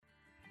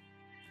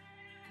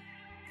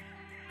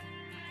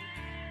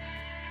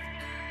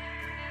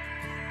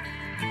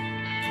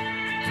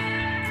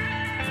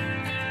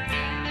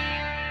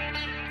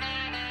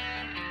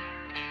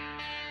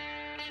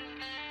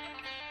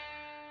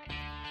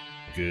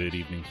Good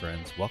evening,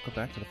 friends. Welcome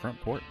back to the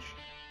front porch.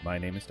 My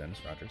name is Dennis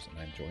Rogers, and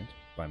I'm joined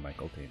by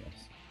Michael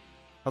Daniels.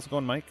 How's it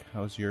going, Mike?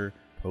 How's your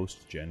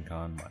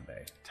post-Gencon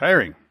Monday?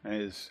 Tiring,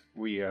 as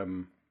we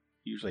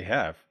usually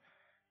have.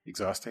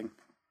 Exhausting.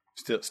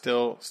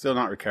 Still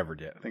not recovered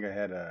yet. I think I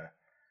had a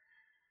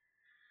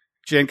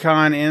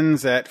Gencon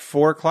ends at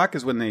 4 o'clock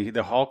is when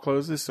the hall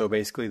closes. So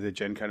basically, the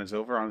Gencon is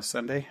over on a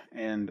Sunday,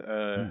 and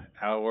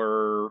half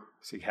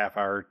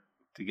hour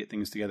to get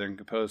things together and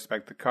compose.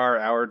 Back to the car,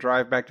 hour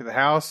drive back to the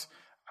house.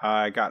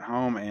 I got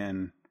home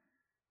and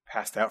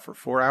passed out for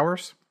 4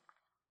 hours,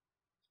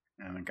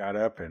 and I got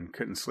up and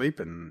couldn't sleep,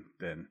 and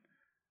then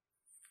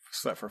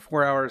slept for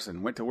 4 hours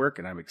and went to work,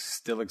 and I'm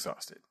still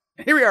exhausted.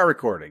 And here we are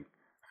recording.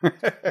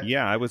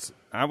 Yeah, I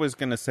was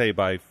gonna say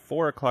by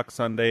 4 o'clock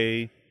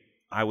Sunday,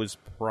 I was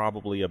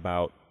probably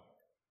about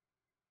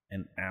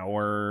an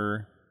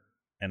hour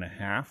and a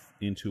half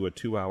into a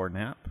 2-hour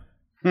nap.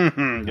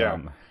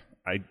 Yeah.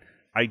 I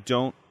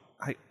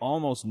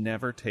almost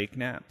never take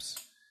naps,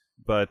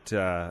 but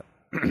I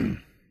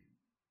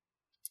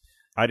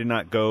did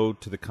not go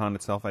to the con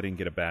itself. I didn't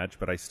get a badge,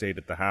 but I stayed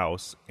at the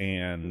house,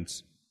 and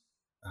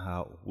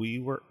we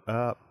were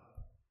up,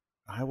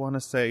 I want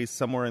to say,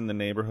 somewhere in the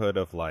neighborhood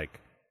of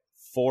like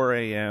 4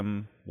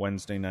 a.m.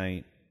 Wednesday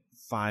night,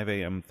 5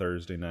 a.m.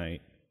 Thursday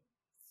night,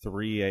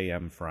 3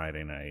 a.m.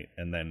 Friday night,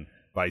 and then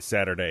by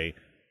Saturday,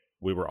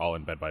 we were all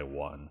in bed by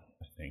 1,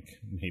 I think,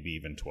 maybe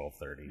even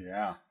 12:30.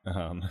 Yeah.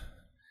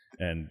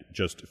 And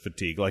just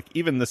fatigue. Like,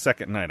 even the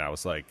second night, I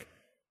was like,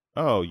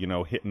 oh,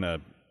 hitting a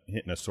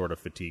sort of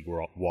fatigue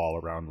wall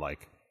around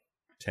like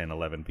 10,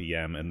 11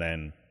 p.m. And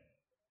then,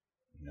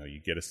 you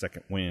get a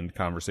second wind,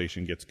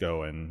 conversation gets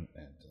going.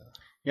 And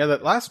yeah, the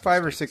last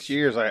 5 or 6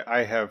 years,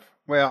 I have,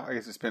 well, I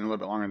guess it's been a little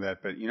bit longer than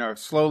that, but, I've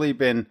slowly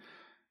been,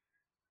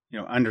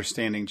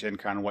 understanding Gen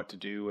Con, what to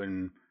do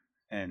and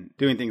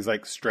doing things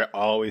like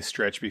always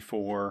stretch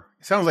before.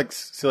 It sounds like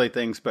silly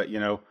things, but,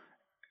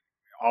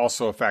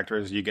 also a factor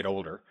as you get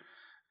older.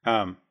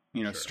 Sure.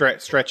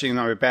 Stretching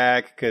on my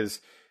back,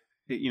 because,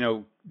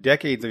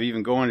 decades of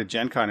even going to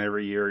Gen Con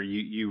every year,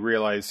 you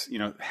realize,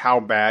 how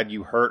bad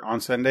you hurt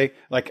on Sunday.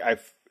 Like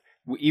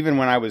even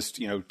when I was,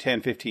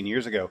 10, 15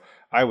 years ago,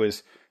 I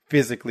was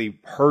physically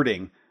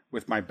hurting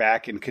with my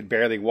back and could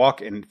barely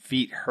walk, and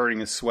feet hurting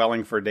and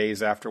swelling for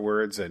days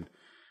afterwards. And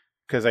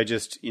because I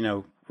just,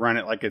 run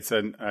it like it's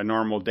a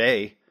normal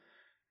day.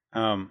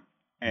 And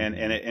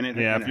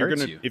it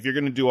hurts you. If you're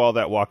gonna do all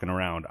that walking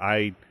around,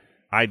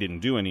 I didn't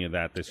do any of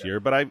that this year,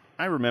 but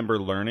I remember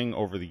learning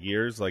over the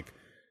years, like,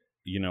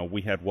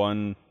 we had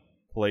one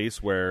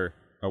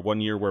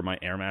year where my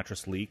air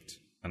mattress leaked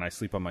and I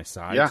sleep on my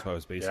side, so I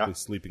was basically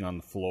sleeping on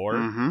the floor,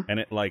 and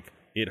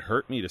it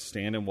hurt me to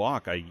stand and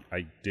walk.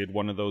 I did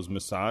one of those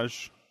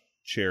massage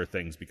chair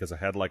things because I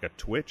had like a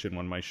twitch in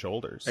one of my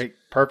shoulders. A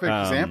perfect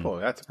example.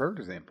 That's a perfect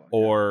example.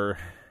 Or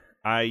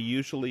I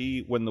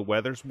usually, when the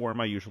weather's warm,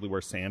 I usually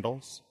wear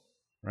sandals,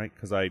 right?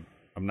 Because I'm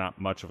not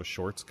much of a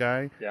shorts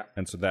guy. Yeah.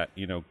 And so that,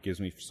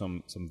 gives me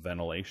some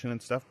ventilation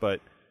and stuff.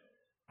 But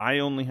I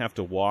only have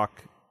to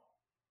walk,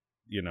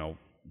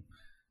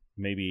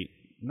 maybe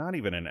not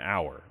even an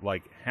hour,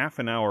 like half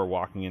an hour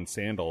walking in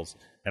sandals,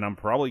 and I'm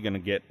probably going to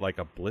get like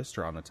a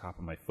blister on the top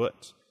of my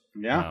foot.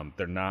 Yeah.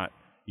 They're not,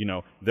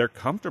 they're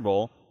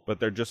comfortable, but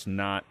they're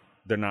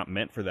not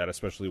meant for that,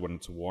 especially when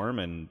it's warm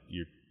and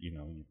you're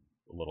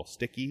a little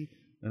sticky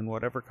and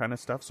whatever kind of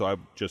stuff. So I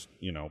just,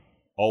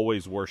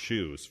 always wore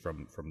shoes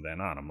from then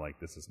on. I'm like,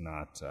 this is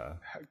not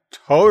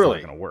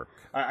totally going to work.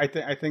 I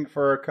think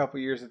for a couple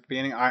of years at the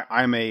beginning,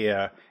 I'm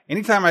a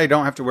anytime I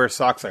don't have to wear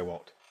socks, I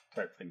won't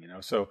type thing.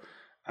 So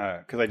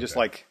because I just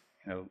like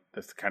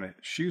that's the kind of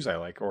shoes I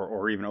like,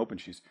 or even open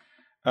shoes.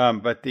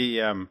 But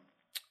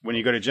when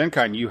you go to Gen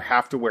Con, you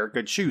have to wear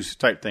good shoes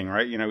type thing,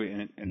 right?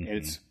 And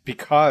it's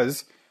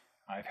because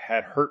I've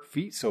had hurt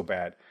feet so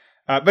bad.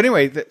 But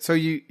anyway,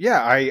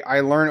 I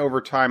learn over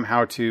time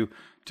how to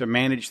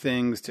manage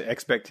things, to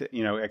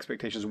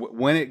expectations.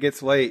 When it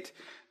gets late,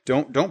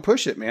 don't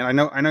push it, man.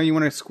 I know you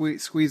want to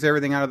squeeze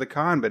everything out of the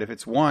con, but if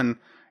it's 1,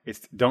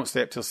 don't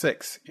stay up till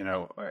 6.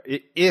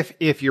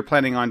 If you're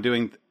planning on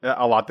doing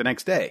a lot the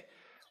next day,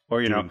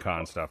 or doing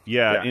con stuff.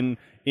 Yeah. In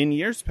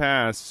years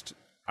past,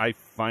 I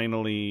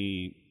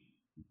finally,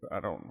 I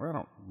don't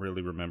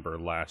really remember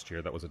last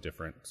year. That was a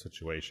different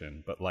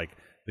situation, but like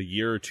the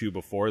year or two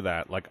before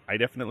that, like I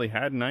definitely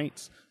had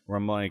nights where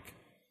I'm like,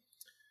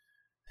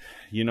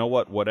 you know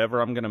what,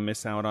 whatever I'm going to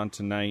miss out on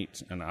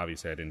tonight, and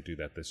obviously I didn't do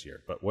that this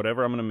year, but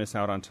whatever I'm going to miss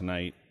out on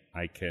tonight,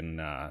 I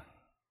can,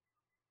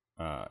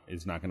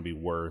 is not going to be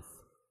worth,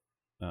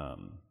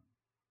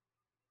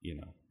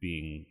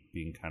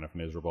 being kind of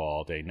miserable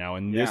all day. Now,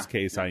 in this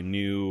case, I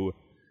knew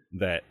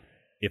that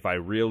if I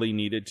really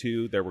needed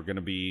to, there were going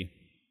to be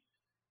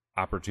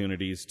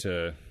opportunities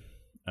to,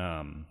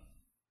 to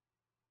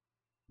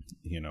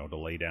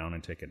lay down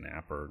and take a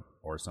nap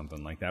or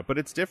something like that. But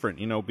it's different,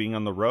 being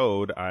on the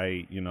road,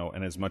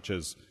 and as much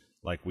as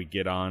like we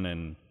get on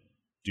and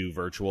do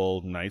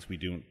virtual nights, we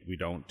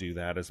don't do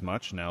that as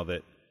much now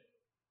that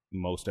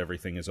most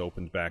everything is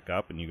opened back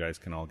up and you guys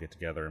can all get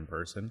together in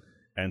person.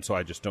 and so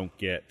I just don't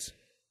get,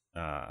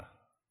 I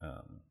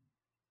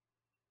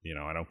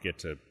don't get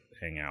to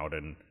hang out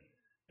and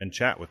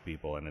chat with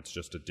people, and it's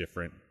just a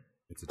different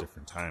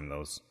time.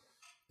 Those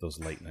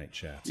late night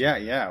chats.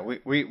 Yeah.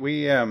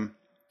 We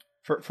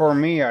for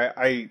me,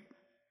 I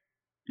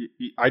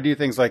do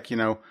things like,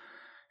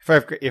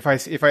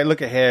 if I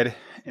look ahead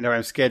and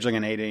I'm scheduling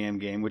an 8 a.m.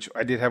 game, which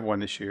I did have one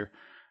this year,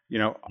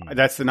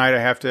 that's the night I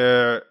have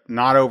to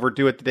not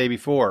overdo it the day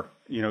before.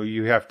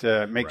 You have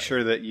to make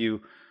sure that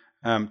you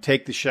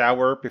take the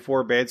shower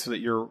before bed so that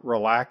you're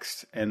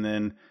relaxed, and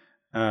then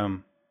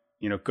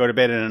go to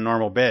bed in a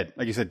normal bed.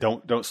 Like you said,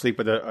 don't sleep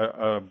with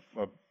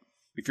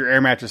if your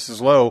air mattress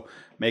is low,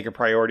 make a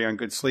priority on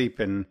good sleep,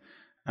 and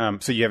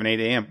so you have an 8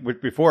 a.m.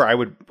 Before I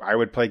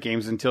would play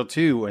games until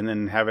 2 and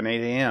then have an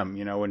 8 a.m.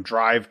 And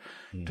drive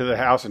to the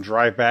house and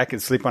drive back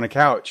and sleep on a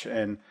couch.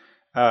 And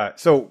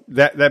so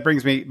that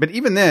brings me. But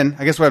even then,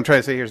 I guess what I'm trying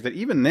to say here is that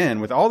even then,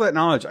 with all that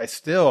knowledge, it's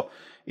still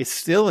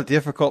a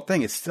difficult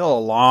thing. It's still a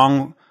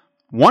long,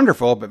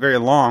 wonderful, but very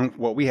long.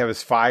 What we have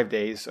is 5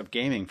 days of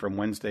gaming from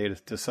Wednesday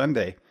to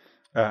Sunday,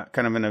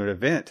 kind of an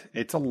event.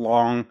 It's a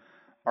long,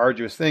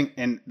 arduous thing.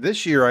 And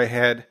this year I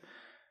had.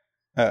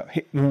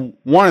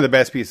 One of the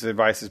best pieces of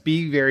advice is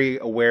be very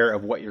aware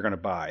of what you're going to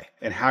buy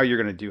and how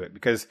you're going to do it,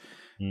 because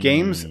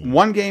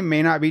one game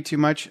may not be too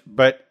much,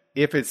 but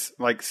if it's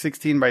like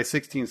 16 by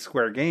 16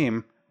 square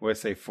game with,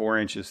 say, 4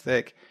 inches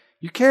thick,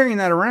 you're carrying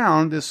that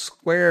around, this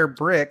square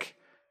brick,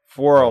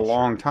 for a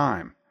long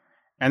time.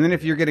 And then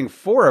if you're getting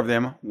 4 of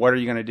them, what are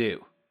you going to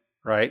do?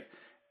 Right?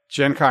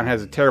 Gencon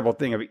has a terrible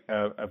thing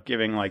of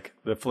giving like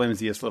the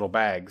flimsiest little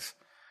bags.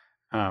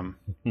 To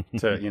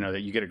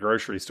that you get at a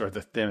grocery store,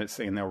 the thinnest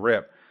thing, and they'll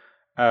rip.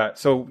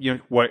 So you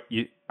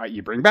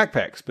bring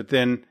backpacks, but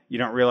then you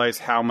don't realize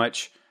how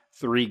much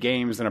 3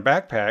 games in a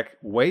backpack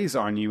weighs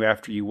on you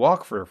after you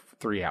walk for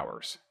 3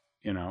 hours.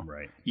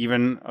 Right?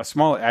 Even a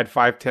small add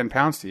 5-10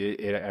 pounds to you,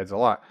 it adds a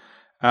lot.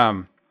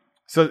 And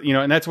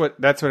that's what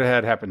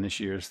had happened this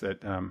year is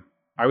that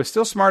I was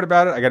still smart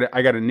about it.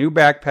 I got a new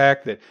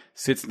backpack that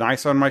sits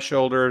nice on my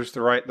shoulders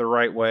the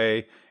right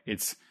way.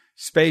 It's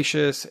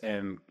spacious,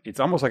 and it's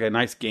almost like a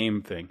nice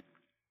game thing.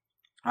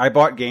 I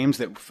bought games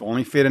that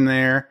only fit in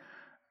there,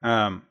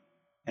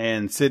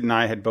 and Sid and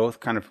I had both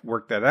kind of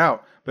worked that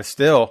out. But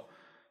still,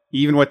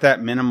 even with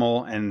that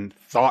minimal and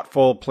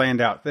thoughtful,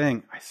 planned out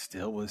thing, I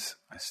still was,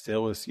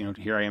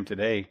 here I am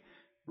today,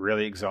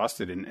 really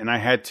exhausted, and I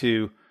had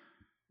to.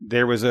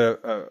 There was I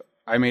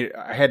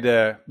had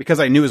to, because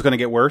I knew it was going to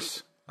get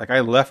worse. Like I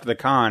left the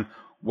con,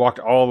 walked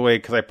all the way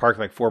because I parked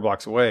like 4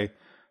 blocks away,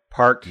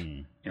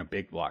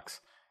 big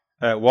blocks.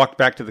 Walked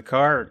back to the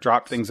car,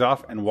 dropped things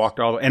off, and walked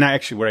all. And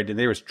what I did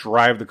there was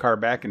drive the car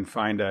back and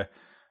find a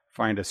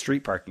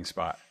street parking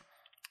spot,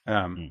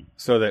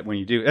 so that when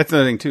you do, that's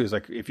another thing too. Is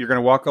like if you're going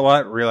to walk a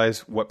lot,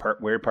 realize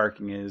where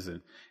parking is,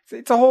 and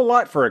it's a whole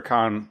lot for a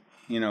con.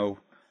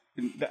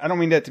 I don't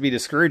mean that to be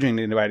discouraging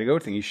to anybody to go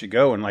thing. You should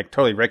go and like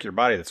totally wreck your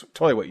body. That's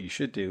totally what you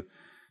should do.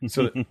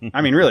 So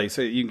really,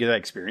 so you can get that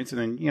experience,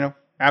 and then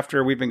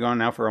after we've been going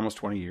now for almost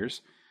 20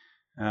 years,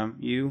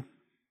 you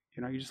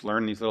just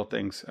learn these little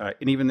things,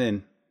 and even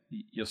then,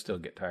 you'll still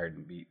get tired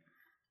and beat.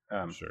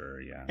 Sure,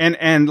 yeah.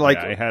 And like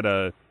I had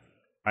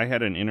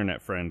an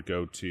internet friend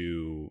go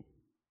to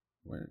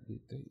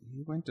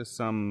he went to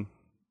some.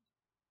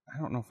 I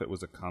don't know if it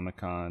was a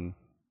Comic-Con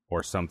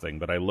or something,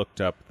 but I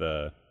looked up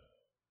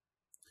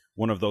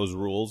one of those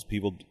rules.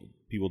 People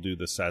do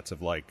the sets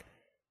of like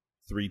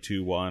 3,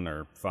 2, 1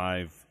 or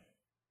 5,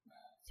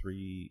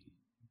 3,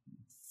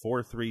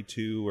 4, 3,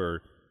 2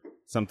 or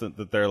something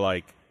that they're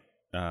like.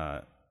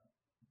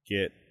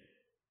 Get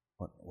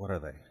what are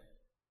they?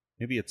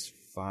 Maybe it's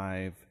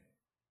 5,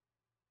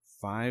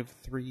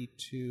 3,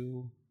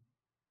 2.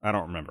 I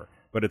don't remember,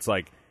 but it's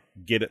like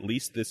get at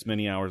least this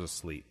many hours of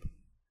sleep,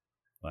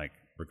 like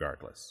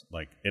regardless.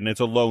 Like, and it's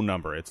a low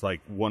number. It's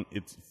like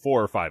it's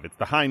 4 or 5. It's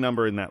the high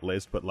number in that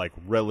list, but like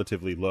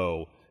relatively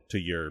low to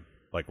your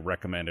like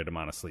recommended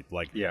amount of sleep.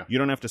 Like, you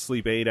don't have to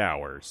sleep 8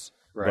 hours,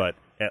 but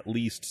at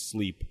least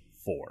sleep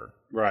 4.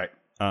 Right.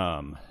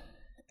 And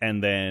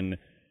then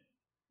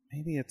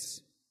maybe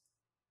it's.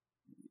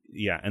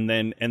 Yeah, and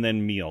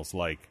then meals,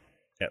 like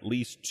at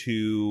least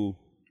 2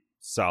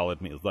 solid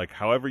meals. Like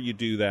however you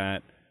do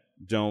that,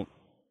 don't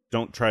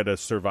try to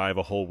survive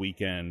a whole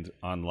weekend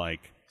on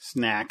like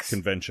snacks,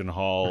 convention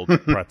hall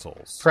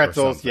pretzels.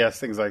 Yes,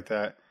 things like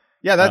that.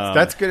 Yeah,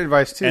 that's good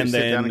advice too. And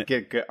sit down and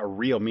get a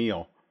real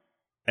meal.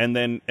 And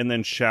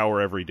then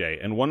shower every day.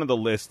 And one of the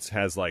lists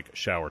has like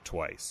shower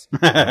twice.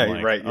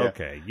 Like, right. Yeah.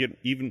 Okay.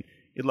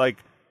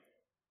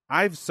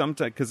 I've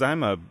sometimes, because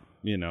I'm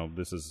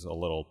this is a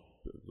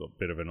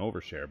bit of an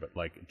overshare, but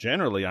like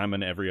generally I'm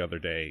an every other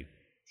day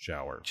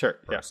shower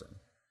person.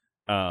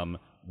 Yeah.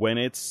 When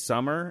it's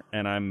summer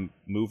and I'm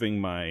moving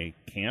my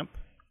camp,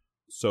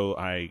 so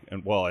and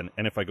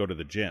if I go to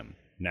the gym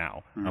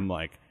now, I'm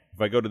like,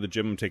 if I go to the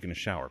gym, I'm taking a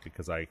shower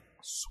because I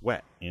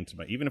sweat into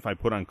even if I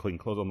put on clean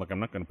clothes, I'm like, I'm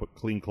not going to put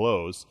clean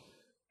clothes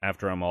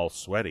after I'm all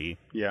sweaty.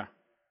 Yeah.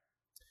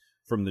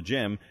 from the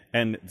gym.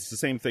 And it's the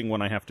same thing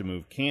when I have to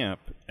move camp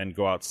and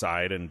go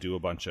outside and do a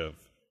bunch of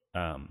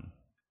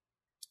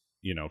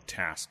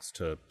tasks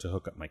to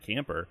hook up my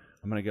camper.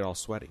 I'm gonna get all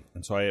sweaty,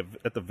 and so I have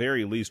at the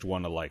very least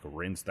want to like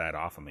rinse that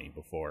off of me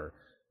before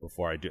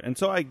I do. And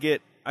so I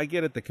get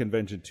at the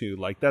convention too.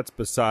 Like that's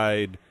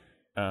beside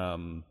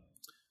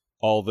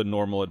all the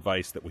normal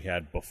advice that we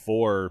had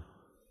before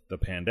the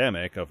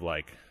pandemic of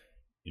like,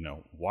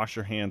 wash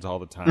your hands all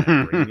the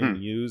time, bring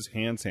and use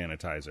hand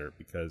sanitizer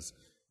because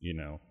you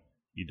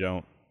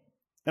don't.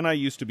 And I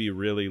used to be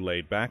really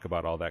laid back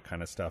about all that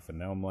kind of stuff, and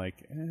now I'm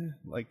like,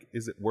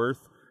 is it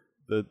worth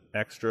the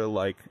extra?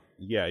 Like,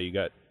 yeah, you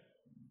got,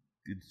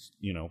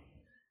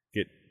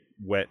 get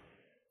wet,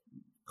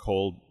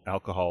 cold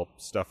alcohol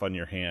stuff on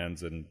your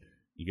hands, and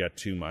you got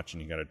too much,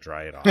 and you got to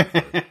dry it off.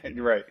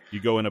 Right. You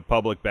go in a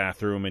public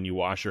bathroom and you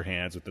wash your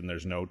hands, but then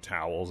there's no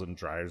towels and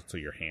dryers, so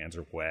your hands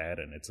are wet,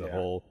 and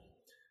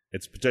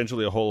it's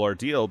potentially a whole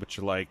ordeal. But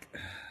you're like,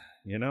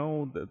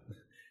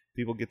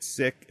 people get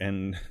sick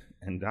and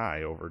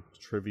die over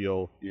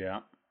trivial,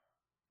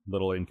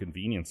 little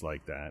inconvenience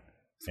like that.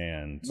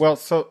 And well,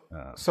 so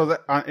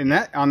that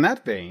on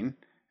that vein,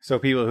 so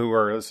people who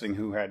are listening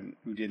who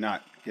did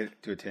not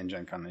get to attend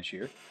Gen Con this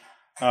year,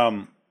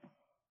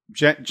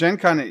 Gen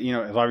Con,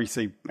 is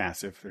obviously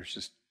massive. There's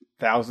just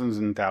thousands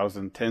and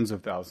thousands, tens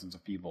of thousands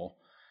of people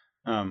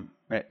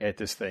at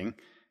this thing,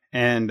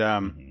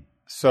 and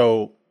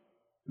so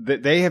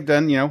they have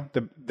done,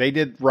 they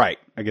did right.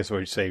 I guess I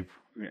would say,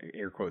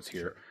 air quotes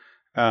here,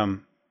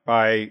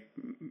 by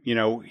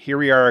here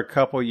we are a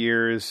couple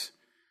years.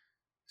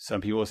 Some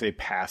people will say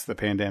past the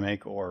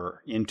pandemic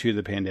or into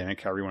the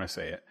pandemic, however you want to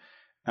say it.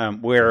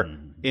 Where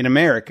in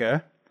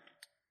America,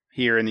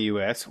 here in the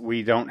U.S.,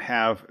 we don't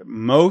have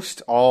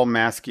all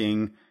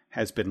masking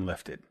has been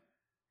lifted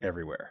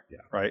everywhere,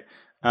 right?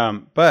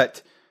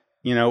 But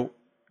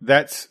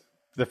that's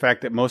the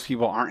fact that most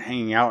people aren't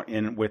hanging out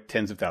with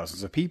tens of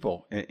thousands of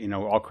people,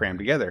 all crammed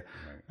together.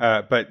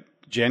 Right. But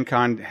Gen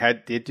Con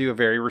did do a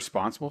very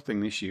responsible thing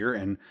this year,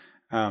 and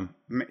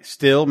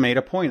still made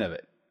a point of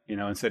it.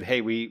 And said,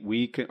 hey,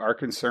 we are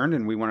concerned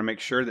and we want to make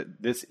sure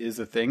that this is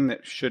a thing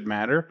that should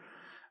matter.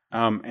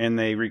 And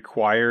they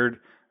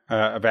required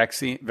a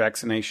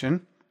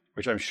vaccination,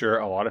 which I'm sure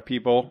a lot of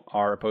people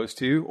are opposed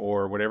to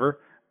or whatever.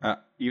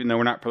 Even though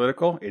we're not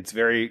political,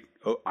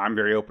 I'm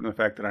very open to the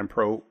fact that I'm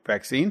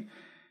pro-vaccine.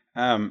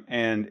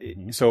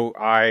 So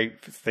I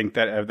think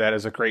that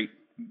is a great,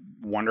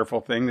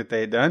 wonderful thing that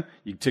they had done.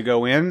 To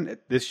go in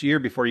this year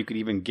before you could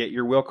even get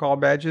your will call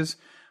badges,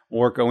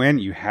 or go in,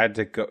 you had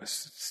to go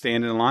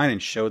stand in line and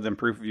show them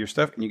proof of your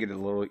stuff, and you get a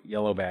little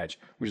yellow badge,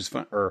 which is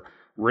fun, or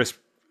wrist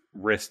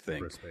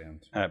thing,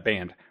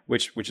 band,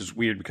 which is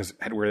weird because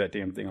I had to wear that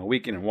damn thing all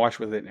weekend and wash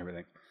with it and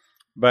everything.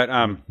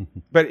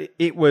 But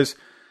it was,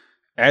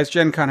 as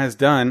Gen Con has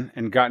done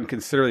and gotten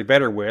considerably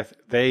better with,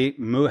 they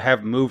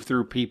have moved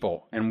through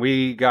people, and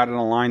we got in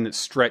a line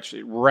that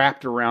it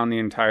wrapped around the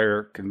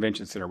entire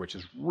convention center, which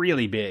is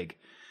really big.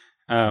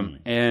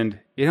 And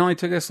it only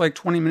took us like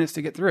 20 minutes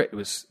to get through it. It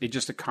was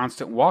just a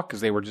constant walk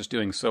because they were just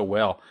doing so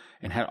well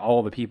and had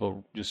all the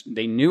people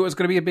they knew it was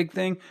going to be a big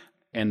thing,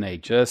 and they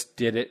just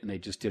did it, and they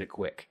just did it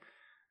quick.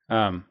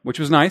 Which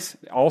was nice.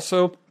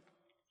 Also,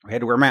 we had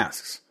to wear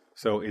masks.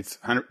 So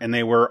and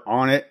they were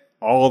on it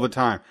all the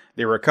time.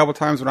 There were a couple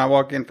times when I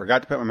walked in,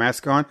 forgot to put my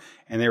mask on,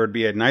 and there would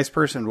be a nice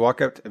person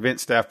walk up to event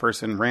staff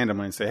person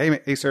randomly and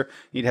say, hey sir,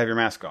 you need to have your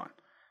mask on.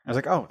 I was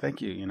like, oh,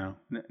 thank you. No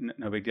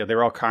big deal. They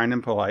were all kind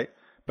and polite.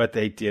 But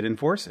they did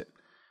enforce it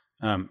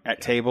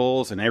at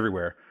tables and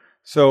everywhere.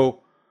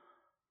 So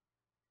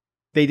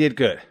they did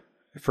good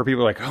for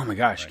people like, oh my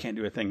gosh, you can't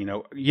do a thing.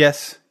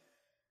 Yes,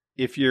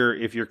 if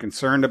you're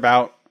concerned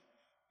about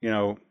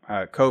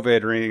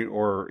COVID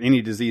or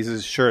any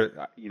diseases, sure,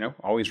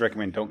 always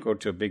recommend don't go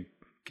to a big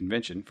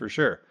convention for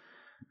sure.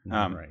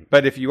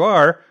 But if you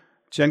are,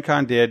 Gen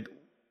Con did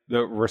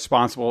the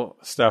responsible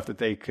stuff that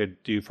they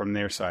could do from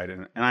their side,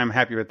 and I'm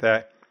happy with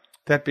that.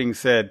 That being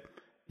said,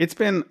 it's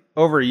been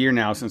over a year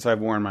now since I've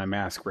worn my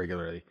mask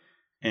regularly,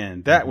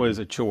 and that was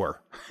a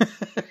chore.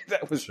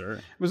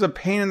 It was a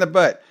pain in the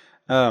butt.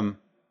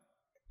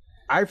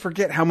 I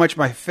forget how much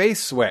my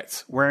face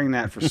sweats wearing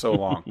that for so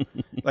long,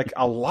 like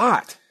a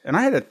lot. And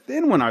I had a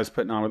thin one I was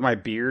putting on with my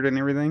beard and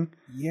everything.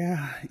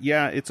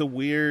 Yeah, it's a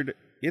weird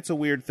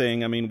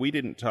thing. I mean, we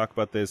didn't talk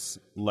about this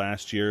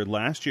last year.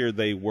 Last year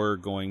they were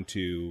going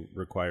to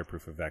require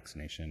proof of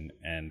vaccination,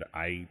 and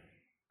I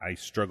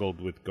struggled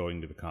with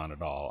going to the con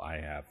at all. I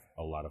have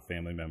a lot of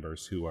family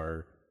members who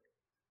are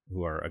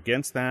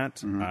against that.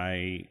 Mm-hmm.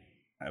 I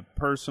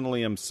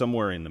personally am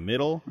somewhere in the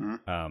middle.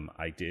 Mm-hmm.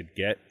 I did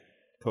get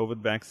COVID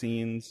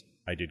vaccines.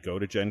 I did go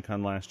to Gen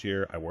Con last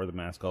year. I wore the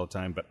mask all the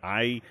time, but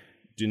I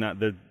do not.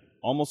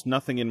 Almost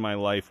nothing in my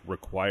life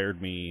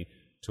required me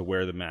to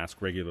wear the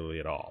mask regularly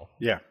at all.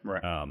 Yeah,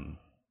 right.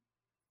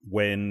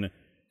 When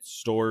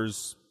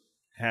stores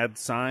had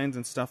signs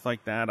and stuff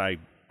like that, I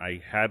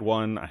had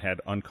one. I had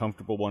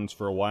uncomfortable ones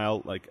for a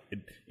while. Like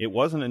it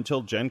wasn't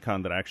until Gen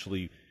Con that I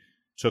actually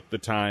took the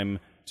time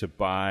to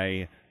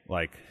buy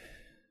like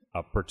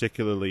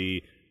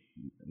particularly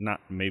not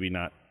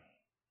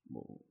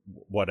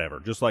whatever,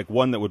 just like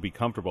one that would be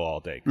comfortable all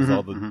day, because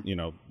all the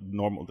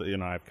normal,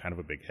 I have kind of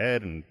a big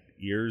head and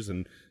ears,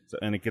 and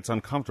it gets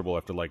uncomfortable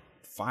after like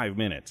 5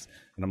 minutes,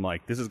 and I'm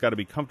like, this has got to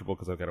be comfortable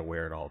because I've got to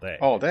wear it all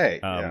day.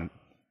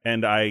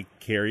 And I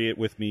carry it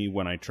with me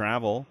when I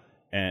travel,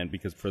 and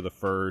because for the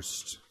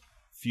first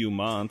few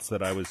months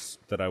that I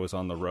was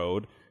on the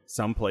road,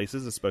 some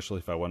places, especially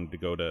if I wanted to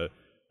go to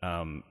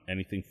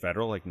anything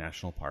federal like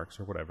national parks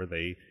or whatever,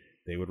 they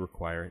would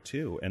require it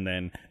too. And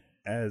then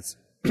as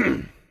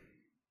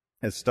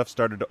as stuff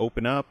started to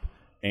open up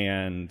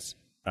and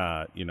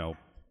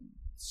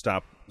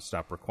stop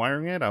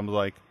requiring it, I'm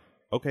like,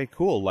 okay,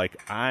 cool. Like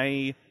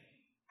I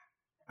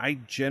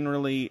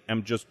generally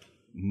am just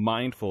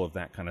mindful of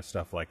that kind of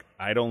stuff. Like,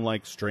 I don't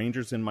like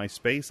strangers in my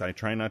space. I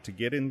try not to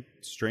get in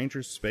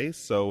strangers' space.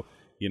 So,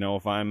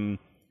 if I'm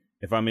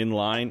in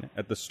line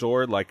at the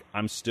store, like,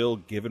 I'm still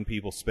giving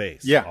people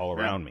space all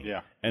around me.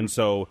 Yeah. And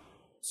so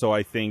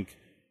I think,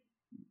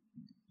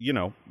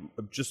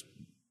 just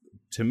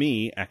to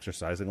me,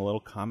 exercising a little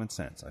common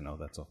sense. I know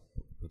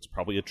it's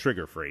probably a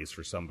trigger phrase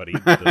for somebody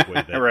the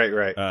way that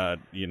right.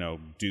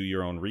 Do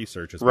your own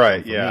research is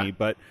right. For Yeah. me.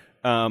 But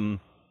I'm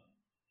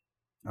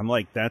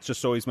like, that's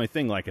just always my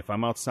thing. Like, if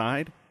I'm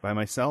outside by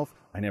myself,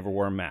 I never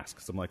wear a mask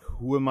because I'm like,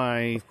 who am I?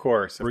 Of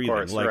course,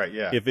 breathing? Like, right?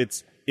 Yeah.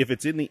 If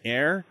it's in the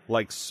air,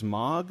 like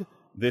smog,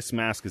 this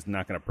mask is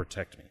not going to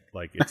protect me.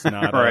 Like, it's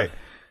not right.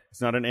 It's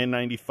not an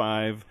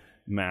N95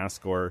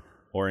 mask or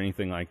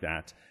anything like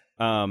that.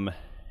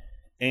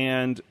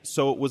 And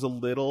so it was a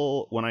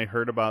little, when I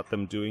heard about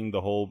them doing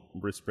the whole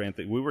wristband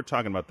thing, we were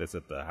talking about this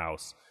at the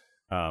house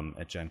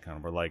at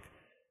Gencon. We're like,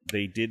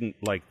 they didn't,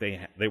 like,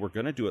 they were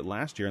going to do it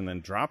last year and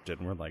then dropped it.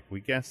 And we're like,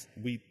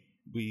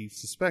 we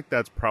suspect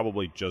that's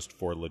probably just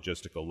for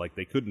logistical. Like,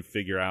 they couldn't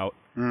figure out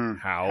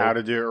how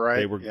to do it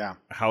right.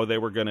 How they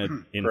were going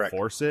to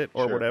enforce it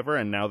or whatever.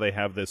 And now they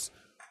have this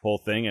whole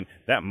thing. And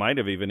that might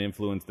have even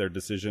influenced their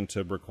decision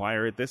to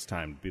require it this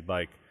time. Be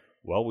like,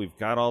 well, we've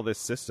got all this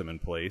system in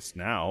place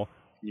now.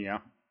 Yeah.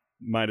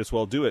 Might as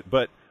well do it.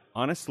 But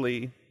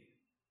honestly,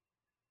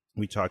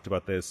 we talked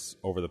about this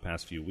over the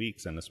past few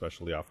weeks, and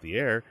especially off the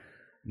air.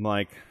 I'm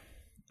like,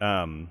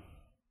 a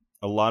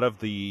lot of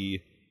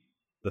the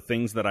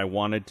things that I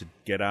wanted to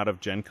get out of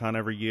Gen Con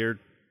every year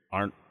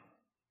aren't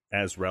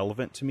as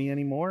relevant to me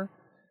anymore.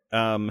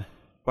 But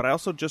I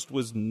also just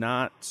was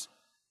not,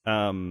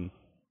 as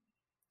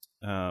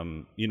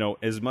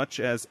much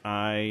as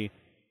I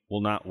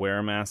will not wear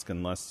a mask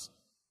unless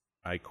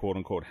I quote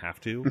unquote have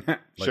to. Like,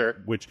 sure.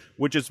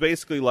 Which is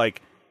basically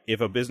like,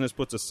 if a business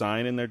puts a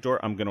sign in their door,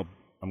 I'm gonna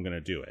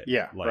do it.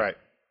 Yeah. Like, right.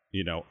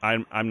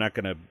 I'm not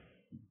gonna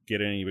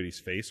get in anybody's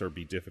face or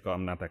be difficult.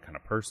 I'm not that kind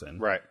of person.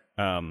 Right.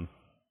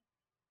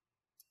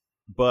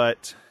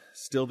 But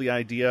still, the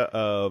idea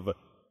of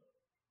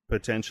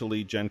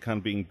potentially Gen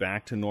Con being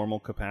back to normal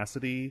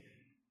capacity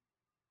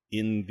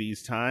in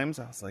these times,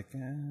 I was like,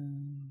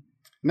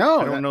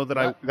 no, I don't know that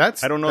I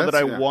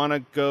want to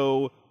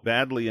go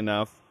badly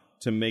enough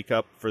to make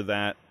up for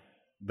that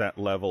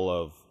level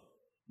of,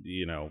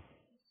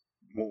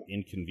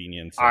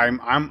 inconvenience.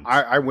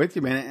 I'm with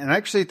you, man. And I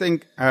actually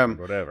think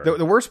whatever.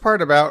 The worst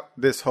part about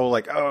this whole,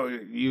 like, oh,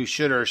 you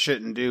should or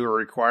shouldn't do or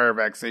require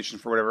vaccination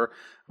for whatever.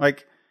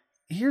 Like,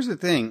 here's the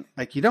thing: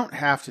 like, you don't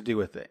have to do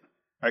a thing.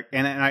 Like,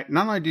 and I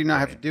not only do you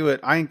not have to do it,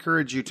 I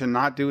encourage you to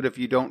not do it if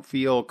you don't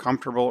feel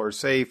comfortable or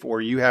safe,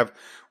 or you have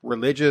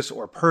religious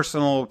or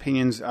personal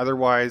opinions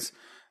otherwise.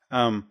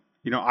 I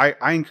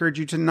encourage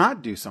you to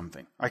not do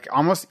something. Like,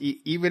 almost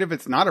even if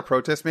it's not a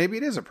protest, maybe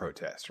it is a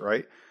protest,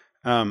 right?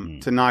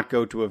 To not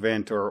go to an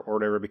event or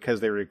whatever because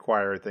they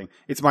require a thing.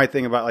 It's my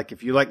thing about, like,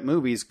 if you like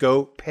movies,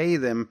 go pay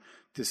them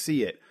to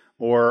see it.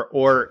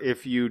 Or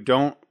if you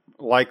don't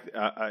like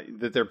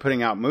that they're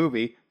putting out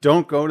movie,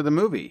 don't go to the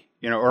movie,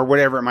 or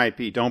whatever it might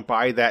be. Don't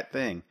buy that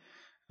thing.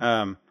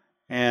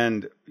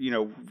 And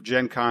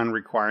Gen Con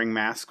requiring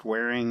mask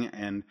wearing,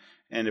 and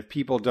if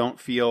people don't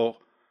feel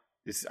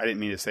this, I didn't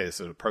mean to say this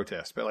as a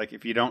protest, but like,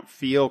 if you don't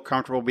feel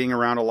comfortable being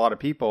around a lot of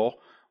people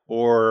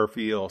or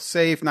feel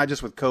safe, not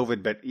just with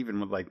COVID, but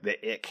even with, like, the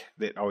ick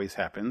that always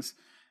happens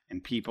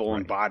and people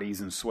and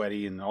bodies and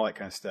sweaty and all that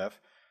kind of stuff,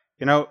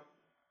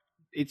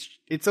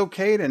 it's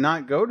okay to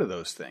not go to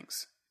those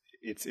things.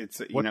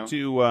 What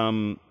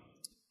do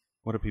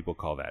people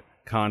call that?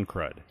 Con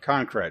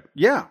crud.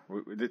 Yeah.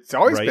 It's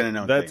always been a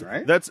known thing,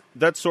 right?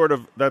 That's sort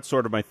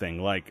of my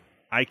thing. Like,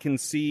 I can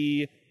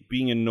see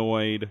being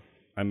annoyed.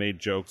 I made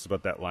jokes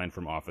about that line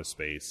from Office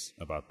Space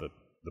about the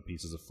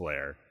pieces of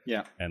flair.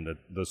 Yeah. And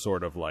the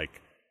sort of,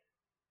 like,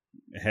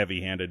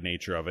 heavy-handed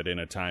nature of it in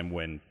a time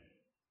when,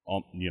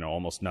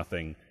 almost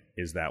nothing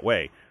is that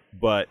way.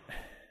 But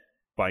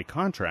by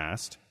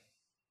contrast,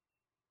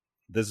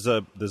 this is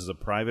a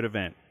private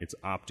event. It's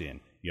opt-in.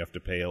 You have to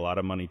pay a lot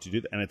of money to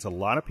do that. And it's a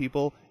lot of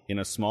people in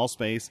a small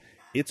space.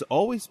 It's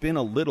always been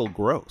a little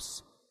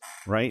gross,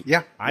 right?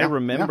 Yeah. I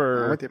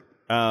remember...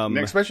 Yeah,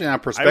 especially on a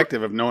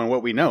perspective of knowing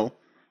what we know.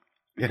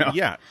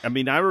 Yeah. I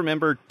mean, I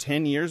remember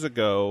 10 years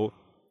ago,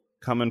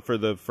 coming for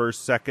the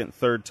first, second,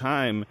 third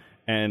time,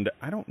 and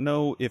I don't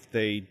know if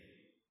they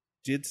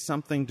did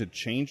something to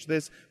change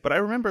this, but I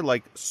remember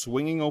like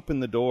swinging open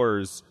the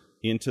doors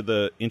into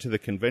the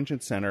convention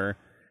center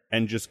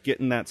and just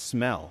getting that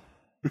smell,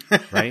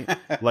 right?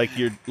 like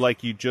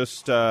you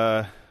just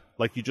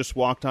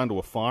walked onto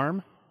a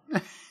farm,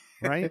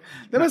 right?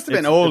 That must have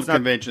been old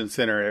convention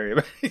center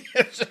area.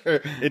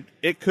 Sure.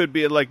 It could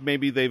be like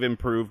maybe they've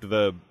improved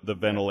the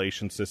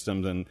ventilation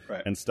systems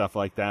and stuff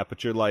like that,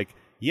 but you're like,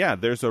 yeah,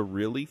 there's a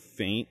really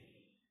faint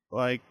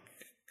like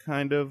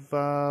kind of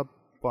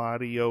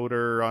body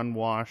odor,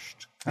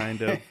 unwashed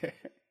kind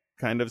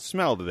of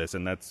smell to this,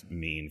 and that's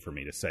mean for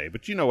me to say,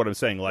 but you know what I'm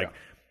saying. Like,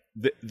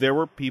 there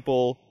are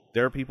people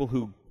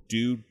who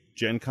do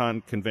Gen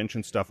Con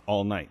convention stuff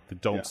all night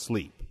that don't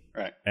sleep,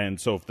 right? And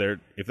so if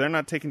they're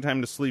not taking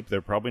time to sleep,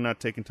 they're probably not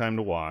taking time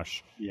to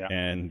wash. Yeah.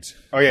 And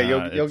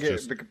you'll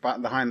get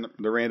behind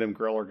the random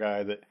griller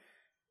guy that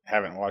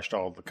haven't watched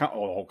all the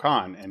whole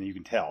con, and you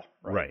can tell,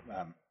 right?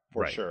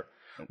 For sure.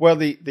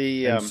 Well,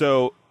 and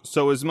so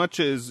as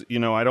much as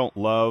I don't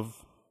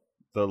love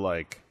the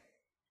like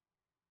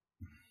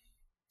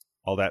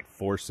all that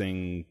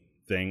forcing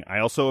thing, I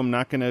also am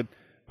not gonna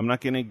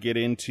get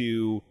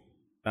into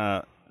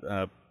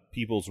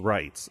people's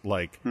rights.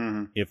 Like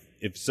if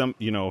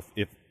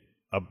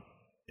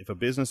a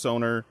business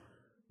owner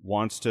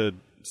wants to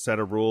set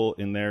a rule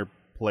in their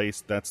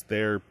place, that's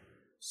their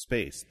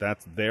space,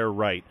 that's their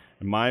right,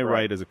 and my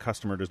right as a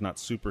customer does not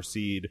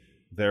supersede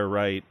their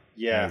right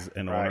as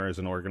an owner, as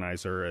an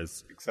organizer,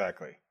 as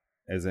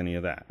any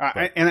of that.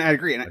 And I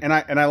agree, and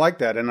I like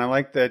that, and I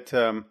like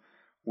that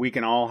we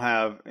can all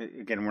have.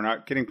 Again, we're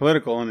not getting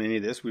political in any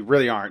of this. We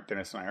really aren't.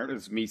 Dennis and I aren't.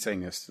 It's me saying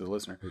this to the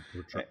listener.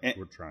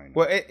 We're trying.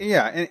 Well,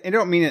 and I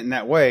don't mean it in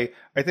that way.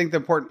 I think the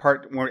important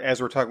part,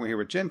 as we're talking here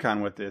with Gen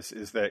Con with this,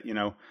 is that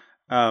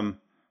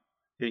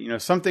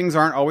some things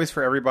aren't always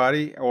for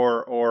everybody,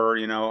 or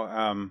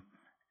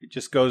it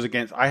just goes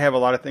against. I have a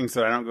lot of things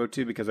that I don't go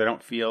to because I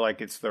don't feel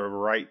like it's the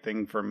right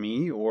thing for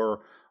me, or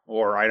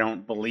I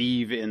don't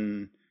believe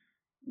in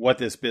what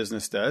this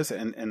business does,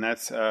 and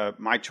that's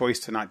my choice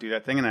to not do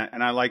that thing,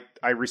 and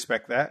I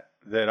respect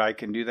that I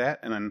can do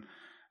that, and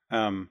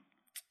then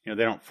they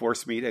don't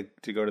force me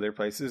to go to their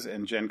places,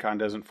 and Gen Con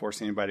doesn't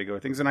force anybody to go to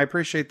things, and I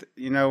appreciate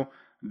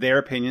their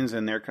opinions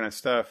and their kind of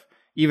stuff,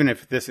 even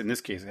if in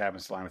this case it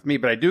happens to line with me,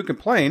 but I do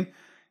complain.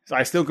 So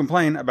I still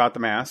complain about the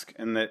mask,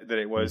 and that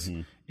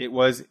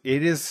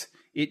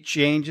it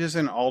changes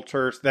and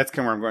alters. That's kind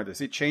of where I'm going with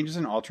this. It changes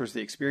and alters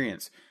the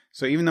experience.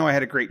 So even though I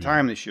had a great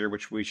time this year,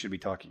 which we should be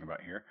talking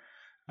about here,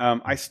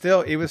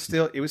 it was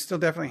still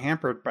definitely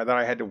hampered by that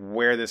I had to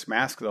wear this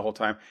mask the whole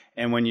time.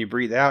 And when you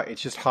breathe out,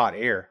 it's just hot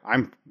air.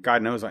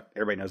 God knows,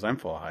 everybody knows I'm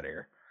full of hot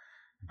air.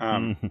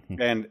 And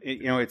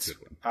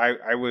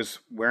I was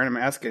wearing a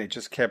mask, and it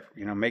just kept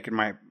making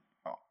my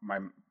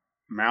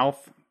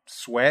mouth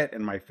sweat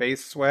and my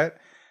face sweat,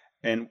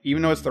 and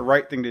even though it's the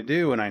right thing to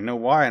do, and I know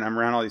why, and I'm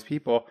around all these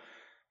people,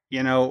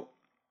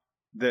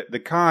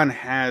 the con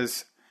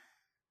has,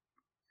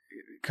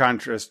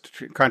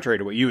 contrary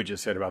to what you had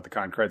just said about the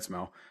con cred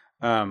smell,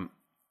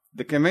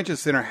 the convention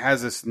center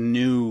has this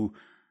new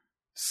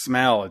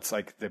smell. It's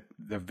like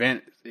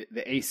the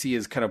AC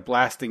is kind of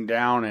blasting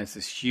down, and it's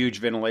this huge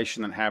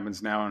ventilation that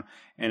happens now,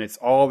 and it's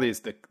all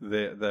these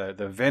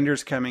the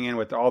vendors coming in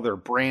with all their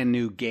brand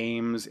new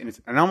games, and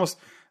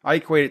I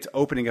equate it to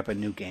opening up a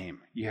new game.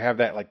 You have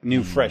that like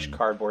new fresh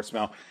cardboard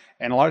smell,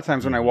 and a lot of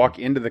times when I walk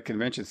into the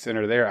convention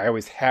center there, I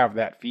always have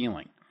that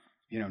feeling,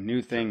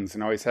 new things,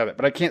 and always have it.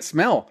 But I can't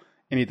smell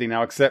anything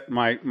now except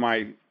my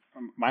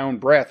own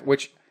breath.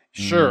 Which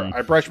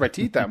I brushed my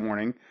teeth that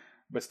morning,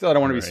 but still I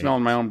don't want to be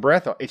smelling my own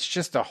breath. It's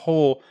just a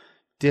whole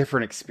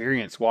different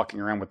experience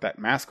walking around with that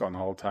mask on the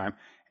whole time.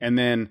 And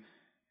then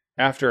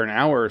after an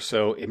hour or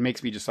so, it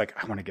makes me just like,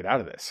 I want to get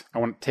out of this. I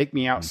want to take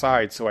me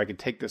outside so I can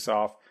take this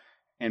off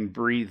and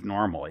breathe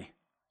normally,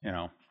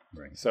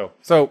 Right. So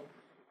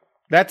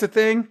that's a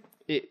thing.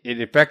 It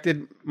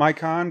affected my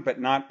con, but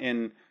not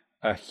in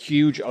a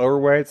huge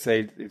way. I'd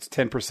say it's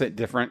 10%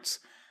 difference,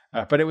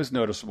 but it was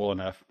noticeable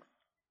enough.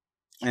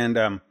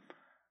 And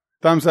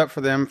thumbs up for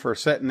them for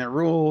setting their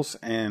rules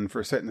and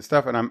for setting the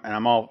stuff. And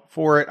I'm all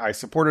for it. I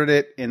supported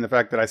it in the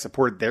fact that I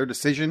supported their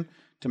decision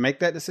to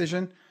make that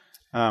decision.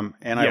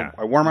 I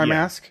wore my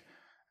mask,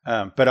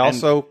 but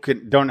also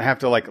don't have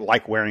to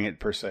like wearing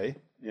it per se.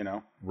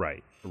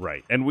 Right.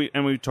 And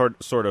we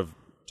sort of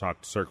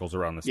talked circles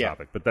around this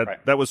topic, but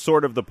that was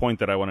sort of the point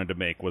that I wanted to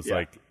make was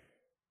like,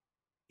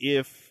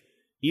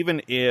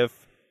 even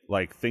if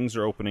like things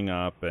are opening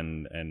up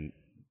and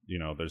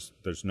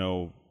there's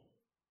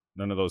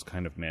none of those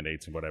kind of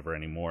mandates and whatever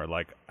anymore.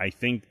 Like, I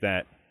think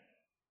that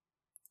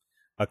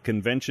a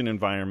convention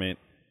environment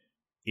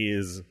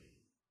is,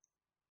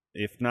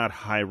 if not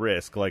high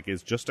risk, like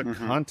is just a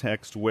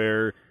context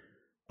where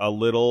a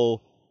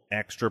little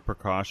extra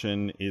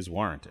precaution is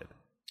warranted.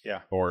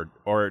 Yeah. Or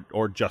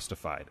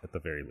justified at the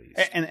very least.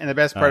 And the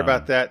best part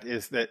about that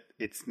is that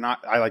it's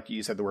not, I like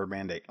you said the word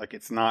mandate, like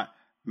it's not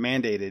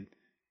mandated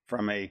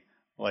from a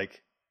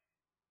like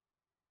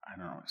I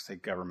don't know, say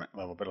government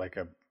level, but like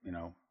a,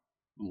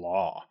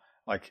 law.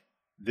 Like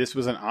this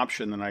was an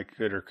option that I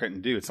could or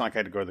couldn't do. It's not like I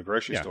had to go to the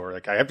grocery store.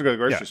 Like I have to go to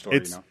the grocery store,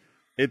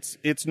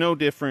 It's no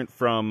different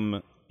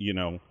from,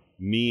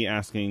 me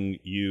asking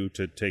you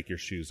to take your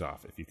shoes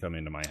off if you come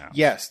into my house.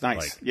 Yes,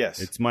 nice. Yes.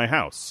 It's my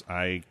house.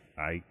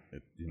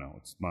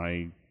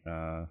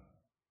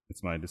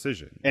 It's my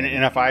decision. And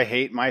if I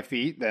hate my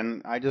feet,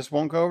 then I just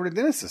won't go over to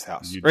Dennis's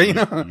house. You right?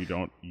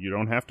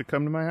 don't have to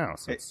come to my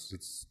house.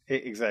 It's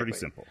exactly pretty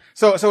simple.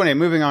 So anyway,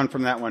 moving on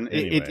from that one,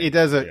 Anyway,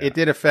 it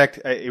did affect.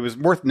 It was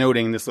worth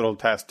noting this little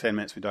past 10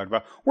 minutes we talked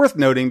about. Worth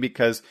noting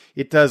because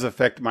it does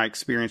affect my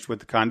experience with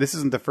the con. This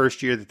isn't the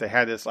first year that they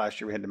had this.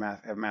 Last year we had to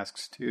have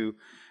masks too.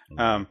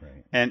 Right.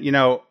 And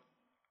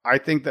I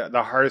think that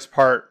the hardest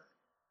part,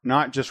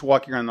 not just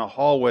walking around the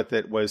hall with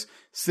it, was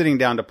sitting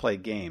down to play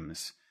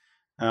games.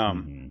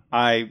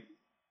 Maybe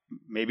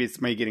it's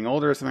me getting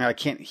older or something. I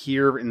can't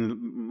hear in the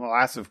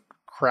massive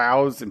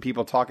crowds and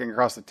people talking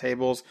across the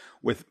tables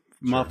with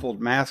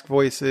muffled mask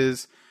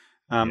voices.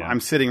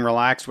 I'm sitting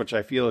relaxed, which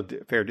I feel a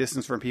fair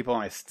distance from people,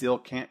 and I still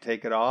can't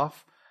take it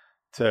off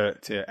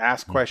to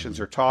ask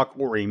questions or talk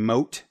or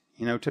emote,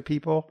 to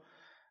people.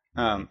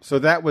 So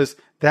that was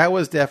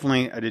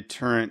definitely a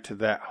deterrent to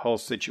that whole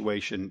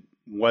situation.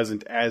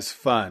 Wasn't as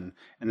fun,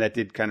 and that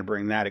did kind of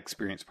bring that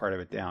experience part of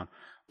it down.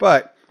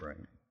 But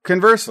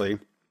conversely,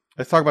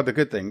 let's talk about the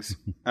good things.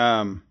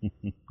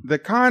 The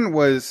con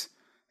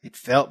it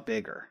felt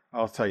bigger.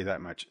 I'll tell you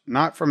that much.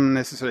 Not from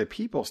necessarily a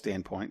people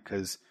standpoint,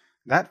 because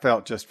that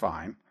felt just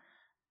fine.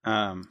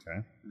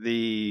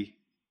 The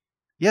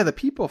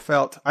people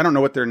felt, I don't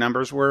know what their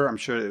numbers were. I'm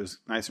sure it was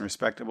nice and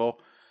respectable.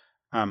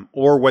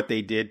 Or what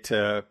they did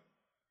to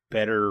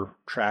better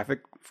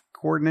traffic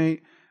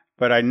coordinate.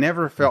 But I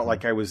never felt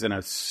like I was in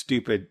a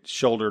stupid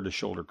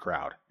shoulder-to-shoulder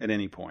crowd at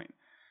any point.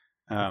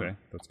 Okay,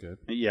 that's good.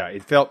 Yeah,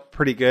 it felt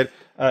pretty good.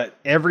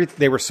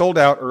 They were sold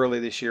out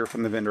early this year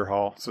from the vendor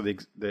hall. So the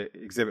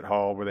exhibit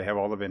hall where they have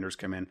all the vendors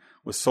come in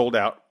was sold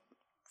out,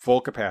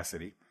 full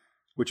capacity,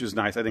 which was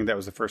nice. I think that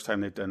was the first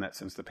time they've done that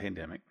since the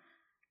pandemic.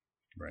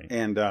 Right.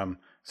 And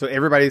so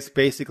everybody's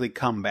basically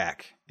come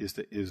back is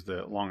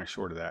the long and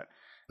short of that.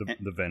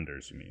 The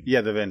vendors, you mean?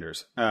 Yeah, the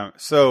vendors.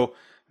 So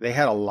they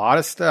had a lot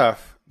of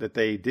stuff that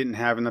they didn't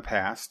have in the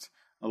past.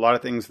 A lot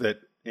of things that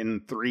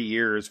in 3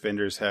 years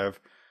vendors have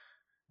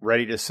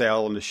ready to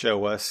sell and to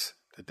show us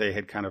that they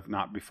had kind of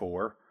not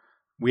before.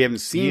 We haven't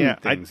seen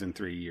things in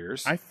 3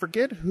 years. I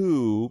forget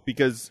who,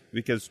 because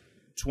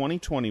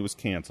 2020 was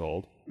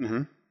canceled,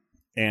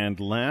 and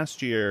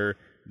last year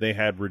they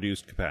had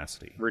reduced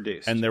capacity.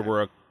 And there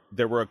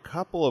were a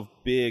couple of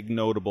big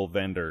notable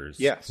vendors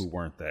who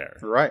weren't there.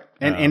 Right.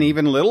 And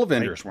even little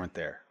vendors weren't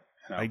there.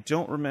 I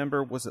don't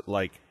remember, was it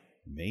like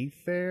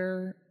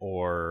Mayfair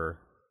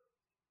or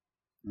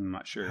I'm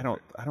not sure. I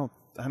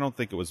don't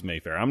think it was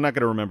Mayfair. I'm not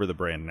going to remember the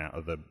brand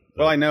now.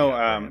 Well, I know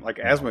like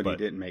Asmodee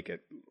didn't make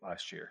it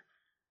last year.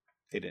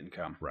 They didn't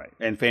come. Right.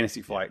 And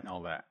Fantasy Flight and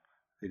all that.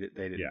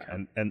 They didn't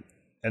come.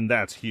 And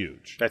that's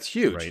huge. That's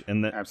huge. Right.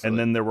 And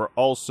then there were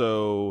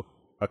also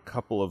a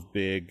couple of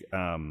big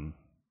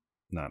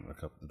not a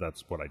couple,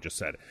 that's what I just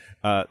said.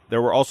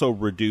 There were also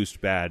reduced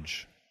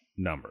badge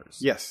numbers.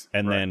 Yes.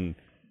 And then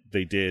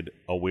they did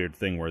a weird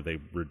thing where they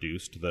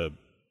reduced the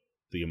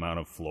amount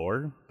of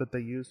floor that they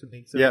used in the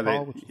exhibit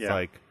hall, which is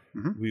like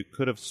we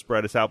could have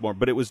spread us out more,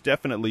 but it was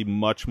definitely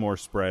much more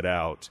spread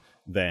out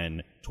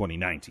than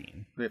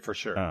 2019. Yeah, for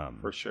sure.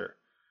 For sure.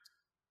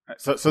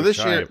 So this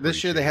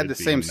year they had the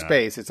same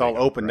space. It's all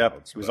opened up.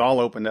 It was all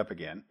opened up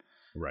again.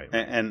 Right.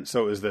 And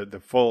so it was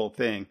the full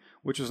thing,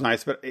 which was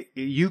nice. But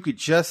you could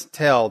just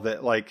tell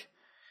that, like,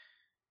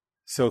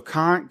 so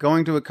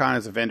going to a con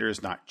as a vendor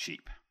is not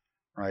cheap,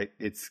 right?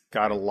 It's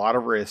got a lot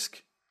of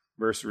risk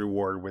versus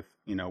reward with,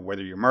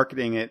 whether you're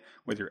marketing it,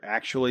 whether you're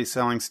actually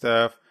selling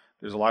stuff.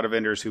 There's a lot of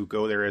vendors who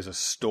go there as a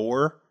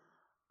store,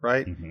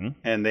 right? Mm-hmm.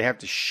 And they have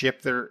to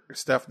ship their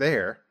stuff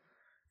there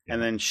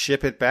and then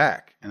ship it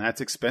back. And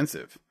that's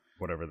expensive.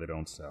 Whatever they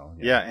don't sell.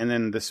 Yeah. And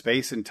then the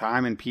space and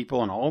time and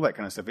people and all that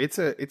kind of stuff. It's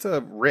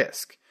a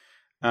risk.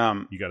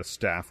 You got to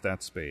staff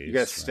that space.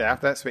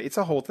 It's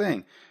a whole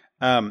thing.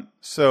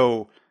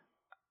 So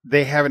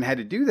they haven't had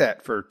to do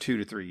that for 2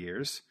 to 3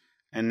 years.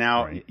 And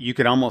now you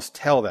could almost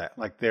tell that,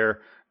 like the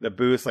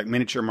booth, like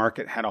Miniature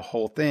Market had a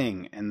whole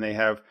thing, and they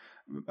have,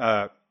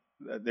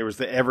 there was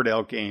the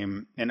Everdell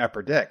game in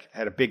Upper Deck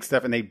had a big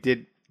stuff, and they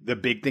did the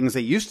big things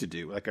they used to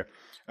do, like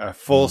a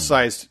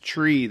full-sized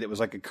tree that was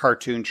like a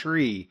cartoon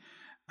tree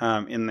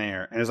in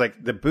there. And it was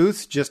like the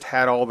booths just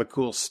had all the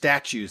cool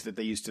statues that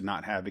they used to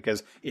not have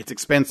because it's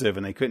expensive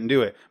and they couldn't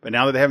do it. But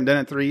now that they haven't done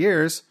it in 3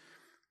 years,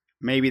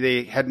 maybe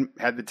they hadn't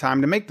had the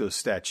time to make those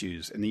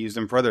statues and they used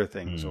them for other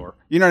things. Or,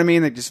 you know what I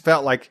mean? It just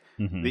felt like,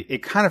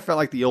 it kind of felt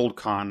like the old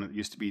con that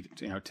used to be,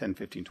 10,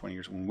 15, 20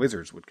 years when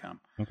Wizards would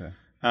come. Okay.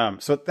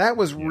 So that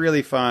was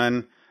really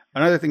fun.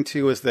 Another thing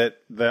too is that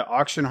the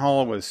auction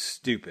hall was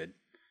stupid.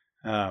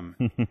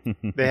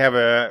 They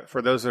have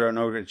for those that don't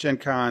know, at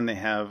Gencon, they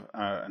have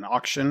an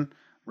auction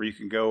where you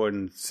can go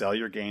and sell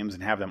your games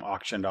and have them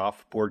auctioned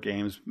off, board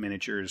games,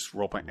 miniatures,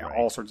 role playing,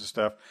 all sorts of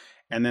stuff.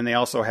 And then they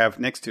also have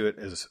next to it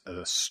is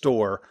a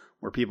store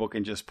where people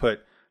can just put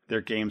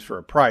their games for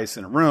a price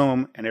in a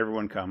room, and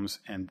everyone comes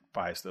and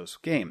buys those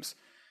games,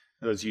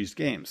 those used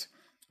games.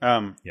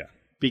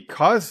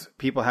 Because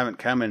people haven't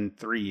come in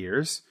 3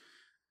 years,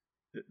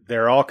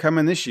 they're all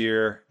coming this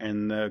year,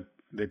 and the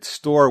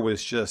store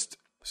was just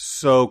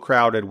so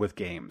crowded with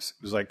games.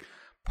 It was like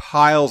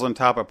piles on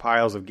top of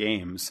piles of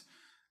games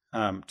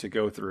to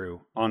go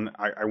through.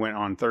 I went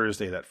on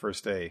Thursday, that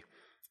first day,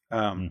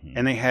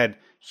 and they had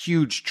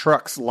huge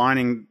trucks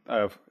lining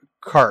of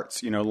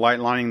carts,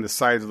 lining the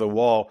sides of the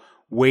wall,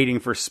 waiting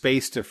for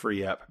space to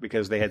free up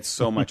because they had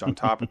so much on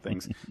top of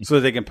things, so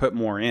that they can put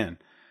more in.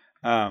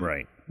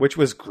 Which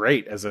was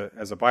great as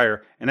a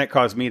buyer, and that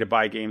caused me to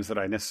buy games that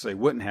I necessarily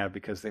wouldn't have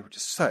because they were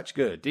just such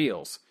good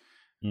deals,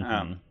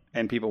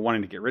 and people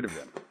wanting to get rid of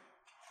them.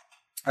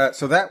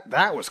 So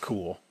that was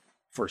cool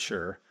for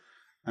sure.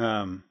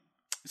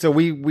 So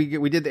we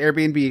did the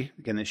Airbnb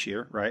again this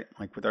year, right?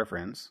 Like with our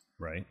friends,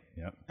 right?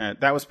 Yeah,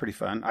 that was pretty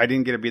fun. I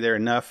didn't get to be there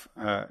enough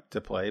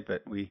to play,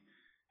 but we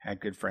had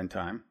good friend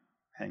time,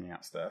 hanging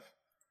out stuff.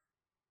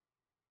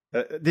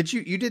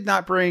 You did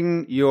not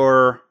bring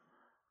your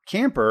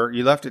camper?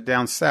 You left it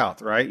down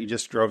south, right? You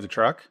just drove the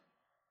truck?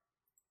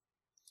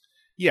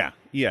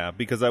 Yeah,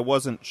 because I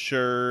wasn't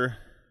sure.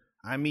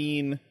 I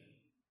mean,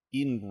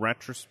 in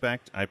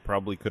retrospect, I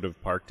probably could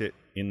have parked it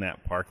in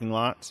that parking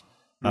lot.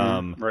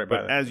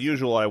 But as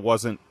usual, I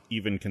wasn't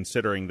even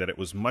considering that it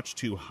was much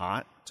too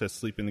hot to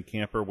sleep in the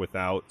camper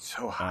without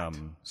so hot,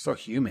 so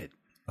humid,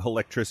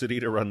 electricity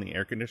to run the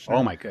air conditioner.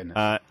 Oh my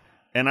goodness!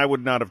 And I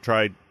would not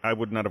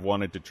have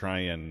wanted to try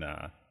and.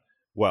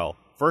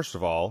 First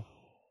of all,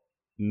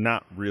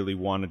 not really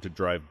wanted to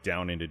drive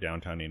down into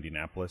downtown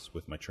Indianapolis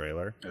with my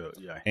trailer.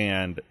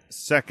 And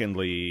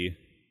secondly,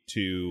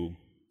 to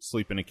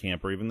sleep in a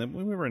camper, even though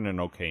we were in an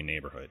okay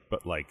neighborhood,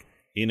 but like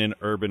in an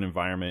urban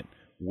environment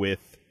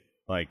with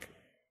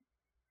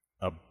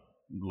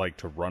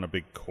to run a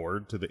big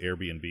cord to the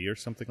Airbnb or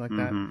something like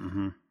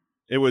that.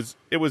 It was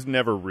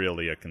never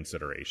really a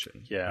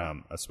consideration.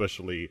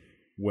 Especially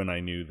when I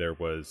knew there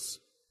was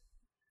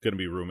going to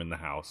be room in the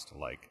house to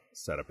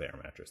set up air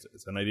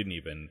mattresses, and I didn't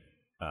even.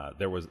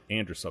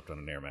 Andrew slept on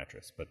an air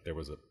mattress, but there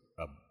was a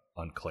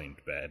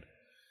unclaimed bed.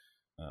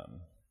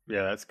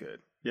 That's good.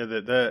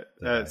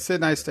 Yeah, Sid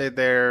and I stayed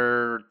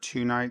there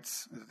 2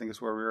 nights. I think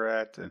is where we were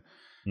at. And,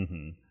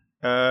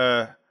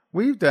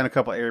 we've done a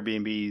couple of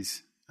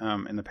Airbnbs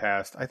in the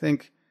past. I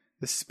think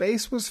the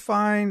space was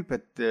fine,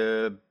 but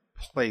the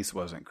place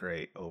wasn't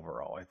great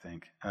overall. I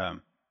think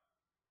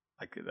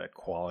the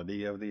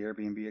quality of the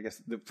Airbnb, I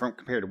guess,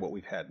 compared to what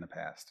we've had in the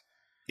past.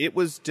 It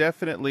was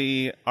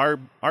definitely our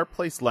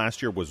place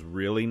last year was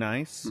really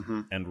nice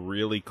and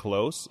really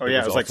close. Oh,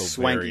 it was like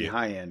swanky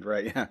high end,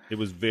 right? Yeah. It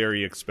was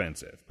very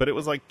expensive, but it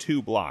was like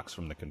 2 blocks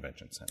from the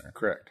convention center.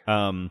 Correct.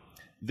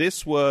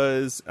 This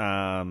was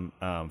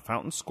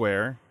Fountain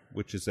Square,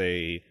 which is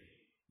in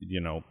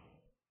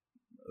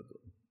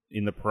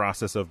the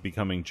process of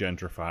becoming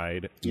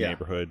gentrified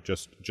neighborhood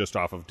just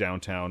off of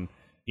downtown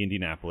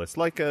Indianapolis,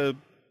 like a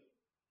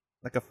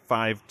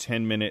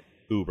 5-10 minute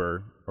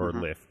Uber or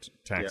Lyft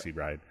taxi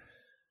ride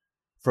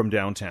from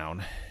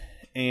downtown,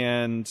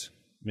 and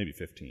maybe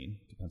 15,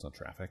 depends on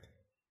traffic.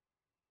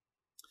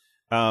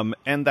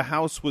 And the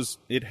house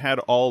had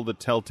all the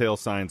telltale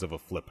signs of a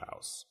flip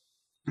house.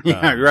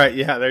 Right.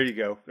 Yeah, there you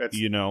go. That's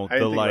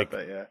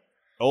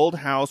old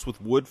house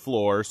with wood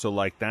floor,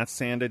 so that's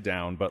sanded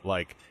down, but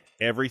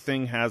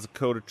everything has a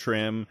coat of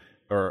trim,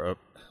 or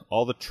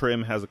all the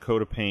trim has a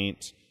coat of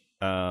paint.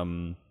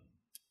 A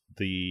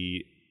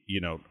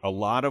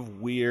lot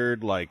of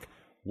weird,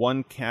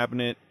 one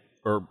cabinet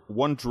or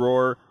one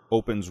drawer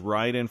opens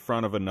right in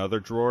front of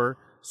another drawer.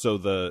 So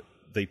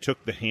they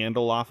took the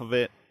handle off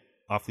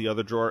the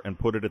other drawer and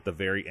put it at the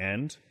very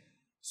end.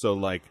 So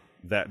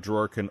that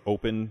drawer can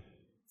open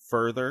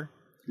further.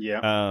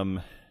 Yeah.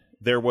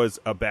 There was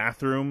a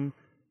bathroom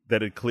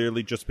that had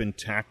clearly just been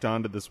tacked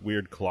onto this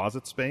weird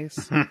closet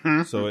space.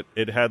 So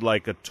it had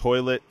a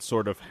toilet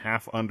sort of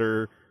half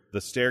under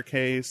the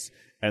staircase.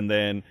 And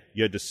then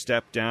you had to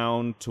step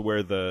down to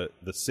where the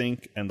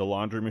sink and the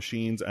laundry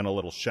machines and a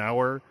little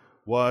shower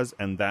was,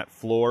 and that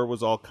floor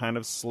was all kind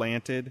of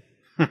slanted.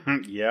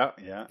 Yeah.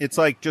 It's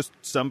just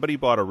somebody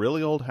bought a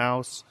really old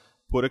house,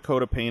 put a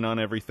coat of paint on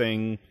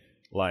everything,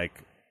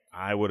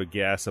 I would have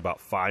guessed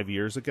about 5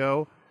 years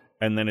ago,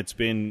 and then it's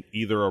been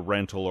either a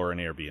rental or an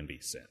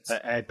Airbnb since.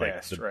 At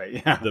best, right?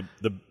 Yeah.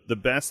 The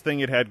best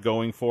thing it had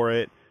going for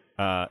it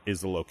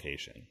is the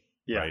location.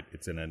 Yeah. Right?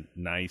 It's in a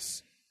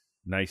nice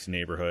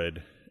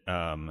neighborhood,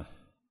 and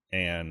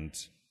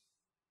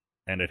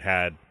it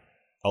had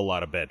a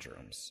lot of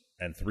bedrooms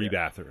and 3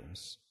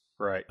 bathrooms.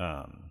 Right.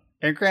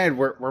 And granted,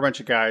 we're a bunch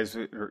of guys.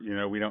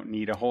 We don't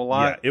need a whole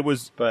lot. Yeah,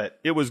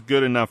 it was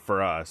good enough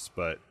for us,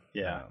 but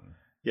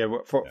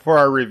for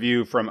our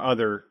review from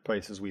other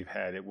places we've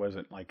had, it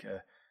wasn't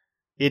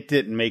it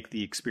didn't make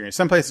the experience.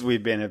 Some places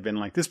we've been have been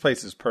like, this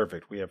place is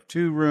perfect. We have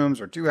 2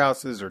 rooms or 2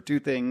 houses or 2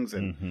 things,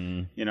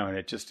 and you know, and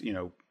it just, you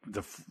know,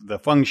 the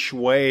feng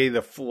shui,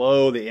 the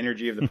flow, the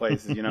energy of the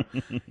places, you know,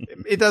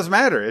 it does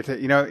matter.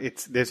 You know,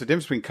 there's a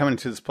difference between coming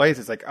to this place.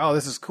 It's like, oh,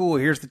 this is cool.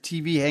 Here's the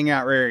TV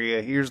hangout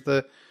area. Here's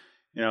the,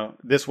 you know,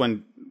 this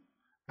one.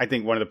 I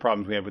think one of the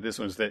problems we had with this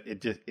one is that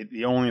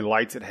the only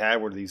lights it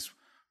had were these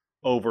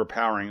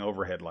overpowering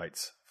overhead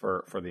lights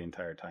for the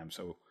entire time.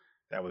 So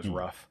that was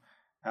rough.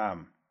 But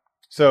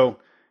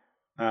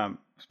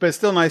it's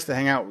still nice to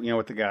hang out, you know,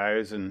 with the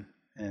guys, and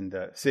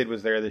Sid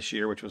was there this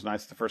year, which was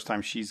nice. The first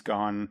time she's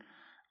gone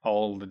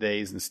all the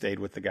days and stayed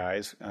with the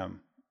guys,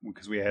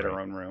 because we had our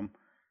own room,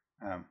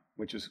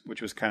 which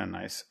was kind of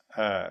nice.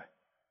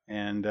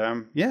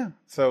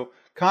 So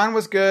con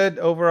was good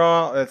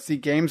overall. Let's see,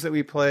 games that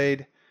we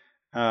played.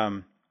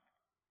 I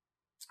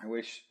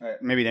wish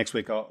maybe next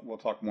week we'll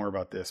talk more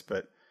about this,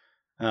 but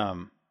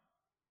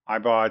I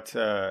bought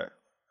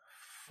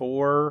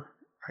 4,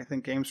 I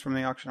think, games from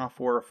the auction off,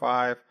 4 or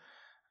 5,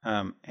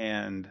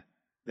 and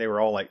they were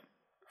all like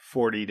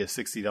 $40 to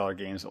 $60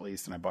 games at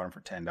least, and I bought them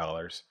for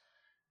 $10.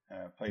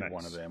 Played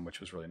one of them, which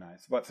was really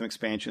nice. Bought some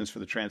expansions for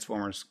the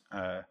Transformers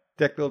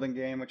deck building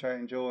game, which I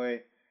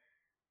enjoy.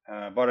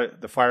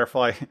 Bought the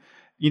Firefly.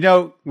 You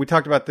know, we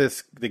talked about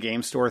the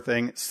game store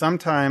thing.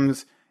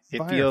 Sometimes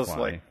it feels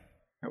like,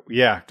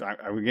 yeah,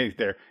 I would get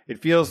there.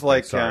 It feels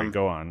like,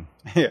 go on.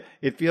 Yeah,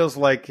 it feels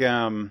like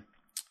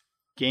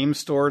game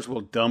stores will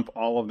dump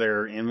all of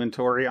their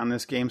inventory on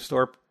this game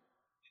store,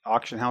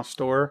 auction house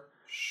store.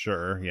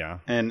 Sure, yeah.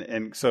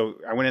 And so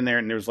I went in there,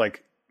 and there was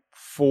like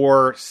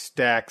 4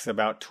 stacks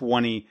about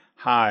 20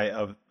 high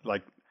of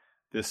like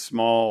this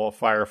small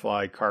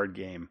Firefly card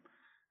game.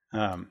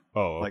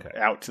 Like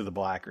Out to the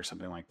Black or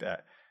something like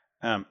that.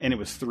 And it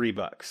was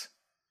 $3.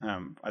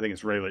 I think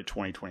it's really like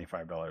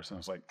 $25. And I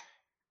was like,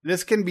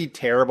 this can be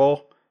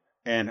terrible,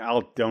 and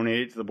I'll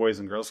donate it to the Boys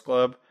and Girls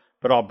Club,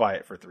 but I'll buy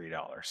it for $3.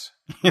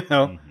 You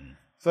know? Mm-hmm.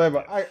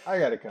 So I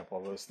got a couple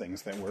of those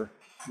things that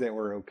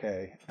were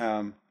okay.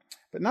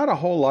 But not a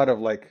whole lot of,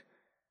 like,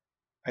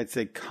 I'd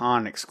say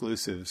con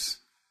exclusives.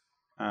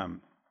 I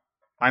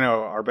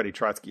know our buddy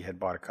Trotsky had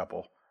bought a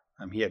couple.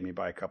 He had me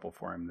buy a couple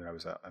for him that I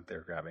was out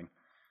there grabbing.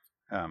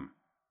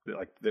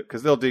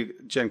 Because they'll do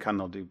Gencon,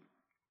 they'll do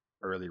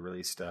early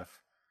release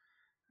stuff.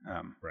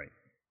 Right.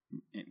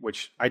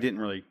 Which I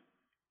didn't really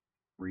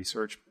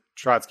research.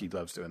 Trotsky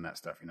loves doing that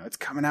stuff. You know, it's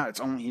coming out,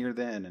 it's only here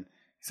then, and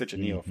he's such a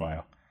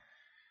neophile.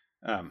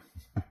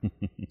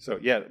 So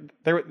yeah,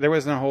 there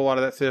wasn't a whole lot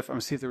of that stuff. I'm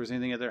gonna see if there was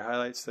anything other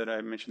highlights that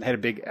I mentioned. They had a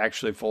big,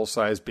 actually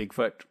full-size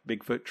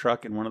Bigfoot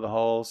truck in one of the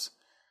halls.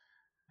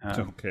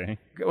 Okay.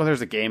 Well,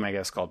 there's a game, I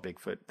guess, called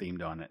Bigfoot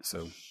themed on it. So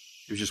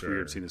it was just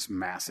weird to see this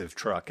massive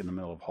truck in the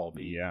middle of Hall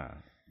B. Yeah.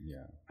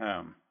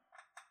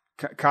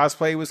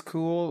 Cosplay was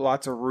cool.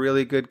 Lots of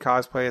really good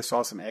cosplay. I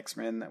saw some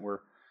X-Men that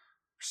were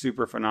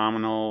super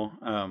phenomenal.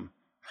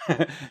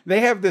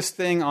 They have this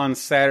thing on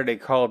Saturday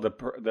called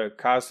the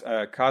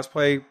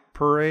cosplay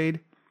parade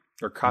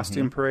or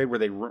costume parade,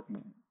 where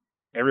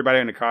everybody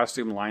in a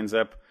costume lines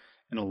up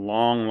in a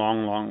long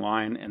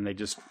line, and they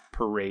just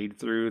parade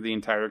through the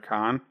entire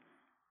con.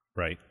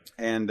 Right.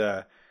 And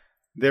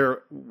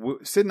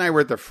Sid and I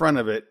were at the front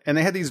of it, and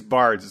they had these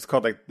bards. It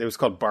was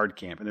called Bard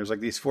Camp, and there's like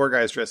these 4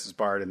 guys dressed as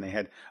bard, and they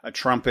had a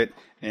trumpet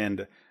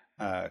and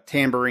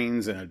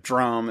tambourines and a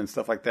drum and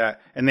stuff like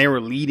that, and they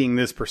were leading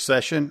this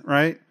procession,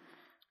 right?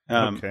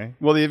 Okay.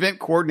 Well, the event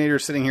coordinator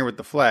is sitting here with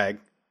the flag,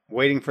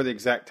 waiting for the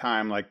exact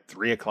time, like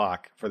 3:00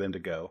 for them to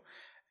go,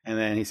 and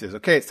then he says,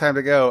 "Okay, it's time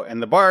to go."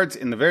 And the bards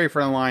in the very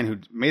front of the line, who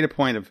made a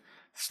point of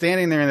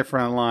standing there in the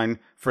front of the line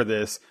for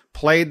this,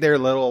 played their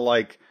little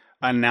like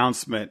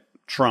announcement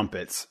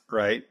trumpets,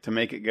 right, to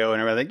make it go,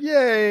 and everybody's like,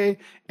 yay!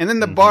 And then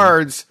the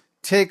bards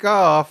take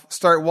off,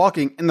 start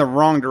walking in the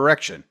wrong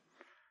direction.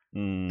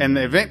 And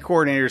the event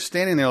coordinator is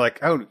standing there like,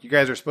 oh, you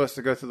guys are supposed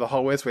to go through the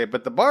hallway this way,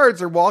 but the bards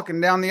are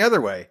walking down the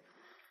other way.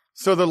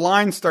 So the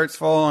line starts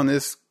following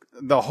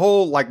the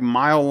whole like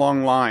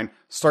mile-long line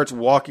starts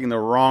walking the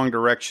wrong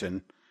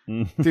direction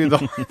through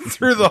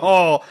the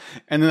hall.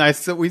 And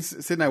then we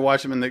sit and I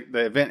watch him, and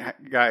the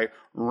event guy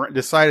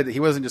decided that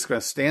he wasn't just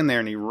going to stand there,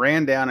 and he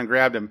ran down and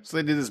grabbed him. So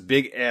they did this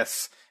big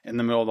S in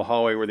the middle of the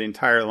hallway where the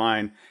entire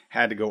line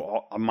had to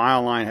go, a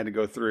mile line had to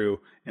go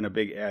through in a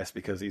big S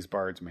because these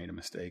bards made a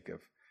mistake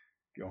of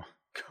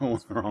going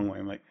the wrong way.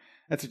 I'm like,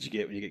 that's what you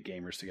get when you get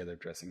gamers together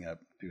dressing up,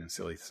 doing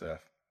silly stuff.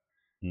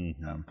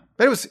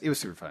 But it was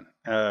super fun.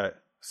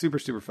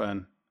 Super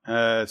fun.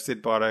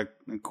 Sid bought a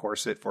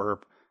corset for her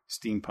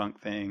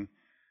steampunk thing.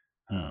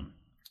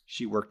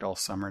 She worked all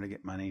summer to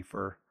get money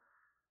for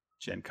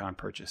Gen Con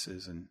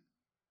purchases and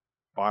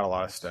bought a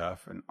lot of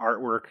stuff and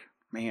artwork.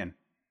 Man,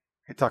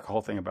 I talk a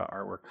whole thing about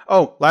artwork.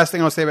 Oh, last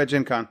thing I'll say about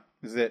Gen Con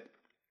is that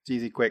it's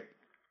easy, quick.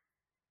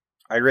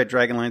 I read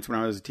Dragonlance when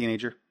I was a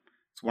teenager.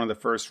 It's one of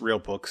the first real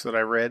books that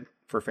I read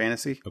for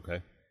fantasy.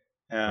 Okay.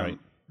 Right.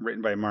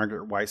 Written by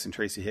Margaret Weiss and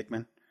Tracy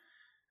Hickman.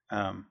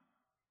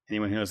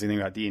 Anyone who knows anything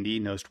about D&D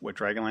knows what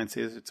Dragonlance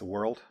is. It's a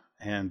world,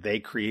 and they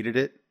created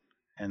it.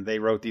 and they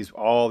wrote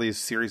all these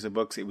series of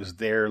books. It was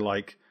their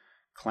like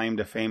claim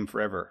to fame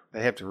forever.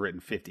 They have to have written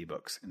 50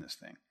 books in this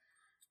thing.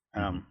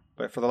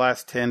 But for the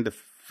last 10 to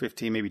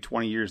 15, maybe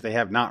 20 years, they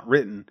have not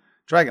written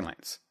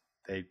Dragonlance.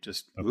 They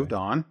just moved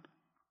on,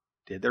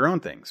 did their own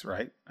things,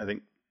 right? I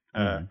think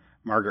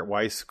Margaret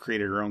Weiss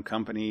created her own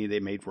company. They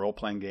made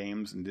role-playing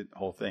games and did the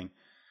whole thing.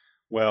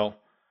 Well,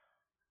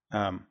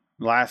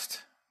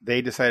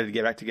 they decided to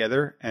get back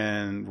together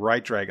and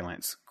write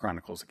Dragonlance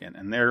Chronicles again.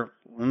 And they're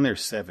in their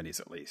 70s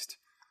at least.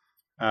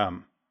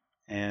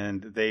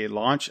 And they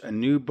launch a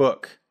new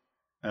book,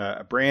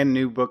 a brand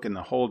new book in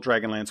the whole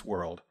Dragonlance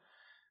world,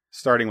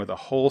 starting with a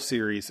whole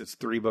series. It's a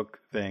 3-book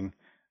thing,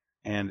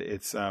 and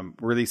it's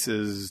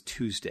releases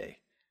Tuesday.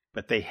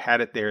 But they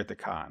had it there at the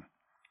con.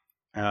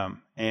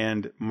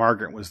 And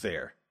Margaret was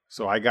there.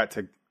 So I got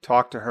to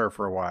talk to her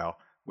for a while,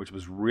 which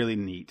was really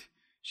neat.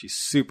 She's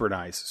super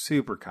nice,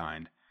 super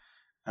kind,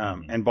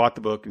 and bought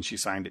the book, and she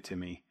signed it to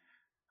me,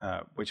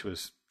 which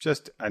was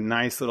just a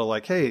nice little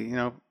like, hey, you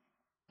know,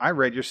 I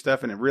read your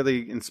stuff and it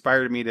really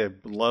inspired me to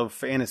love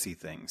fantasy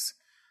things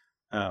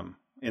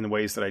in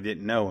ways that I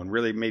didn't know, and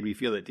really made me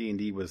feel that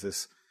D&D was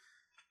this,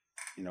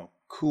 you know,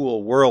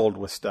 cool world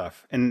with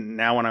stuff. And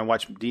now when I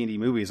watch D&D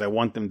movies, I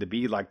want them to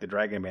be like the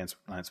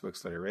Dragonlance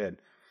books that I read.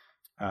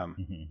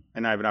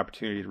 And I have an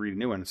opportunity to read a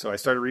new one. So I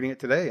started reading it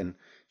today, and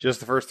just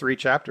the first 3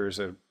 chapters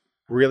are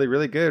really,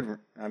 really good.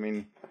 I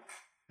mean,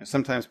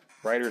 sometimes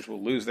writers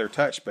will lose their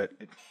touch, but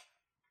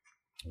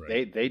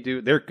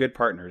they're good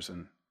partners,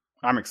 and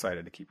I'm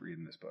excited to keep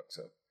reading this book.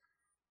 So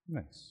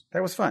nice.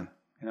 That was fun.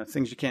 You know,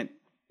 things you can't,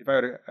 if I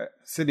would,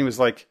 Sydney was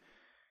like,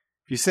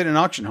 if you sit in an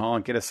auction hall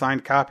and get a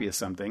signed copy of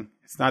something,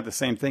 it's not the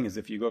same thing as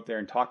if you go up there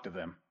and talk to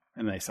them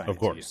and they sign it to you. Of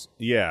course.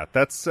 Yeah,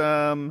 that's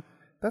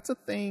a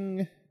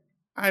thing.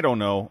 I don't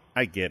know.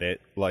 I get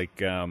it.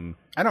 Like, I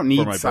don't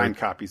need signed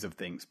copies of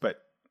things,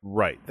 but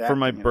for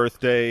my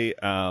birthday,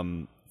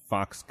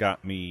 Fox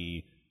got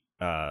me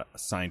a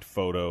signed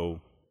photo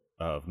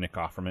of Nick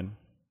Offerman,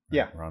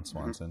 Ron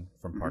Swanson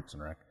from Parks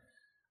and Rec,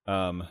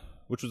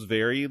 which was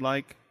very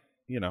like,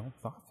 you know,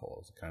 thoughtful. It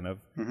was the kind of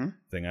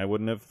thing I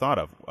wouldn't have thought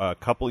of. A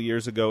couple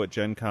years ago at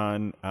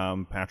Gencon,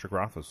 Patrick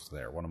Rothfuss was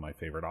there, one of my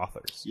favorite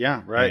authors.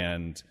 Yeah, right.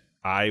 And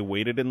I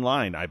waited in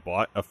line. I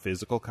bought a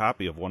physical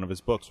copy of one of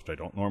his books, which I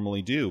don't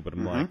normally do, but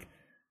I'm like,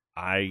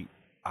 I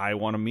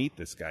want to meet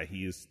this guy.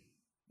 He's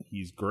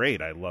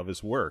great. I love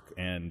his work.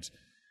 And,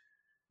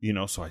 you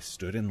know, so I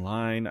stood in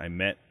line. I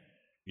met,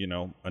 you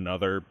know,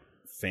 another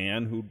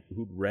fan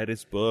who'd read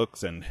his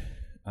books and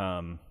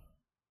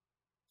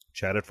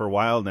chatted for a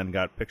while, and then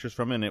got pictures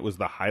from him. And it was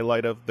the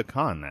highlight of the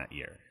con that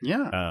year.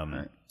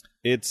 Yeah.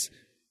 It's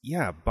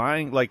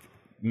buying, like,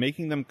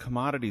 making them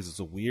commodities is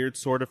a weird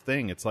sort of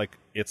thing. It's like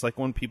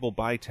when people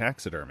buy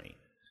taxidermy.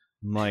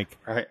 I'm like,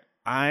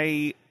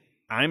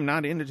 I'm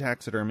not into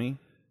taxidermy,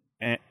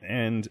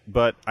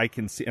 but I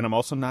can see, and I'm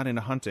also not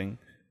into hunting,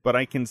 but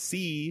I can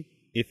see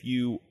if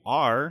you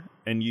are,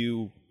 and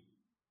you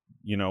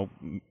know,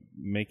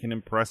 make an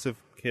impressive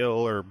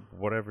kill or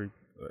whatever.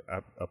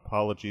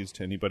 Apologies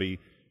to anybody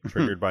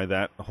triggered by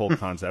that whole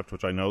concept,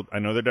 which I know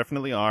there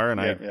definitely are, and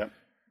I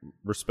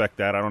respect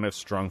that. I don't have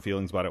strong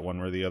feelings about it one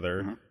way or the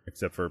other,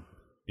 except for,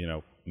 you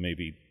know,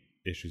 maybe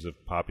issues of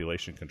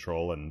population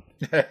control, and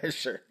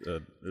sure,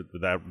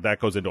 that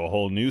goes into a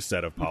whole new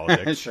set of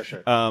politics.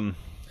 Sure.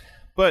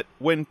 But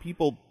when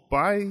people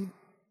buy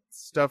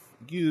stuff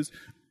used,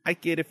 I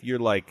get if you're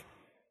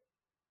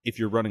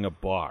running a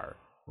bar,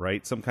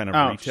 right? Some kind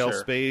of retail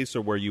space,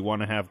 or where you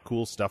want to have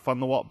cool stuff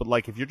on the wall. But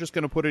like, if you're just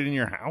going to put it in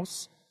your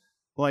house,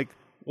 like,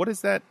 what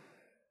is that?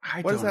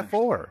 What is that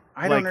for?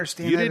 I don't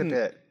understand that a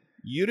bit.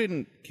 You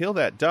didn't kill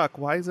that duck.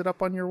 Why is it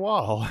up on your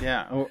wall?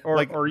 Yeah,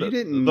 or you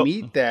didn't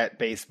meet that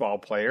baseball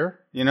player,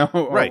 you know?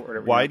 Right.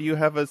 Why do you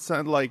have a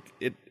son? Like,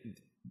 it?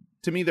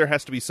 To me, there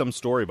has to be some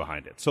story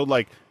behind it. So,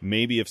 like,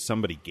 maybe if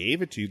somebody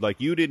gave it to you,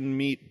 like, you didn't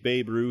meet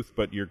Babe Ruth,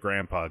 but your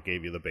grandpa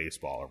gave you the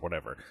baseball or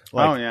whatever.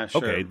 Like,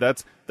 sure. Okay,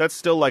 that's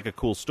still like a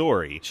cool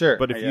story. Sure.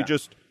 But if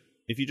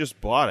you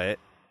just bought it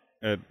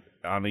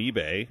on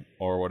eBay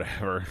or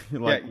whatever,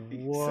 you're like,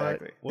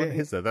 exactly. What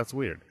is that? That's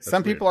weird.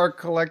 Some people are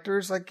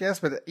collectors, I guess,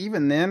 but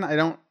even then, I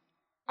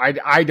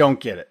don't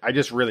get it. I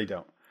just really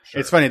don't.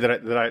 Sure. It's funny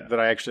that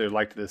I actually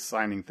liked this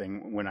signing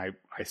thing when I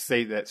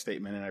say that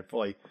statement, and I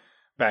fully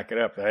back it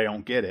up that I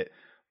don't get it.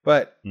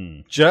 But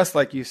just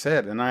like you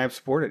said, and I have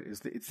supported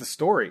it, it's the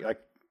story. Like,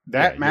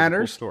 that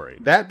matters. Cool story.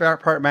 That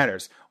part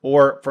matters.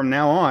 Or from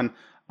now on,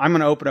 I'm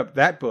going to open up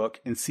that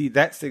book and see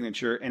that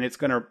signature, and it's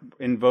going to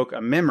invoke a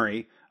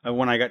memory of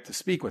when I got to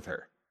speak with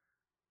her.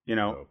 You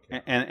know,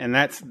 and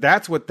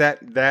that's what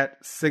that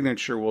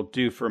signature will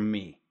do for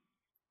me,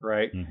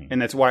 right? And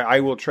that's why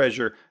I will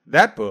treasure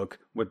that book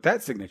with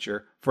that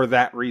signature for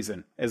that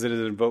reason, as it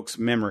invokes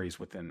memories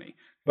within me.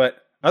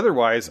 But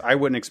otherwise, I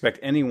wouldn't expect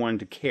anyone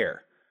to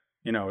care.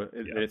 You know,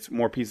 it's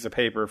more pieces of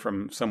paper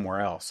from somewhere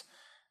else.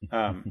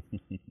 But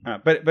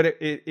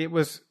it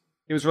was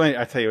really,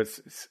 I tell you,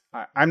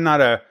 I'm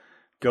not a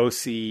go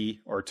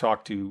see or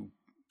talk to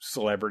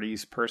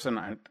celebrities person.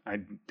 I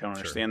don't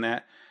understand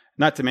that.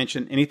 Not to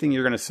mention anything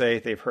you're going to say,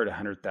 they've heard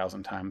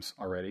 100,000 times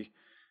already.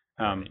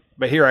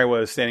 But here I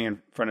was standing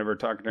in front of her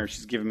talking to her.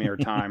 She's giving me her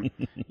time,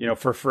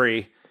 for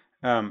free.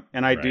 And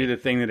I do the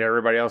thing that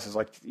everybody else is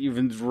like,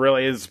 you've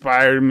really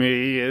inspired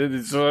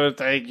me. So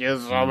thank you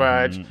so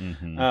much.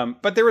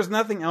 But there was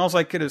nothing else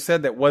I could have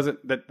said that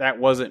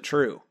wasn't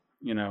true,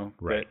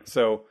 Right.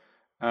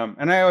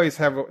 And I always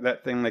have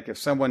that thing, like if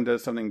someone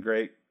does something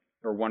great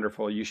or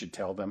wonderful, you should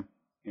tell them,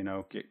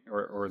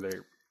 or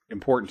they're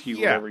important to you,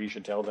 whatever, you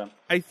should tell them.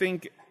 I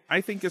think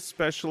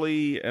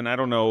especially, and I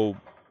don't know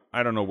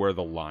where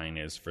the line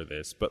is for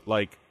this, but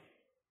like,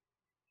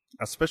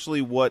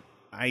 especially what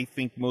I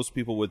think most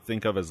people would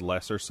think of as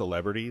lesser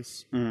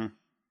celebrities,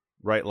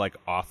 right? Like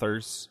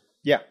authors.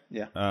 Yeah.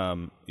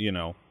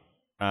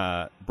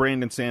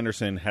 Brandon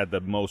Sanderson had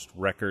the most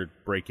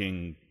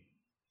record-breaking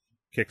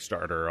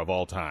Kickstarter of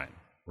all time,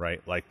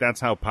 right? Like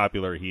that's how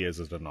popular he is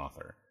as an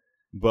author.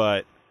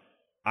 But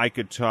I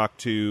could talk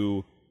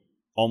to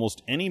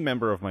almost any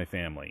member of my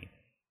family,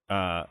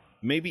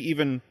 maybe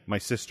even my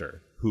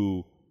sister,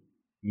 who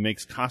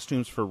makes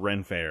costumes for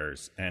Ren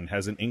fairs and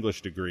has an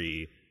English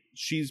degree.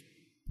 She's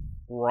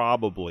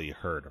probably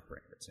heard of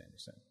Brandon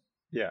Sanderson.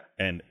 Yeah.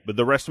 But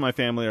the rest of my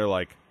family are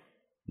like,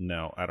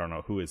 no, I don't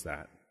know. Who is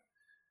that?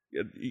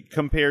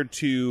 Compared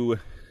to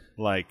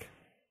like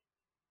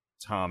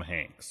Tom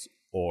Hanks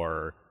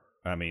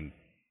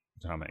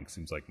Tom Hanks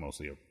seems like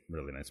mostly a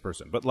really nice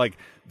person, but like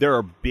there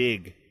are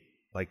big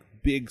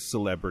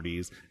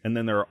celebrities, and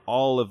then there are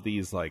all of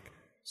these like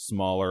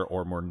smaller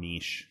or more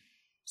niche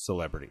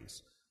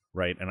celebrities,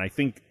 right? And I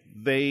think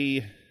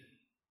they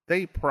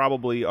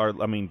probably are,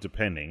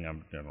 depending, I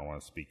don't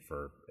want to speak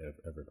for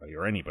everybody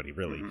or anybody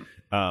really,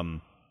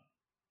 are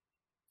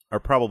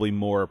probably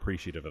more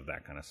appreciative of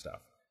that kind of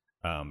stuff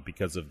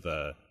because of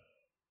the,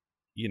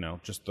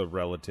 just the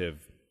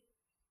relative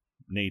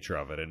nature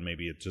of it. And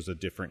maybe it's just a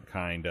different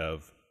kind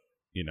of,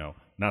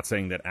 not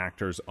saying that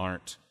actors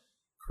aren't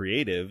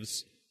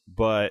creatives,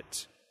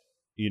 but,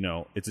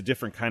 it's a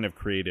different kind of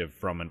creative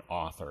from an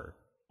author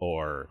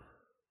or,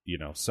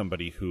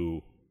 somebody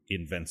who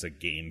invents a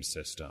game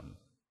system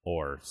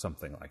or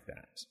something like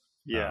that.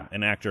 Yeah.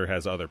 An actor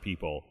has other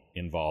people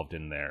involved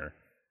in their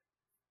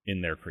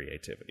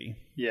creativity.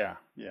 Yeah.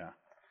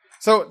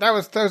 So that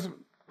was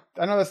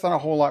I know that's not a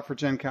whole lot for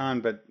Gen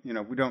Con, but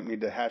we don't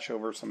need to hash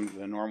over some of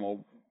the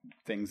normal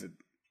things that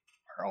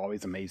are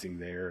always amazing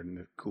there and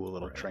the cool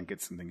little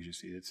trinkets and things you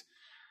see. It's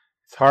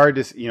hard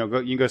to, you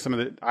can go some of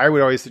the, I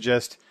would always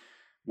suggest,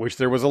 which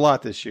there was a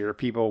lot this year,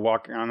 people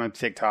walking on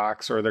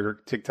TikToks or their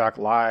TikTok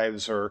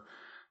lives or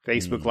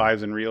Facebook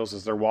lives and reels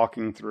as they're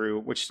walking through,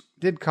 which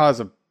did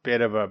cause a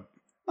bit of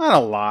not a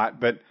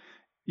lot, but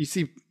you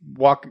see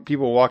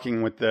people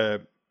walking with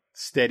the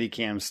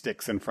Steadicam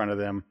sticks in front of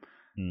them.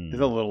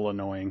 It's a little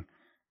annoying.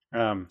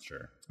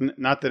 Sure.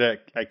 Not that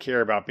I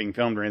care about being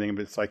filmed or anything,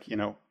 but it's like,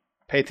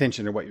 pay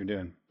attention to what you're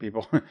doing,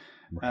 people.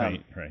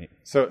 Right.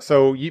 So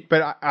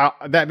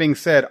that being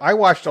said, I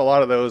watched a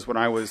lot of those when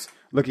I was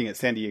looking at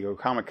San Diego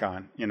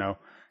Comic-Con,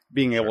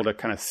 being able to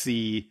kind of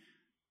see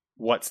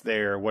what's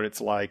there, what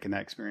it's like, and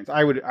that experience.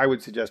 I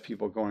would suggest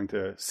people going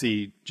to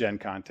see Gen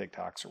Con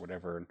TikToks or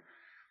whatever,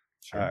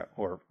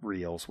 or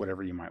Reels,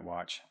 whatever you might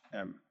watch,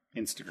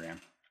 Instagram,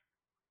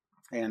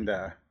 and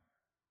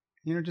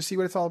just see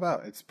what it's all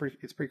about. It's pretty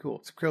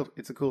cool.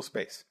 It's a cool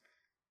space.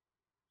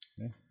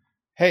 Yeah.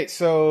 Hey,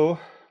 so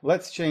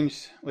let's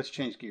change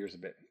gears a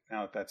bit.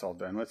 Now that that's all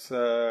done, let's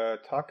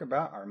talk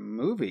about our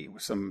movie,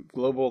 some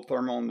global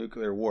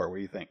thermonuclear war. What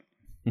do you think?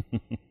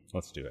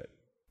 Let's do it.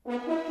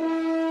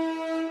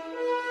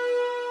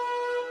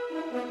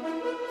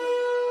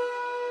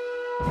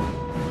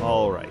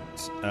 All right.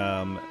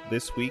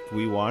 This week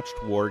we watched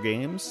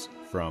WarGames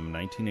from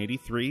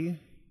 1983.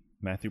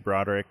 Matthew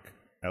Broderick,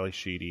 Ali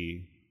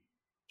Sheedy,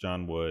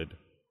 John Wood,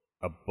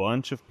 a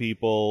bunch of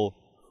people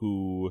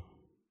who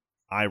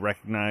I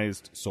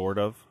recognized, sort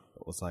of.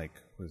 It was like,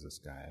 who is this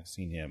guy? I've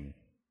seen him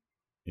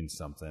in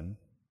something.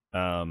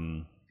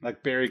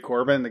 Like Barry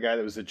Corbin, the guy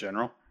that was the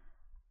general.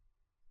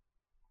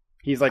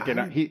 He's like,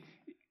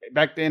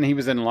 back then he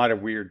was in a lot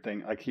of weird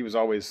things. Like he was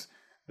always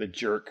the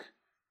jerk.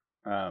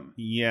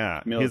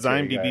 Yeah, his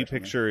IMDb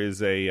picture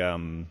is a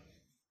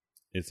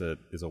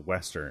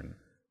Western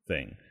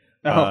thing.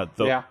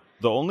 The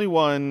only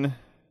one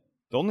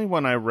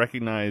I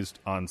recognized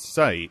on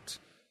sight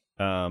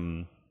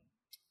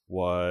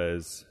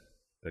was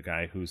the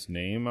guy whose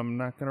name I'm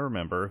not going to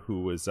remember,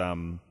 who was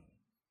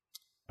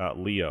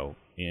Leo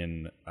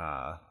in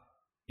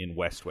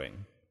West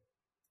Wing,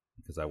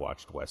 because I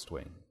watched West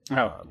Wing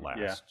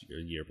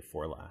year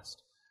before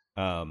last.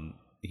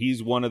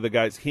 He's one of the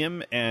guys.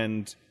 Him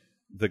and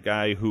the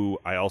guy who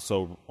I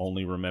also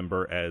only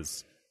remember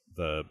as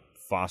the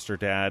foster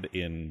dad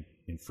in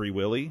Free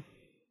Willy.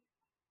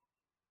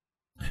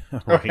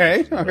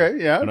 Right? Okay,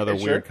 yeah. Another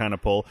weird kind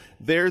of pull.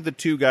 They're the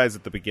two guys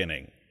at the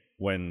beginning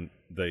when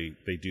they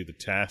do the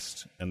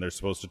test and they're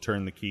supposed to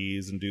turn the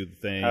keys and do the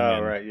thing. Oh,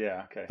 right,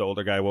 yeah, okay. The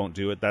older guy won't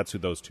do it. That's who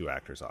those two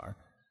actors are.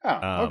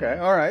 Oh, okay,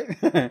 all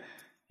right.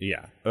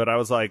 Yeah, but I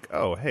was like,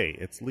 oh, hey,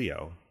 it's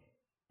Leo.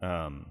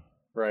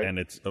 Right. And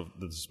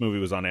this movie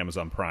was on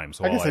Amazon Prime,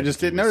 so I guess I just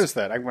didn't notice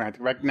that. I'm going to have to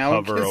go back now.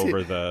 Hover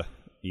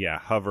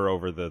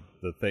over the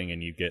thing,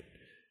 and you get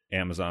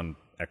Amazon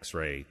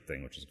X-ray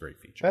thing, which is a great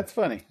feature. That's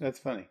funny.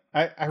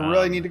 I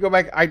really need to go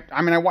back. I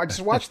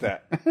just watched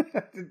that.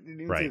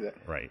 Didn't even see that.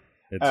 Right.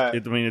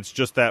 It's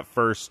just that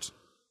first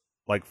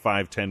like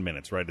 5-10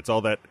 minutes, right? It's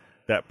all that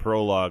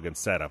prologue and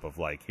setup of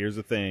like, here's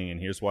the thing, and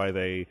here's why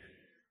they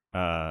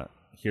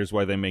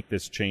make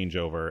this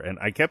changeover. And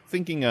I kept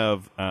thinking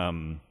of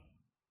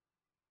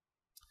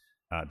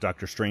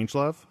Dr.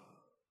 Strangelove,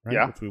 right?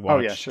 Yeah. Which we watched,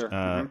 oh yeah,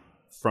 sure.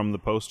 From the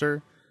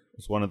poster.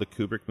 It's one of the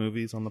Kubrick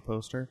movies on the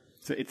poster.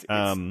 So it's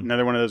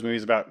another one of those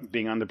movies about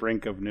being on the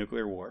brink of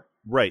nuclear war.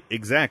 Right,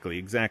 exactly.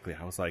 I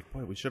was like,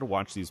 boy, we should have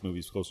watched these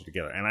movies closer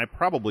together. And I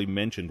probably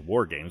mentioned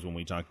WarGames when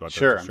we talked about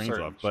Dr.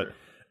 Strangelove. But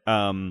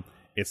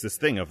it's this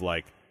thing of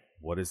like,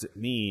 what does it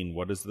mean?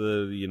 What is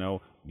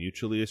the,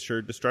 mutually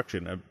assured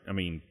destruction? I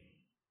mean,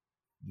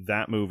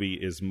 that movie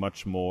is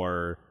much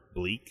more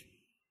bleak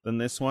than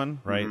this one,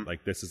 right? Mm-hmm.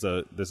 Like this is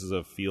a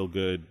feel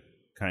good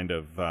kind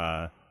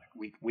of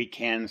we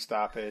can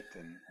stop it,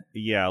 and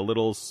a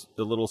little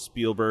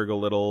Spielberg, a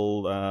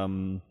little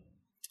who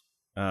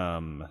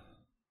am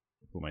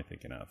I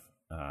thinking of?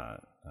 I'm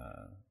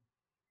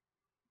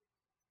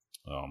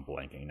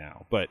blanking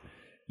now. But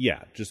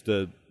yeah, just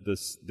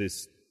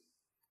this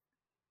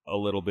a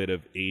little bit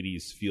of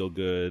 80s feel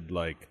good,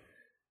 like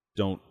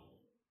don't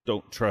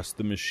trust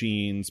the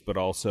machines, but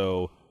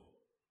also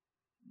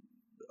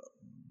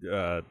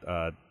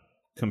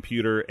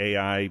computer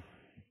AI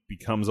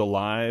becomes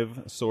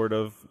alive sort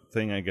of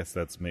thing. I guess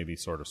that's maybe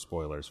sort of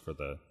spoilers for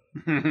the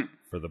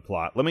for the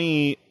plot.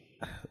 I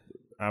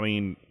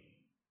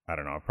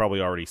don't know. I've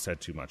probably already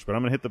said too much, but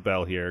I'm going to hit the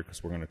bell here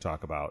because we're going to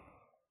talk about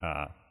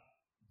the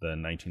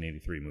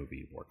 1983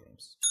 movie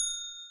WarGames.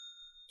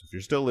 So if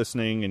you're still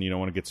listening and you don't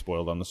want to get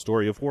spoiled on the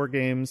story of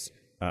WarGames,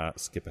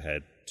 skip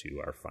ahead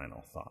to our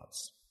final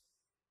thoughts.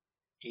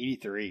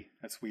 83.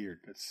 That's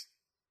weird.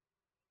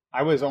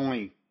 I was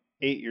only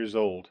 8 years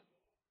old.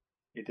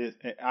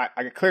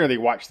 I clearly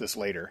watched this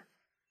later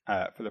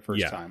for the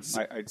first time.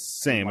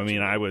 Same. I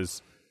mean, I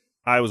was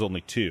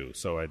only 2,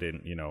 so I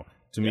didn't.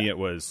 To me, it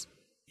was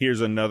here's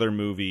another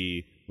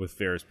movie with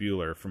Ferris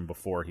Bueller from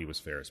before he was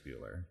Ferris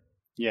Bueller.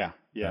 Yeah,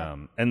 yeah.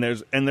 And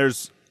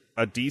there's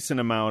a decent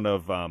amount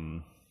of I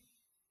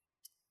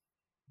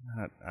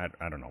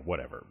don't know,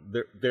 whatever.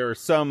 There are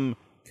some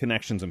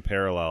connections and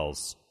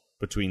parallels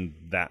between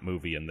that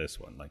movie and this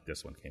one. Like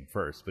this one came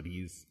first, but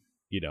he's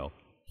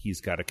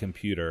got a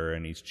computer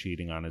and he's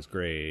cheating on his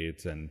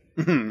grades, and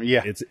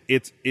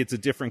it's a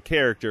different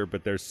character,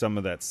 but there's some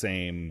of that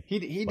same.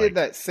 He did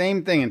that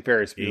same thing in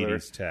Ferris Bueller.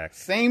 80s tech.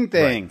 Same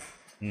thing. Right.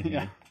 Mm-hmm.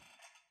 Yeah.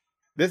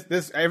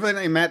 This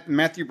evidently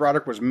Matthew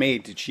Broderick was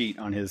made to cheat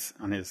on his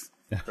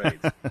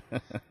grades.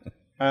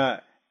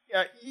 But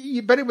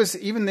it was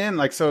even then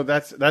like, so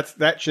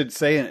that should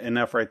say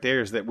enough right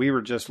there, is that we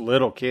were just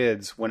little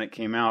kids when it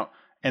came out,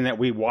 and that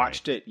we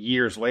watched it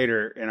years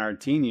later in our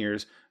teen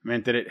years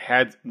meant that it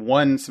had,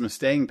 one, some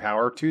staying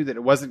power, two, that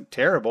it wasn't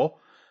terrible.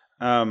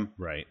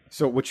 Right.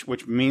 So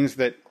which means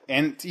that,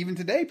 and even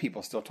today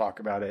people still talk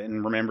about it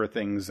and remember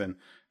things, and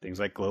things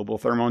like global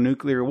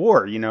thermonuclear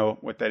war,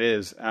 what that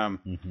is.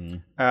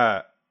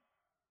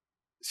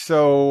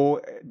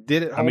 So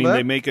did it hold up?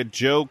 They make a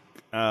joke,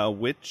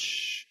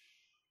 which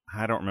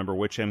I don't remember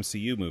which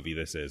MCU movie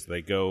this is.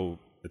 I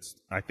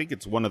think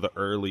it's one of the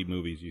early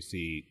movies you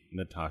see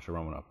Natasha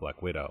Romanoff,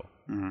 Black Widow,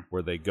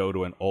 where they go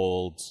to an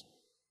old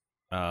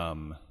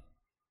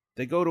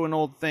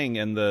thing,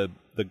 and the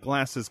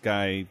glasses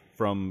guy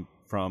from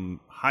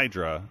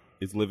Hydra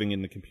is living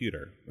in the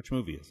computer. Which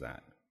movie is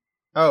that?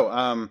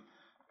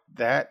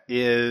 That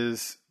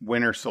is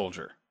Winter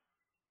Soldier.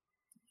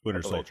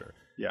 Winter Soldier.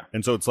 Yeah.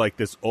 And so it's like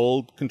this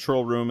old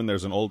control room, and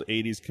there's an old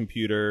 80s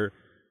computer,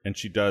 and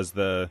she does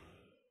do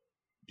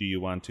you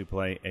want to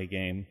play a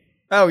game?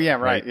 Oh yeah,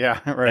 right.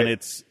 Yeah, right.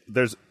 And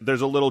there's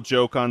a little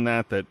joke on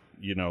that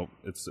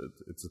it's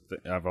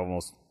I've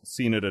almost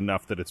seen it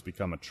enough that it's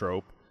become a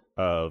trope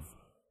of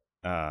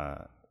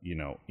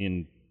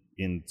in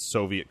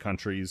Soviet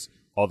countries,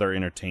 all their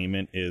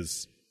entertainment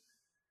is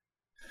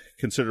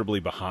considerably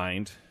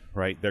behind,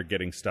 right? They're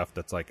getting stuff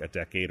that's like a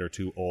decade or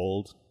two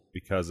old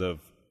because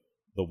of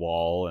the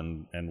wall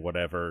and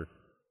whatever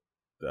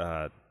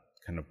kind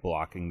of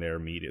blocking their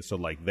media. So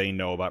like they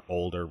know about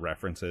older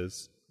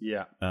references.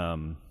 Yeah.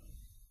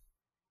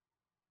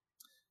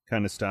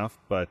 Kind of stuff,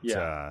 but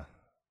yeah.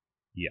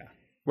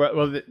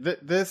 Well,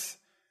 this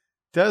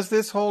does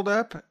this hold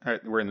up? All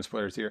right, we're in the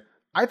spoilers here.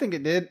 I think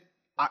it did,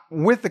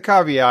 with the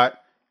caveat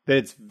that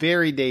it's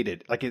very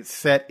dated. Like it's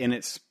set in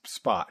its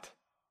spot,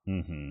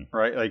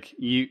 right? Like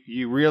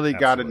you really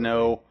got to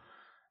know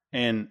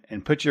and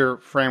put your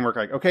framework.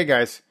 Like, okay,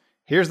 guys,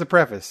 here's the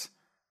preface: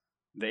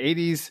 the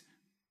 80s,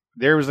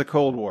 there was the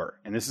Cold War,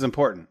 and this is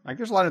important. Like,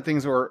 there's a lot of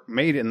things that were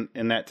made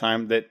in that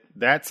time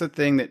that's a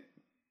thing that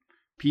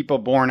people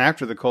born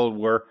after the Cold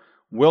War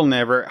will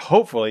never,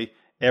 hopefully,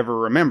 ever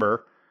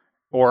remember.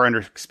 or under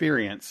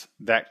experience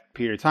that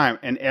period of time.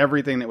 And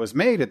everything that was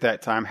made at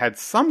that time had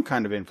some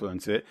kind of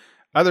influence in it.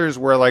 Others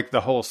were like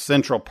the whole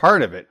central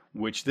part of it,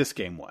 which this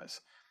game was.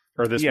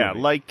 Or this movie.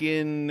 like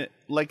in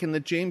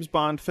the James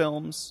Bond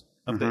films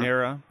of the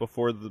era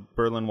before the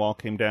Berlin Wall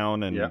came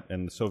down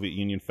and the Soviet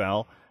Union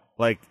fell.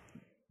 Like,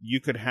 you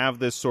could have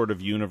this sort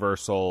of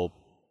universal.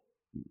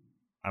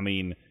 I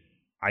mean,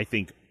 I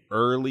think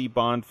early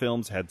Bond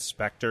films had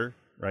Spectre,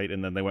 right,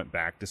 and then they went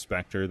back to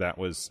Spectre. That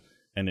was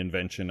an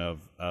invention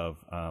of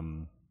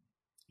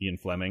Ian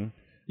Fleming.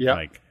 Yeah,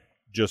 like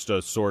just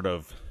a sort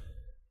of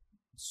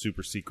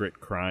super secret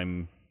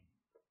crime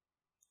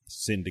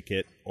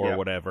syndicate or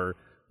whatever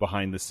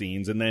behind the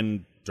scenes. And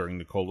then during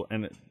the Cold War,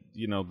 and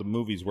the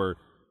movies were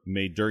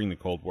made during the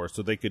Cold War,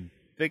 so they could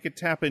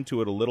tap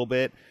into it a little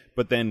bit.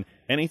 But then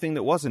anything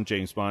that wasn't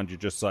James Bond, you're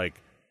just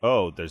like,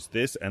 oh, there's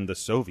this and the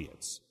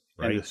Soviets,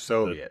 right? And the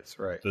Soviets,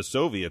 right? The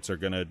Soviets are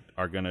gonna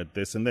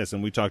this and this,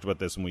 and we talked about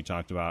this when we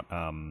talked about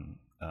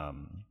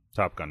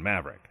Top Gun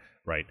Maverick,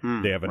 right?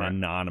 They have an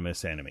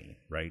anonymous enemy,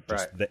 right?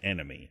 Just the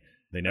enemy.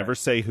 They never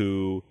say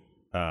who.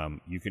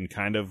 You can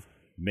kind of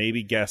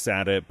maybe guess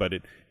at it, but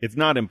it's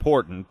not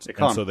important,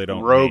 and so they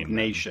don't. Rogue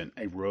nation,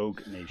 a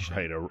rogue nation,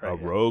 right? A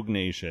rogue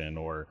nation,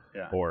 or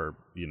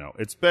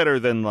it's better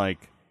than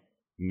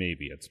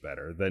maybe it's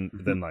better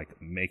than like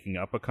making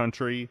up a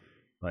country,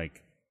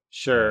 like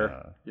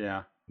but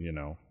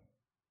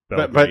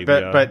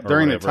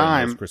during the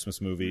time,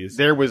 Christmas movies,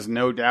 there was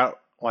no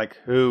doubt like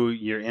who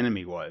your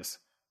enemy was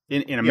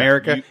in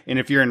America, and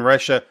if you're in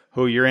Russia,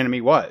 who your enemy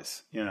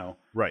was,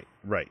 Right.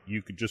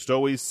 You could just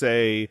always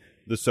say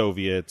the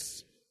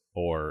Soviets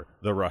or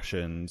the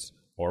Russians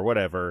or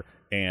whatever,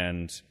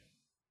 and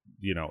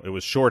it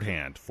was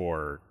shorthand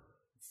for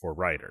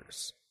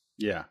writers.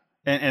 Yeah,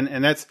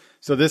 and that's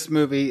so. This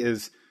movie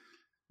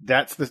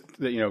that's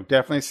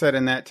definitely set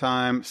in that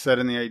time, set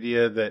in the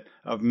idea that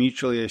of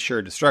mutually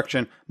assured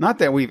destruction. Not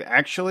that we've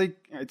actually.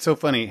 It's so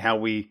funny how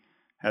we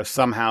have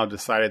somehow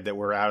decided that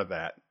we're out of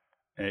that.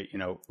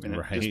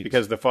 Just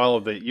because the fall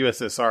of the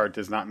USSR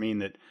does not mean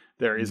that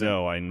there isn't.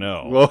 No, I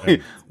know. Well,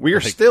 we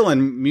are still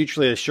in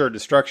mutually assured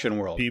destruction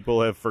world.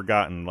 People have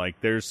forgotten.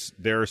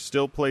 There are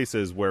still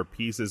places where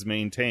peace is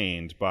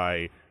maintained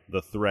by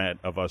the threat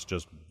of us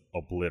just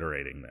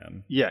obliterating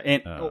them. Yeah,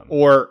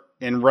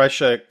 and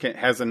Russia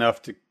has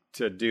enough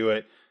to do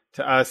it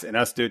to us, and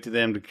us do it to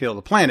them to kill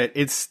the planet.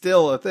 It's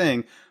still a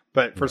thing,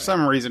 but for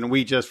some reason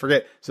we just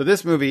forget. So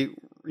this movie,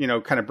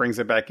 kind of brings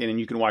it back in, and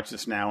you can watch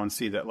this now and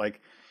see that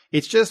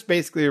it's just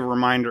basically a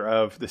reminder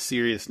of the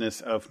seriousness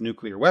of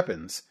nuclear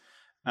weapons.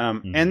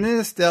 And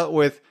this dealt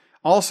with,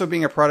 also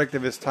being a product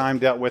of its time,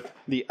 dealt with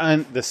the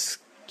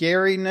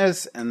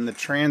scariness and the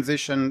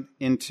transition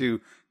into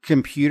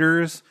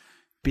computers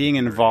being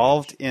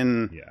involved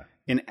in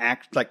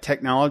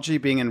technology,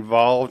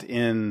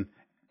 being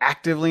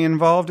actively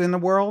involved in the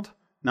world,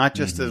 not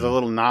just as a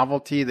little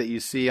novelty that you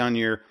see on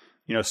your,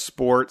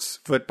 sports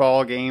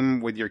football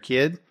game with your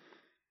kid.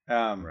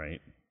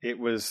 Right. It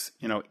was,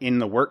 in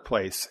the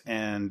workplace.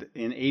 And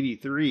in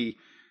 1983,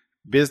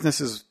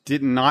 businesses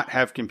did not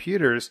have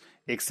computers,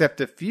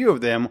 except a few of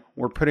them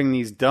were putting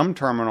these dumb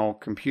terminal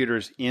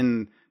computers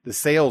in the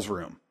sales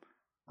room,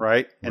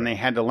 right? And they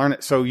had to learn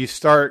it. So you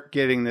start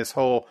getting this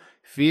whole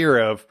fear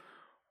of,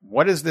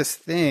 what is this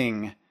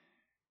thing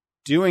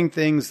doing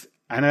things,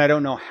 and I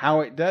don't know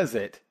how it does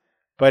it,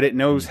 but it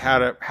knows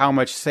how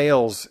much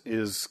sales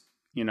is,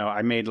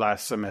 I made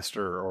last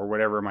semester or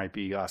whatever it might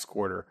be, last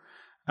quarter.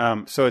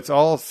 So it's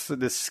all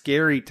this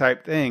scary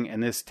type thing,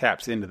 and this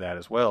taps into that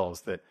as well,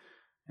 is that,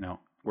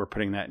 we're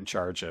putting that in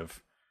charge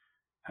of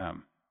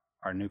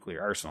our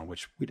nuclear arsenal,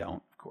 which we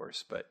don't, of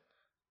course, but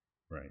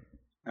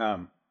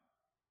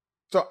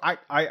so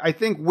I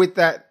think with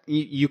that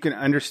you can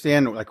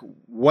understand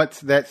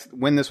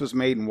when this was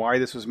made and why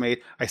this was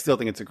made. I still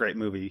think it's a great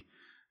movie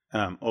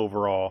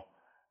overall.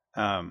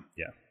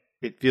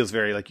 It feels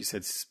very, like you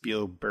said,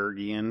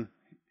 Spielbergian.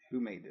 Who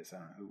made this? I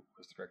don't know who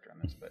was the director on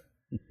this, but.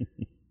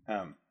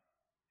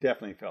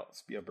 Definitely felt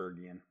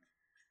Spielbergian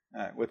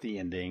with the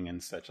ending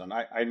and such on.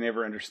 I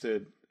never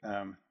understood.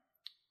 I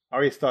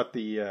always thought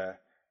the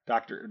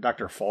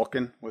Dr.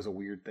 Falcon was a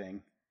weird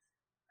thing.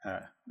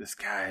 This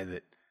guy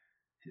that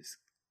is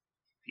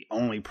the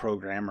only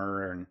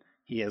programmer, and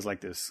he has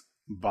this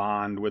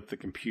bond with the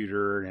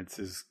computer, and it's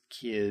his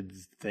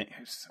kids thing.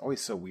 It's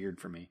always so weird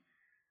for me.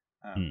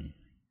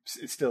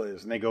 It still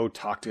is, and they go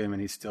talk to him,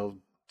 and he's still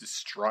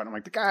distraught. I'm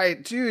like, the guy,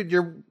 dude,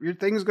 your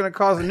thing's going to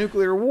cause a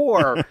nuclear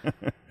war.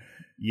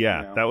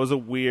 That was a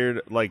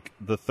weird,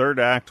 the third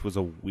act was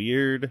a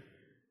weird,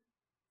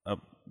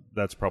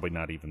 that's probably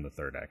not even the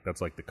third act. That's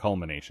the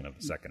culmination of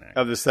the second act.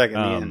 Of the second,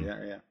 the end,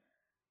 yeah.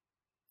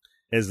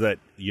 Is that,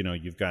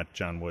 you've got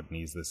John Wood, and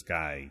he's this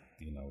guy,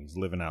 he's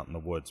living out in the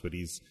woods, but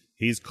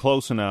he's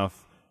close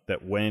enough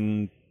that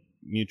when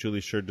mutually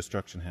assured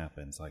destruction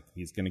happens,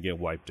 he's going to get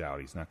wiped out.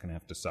 He's not going to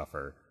have to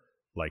suffer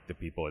like the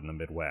people in the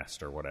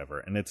Midwest or whatever.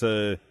 And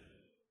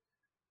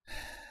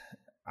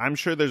I'm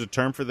sure there's a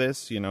term for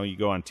this. You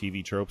go on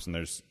TV tropes and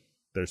there's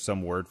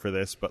some word for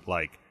this, but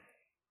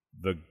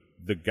the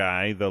the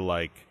guy,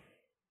 the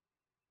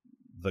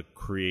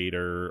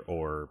creator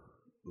or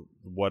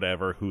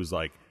whatever, who's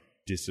like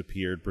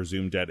disappeared,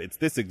 presumed dead. It's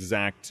this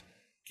exact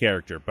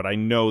character, but I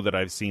know that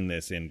I've seen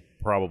this in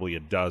probably a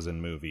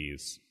dozen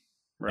movies.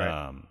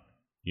 Right.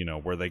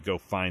 Where they go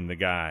find the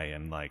guy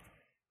and like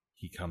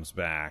he comes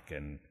back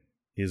and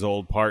his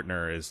old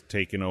partner has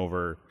taken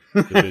over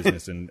the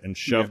business and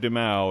shoved him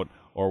out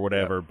or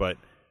whatever, but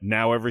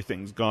now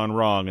everything's gone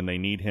wrong and they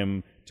need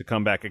him to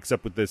come back,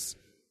 except with this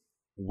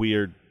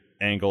weird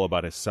angle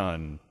about his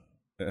son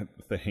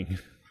thing.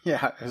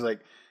 Yeah, it was like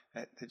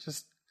it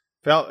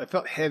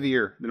felt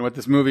heavier than what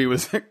this movie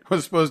was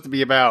supposed to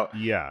be about.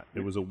 Yeah,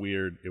 it was a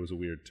weird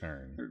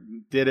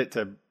turn. Did it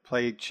to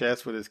play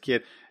chess with his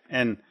kid,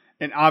 and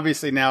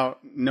obviously now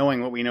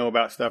knowing what we know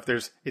about stuff,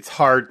 it's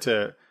hard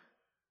to,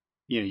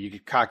 you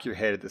could cock your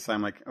head at this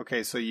time, like,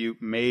 okay, so you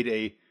made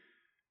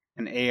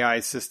an AI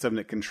system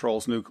that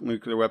controls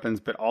nuclear weapons,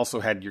 but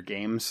also had your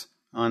games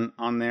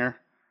on there.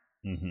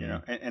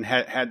 Mm-hmm. And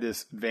had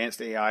this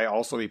advanced AI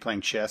also be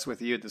playing chess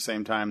with you at the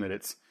same time that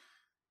it's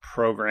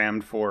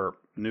programmed for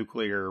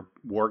nuclear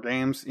war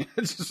games.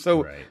 It's just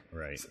so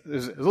right.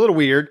 It's a little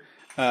weird.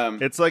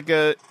 It's like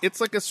a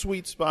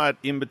sweet spot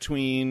in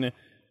between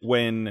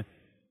when,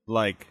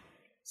 like,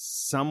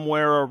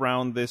 somewhere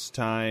around this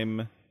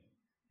time,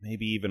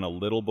 maybe even a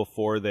little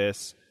before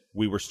this,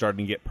 we were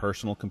starting to get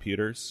personal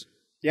computers.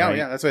 Yeah, right?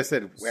 yeah, that's what I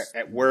said.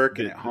 At work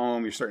and at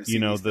home, you're starting to see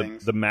these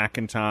things. The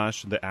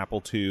Macintosh, the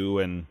Apple II,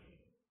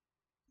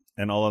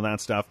 and all of that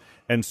stuff.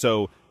 And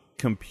so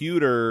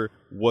computer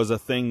was a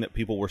thing that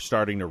people were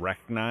starting to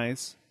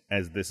recognize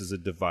as this is a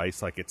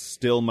device. Like, it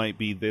still might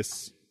be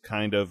this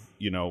kind of,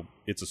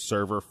 it's a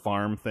server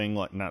farm thing.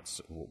 Like, not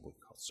what we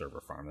call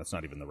server farm. That's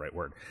not even the right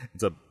word.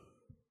 It's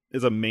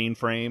a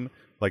mainframe,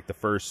 like the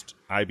first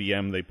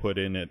IBM they put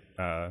in at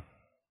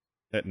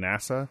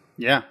NASA.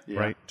 Yeah.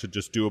 Right? To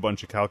just do a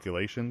bunch of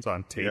calculations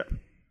on tape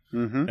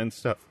and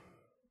stuff.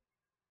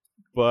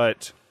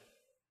 But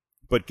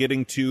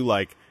getting to,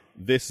 like,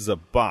 this is a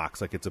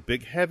box. Like, it's a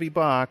big, heavy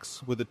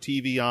box with a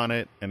TV on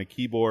it and a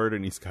keyboard,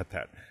 and he's got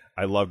that.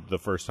 I loved the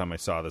first time I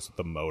saw this with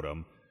the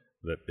modem.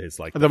 That is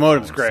like the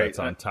modem's great.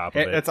 On top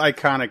of it. It's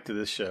iconic to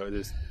this show. It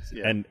is,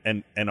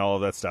 and all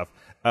of that stuff.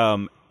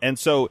 And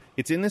so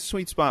it's in this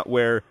sweet spot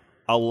where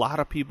a lot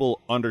of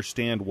people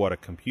understand what a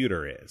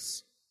computer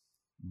is,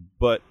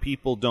 but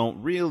people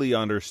don't really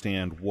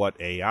understand what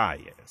AI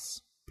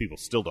is. People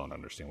still don't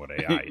understand what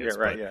AI is.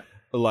 Right.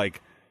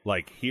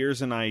 Like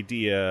here's an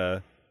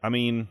idea. I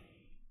mean,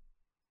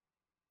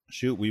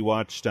 shoot, we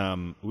watched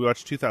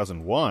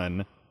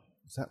 2001.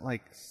 Is that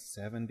like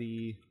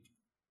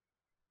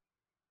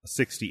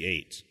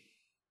 68,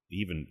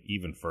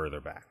 even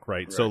further back,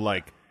 right? So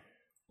like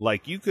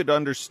you could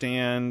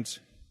understand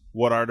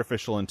what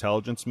artificial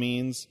intelligence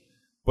means,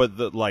 but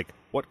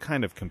what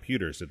kind of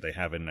computers did they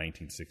have in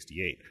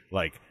 1968?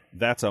 Like,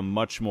 that's a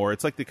much more,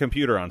 it's like the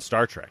computer on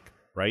Star Trek,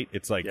 right?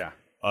 It's like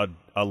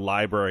a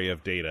library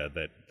of data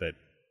that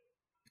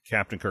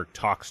Captain Kirk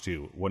talks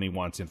to when he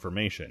wants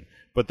information.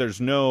 But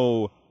there's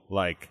no,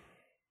 like,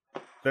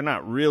 they're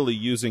not really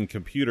using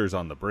computers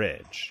on the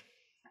bridge.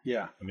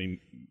 Yeah. I mean,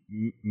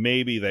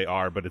 maybe they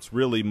are, but it's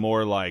really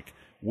more like,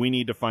 we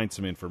need to find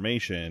some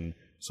information,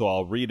 so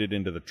I'll read it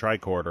into the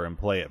tricorder and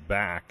play it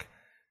back.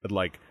 But,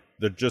 like,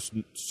 there's just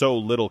so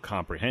little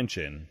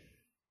comprehension.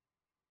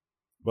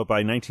 But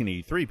by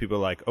 1983, people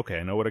are like, okay,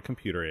 I know what a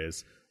computer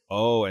is.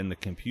 Oh, and the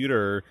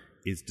computer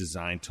is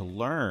designed to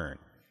learn.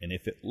 And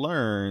if it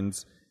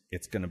learns,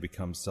 it's going to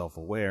become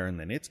self-aware, and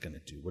then it's going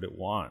to do what it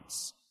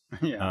wants.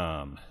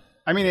 Yeah.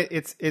 I mean,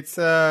 it's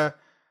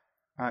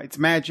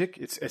magic.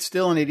 It's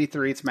still in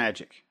 '83. It's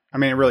magic. I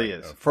mean, it really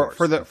is.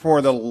 For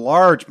the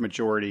large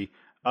majority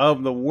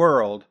of the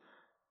world,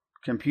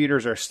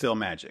 computers are still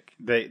magic.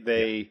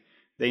 They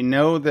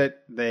know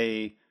that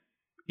they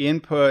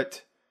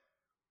input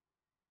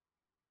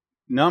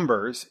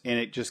numbers and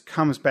it just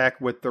comes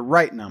back with the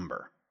right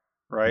number,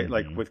 right? Mm-hmm.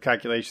 Like with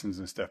calculations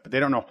and stuff. But they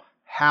don't know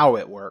how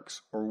it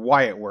works or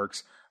why it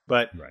works.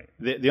 But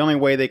the only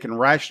way they can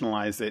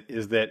rationalize it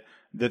is that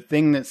the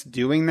thing that's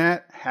doing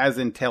that has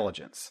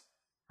intelligence,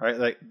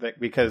 right?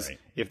 Because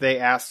if they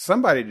asked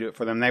somebody to do it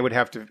for them, they would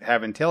have to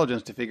have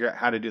intelligence to figure out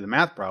how to do the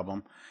math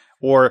problem.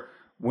 Or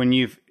when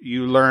you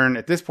learn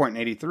at this point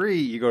in '83,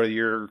 you go to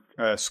your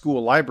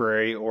school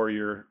library or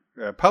your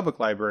public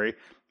library,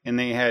 and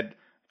they had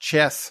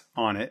chess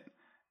on it.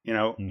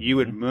 You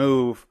would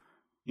move,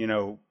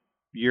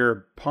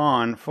 your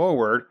pawn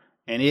forward,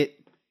 and it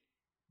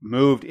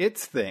moved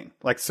its thing.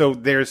 Like, so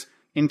there's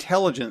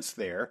intelligence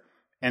there.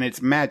 And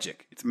it's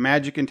magic. It's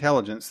magic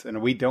intelligence,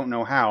 and we don't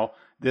know how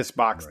this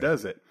box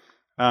does it.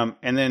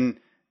 And then,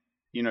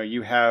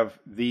 you have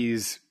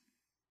these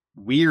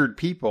weird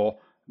people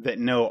that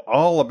know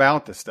all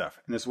about the stuff.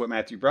 And this is what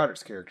Matthew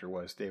Broderick's character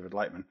was, David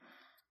Lightman.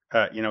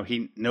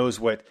 He knows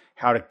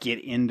how to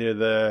get into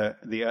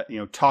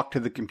the talk to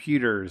the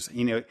computers.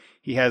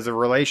 He has a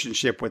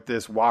relationship with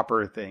this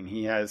Whopper thing.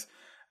 He has,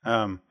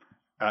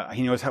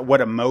 he knows what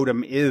a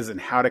modem is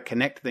and how to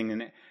connect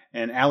things.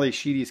 And Ali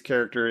Sheedy's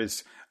character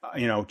is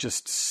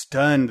just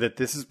stunned that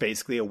this is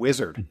basically a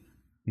wizard,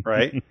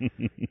 right?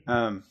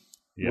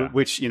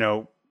 Which,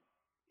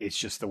 it's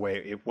just the way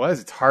it was.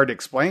 It's hard to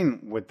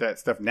explain with that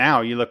stuff.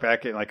 Now you look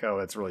back at it like, oh,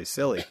 that's really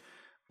silly.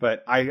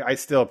 But I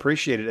still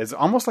appreciate it as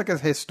almost like a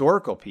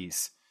historical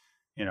piece.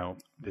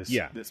 This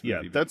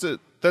movie. That's a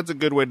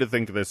good way to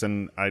think of this.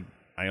 And I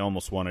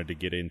almost wanted to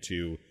get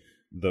into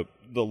the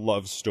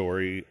love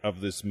story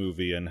of this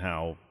movie and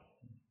how,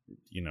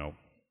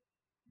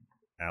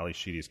 Ali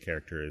Sheedy's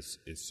character is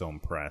so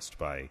impressed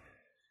by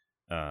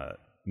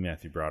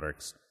Matthew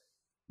Broderick's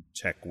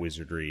tech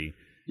wizardry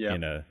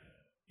in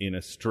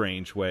a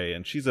strange way.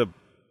 And she's a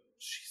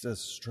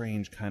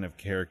strange kind of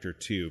character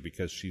too,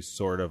 because she's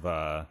sort of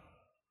I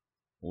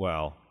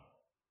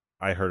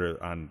heard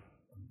her on,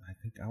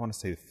 I want to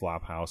say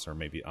Flophouse or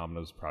maybe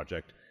Omno's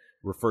Project,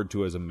 referred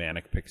to as a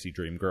manic pixie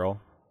dream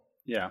girl.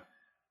 Yeah.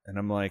 And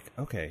I'm like,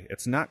 okay,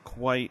 it's not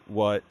quite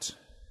what,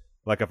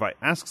 like if I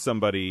ask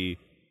somebody,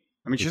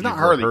 I mean, she's not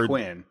Harley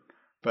Quinn,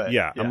 but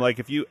yeah, I'm like,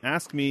 if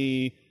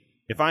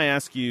I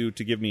ask you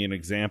to give me an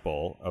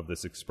example of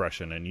this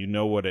expression and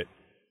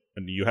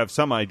and you have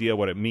some idea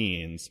what it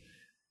means,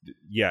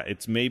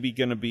 it's maybe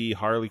going to be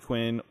Harley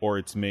Quinn, or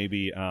it's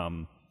maybe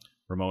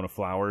Ramona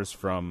Flowers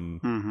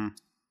from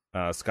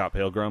Scott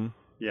Pilgrim.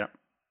 Yeah.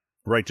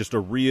 Right, just a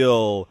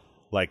real,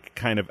 like,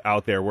 kind of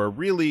out there where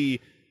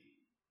really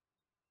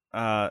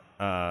what's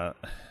her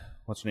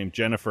name?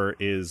 Jennifer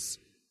is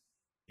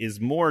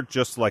more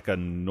just like a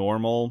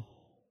normal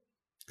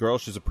girl.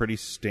 She's a pretty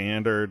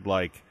standard,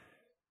 like,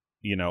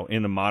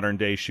 in the modern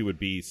day she would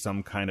be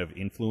some kind of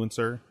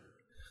influencer.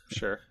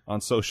 Sure. On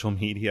social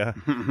media.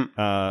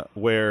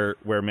 Where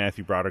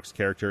Matthew Broderick's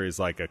character is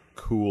like a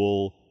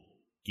cool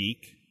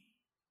geek.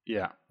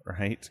 Yeah.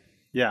 Right?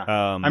 Yeah.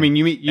 I mean,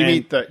 you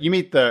meet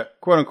the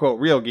quote unquote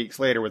real geeks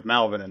later with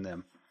Malvin and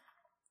them.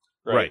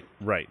 Right.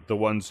 The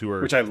ones who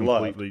are, which I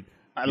love.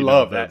 I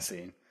love that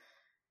scene.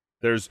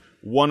 There's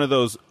one of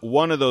those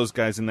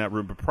guys in that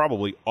room, but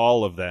probably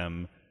all of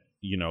them,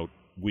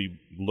 we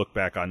look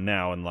back on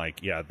now and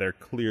like, yeah, they're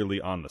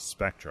clearly on the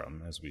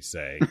spectrum, as we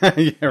say.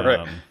 Yeah,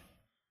 right.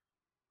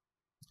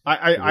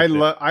 I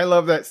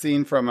love that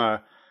scene from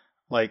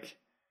like,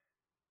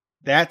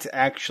 that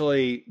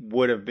actually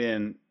would have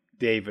been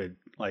David.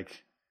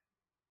 Like,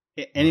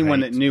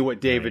 anyone that knew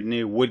what David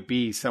knew would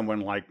be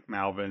someone like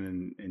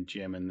Malvin and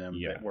Jim and them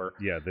that were.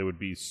 Yeah, they would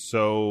be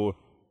so,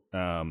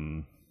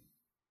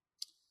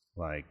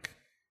 like,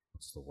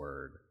 what's the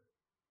word?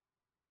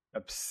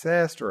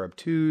 Obsessed or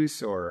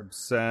obtuse or...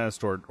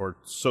 Obsessed or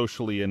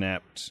socially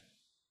inept.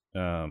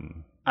 I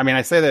mean,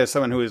 I say that as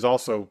someone who is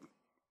also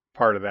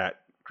part of that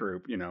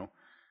group,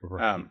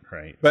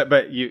 Right.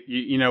 But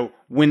you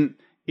when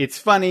it's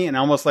funny and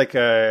almost like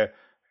a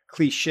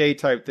cliche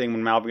type thing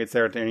when Malvin gets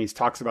there and he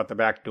talks about the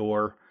back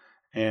door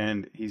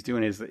and he's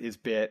doing his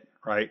bit,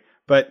 right?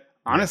 But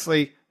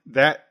honestly,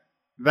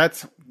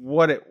 that's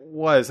what it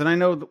was. And I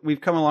know that we've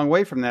come a long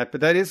way from that,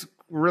 but that is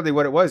really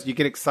what it was. You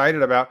get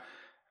excited about,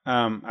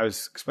 I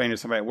was explaining to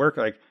somebody at work,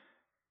 like,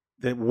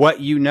 that what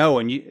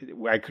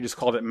and I could just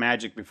called it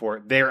magic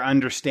before. They're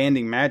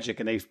understanding magic,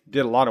 and they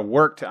did a lot of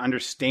work to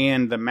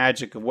understand the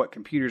magic of what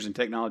computers and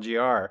technology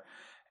are.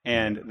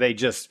 And they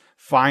just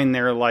find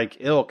their like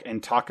ilk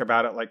and talk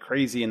about it like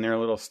crazy in their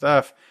little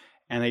stuff.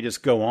 And they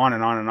just go on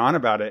and on and on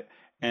about it.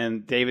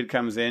 And David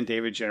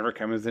Jennifer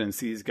comes in and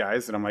sees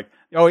guys. And I'm like,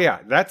 oh yeah,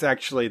 that's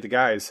actually the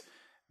guys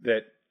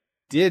that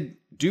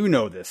do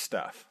know this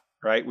stuff.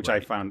 Right. Which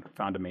I found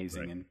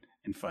amazing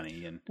and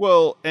funny. And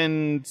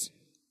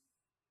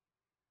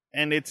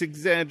And it's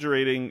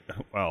exaggerating.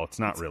 Well, it's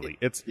not really.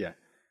 It's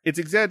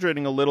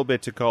exaggerating a little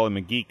bit to call him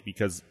a geek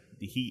because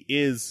he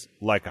is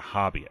like a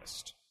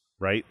hobbyist,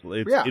 right?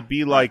 It'd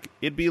be like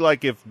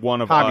if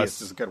one of hobbyist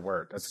us is a good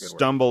word. That's a good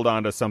stumbled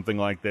onto something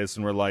like this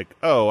and we're like,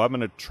 oh, I'm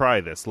going to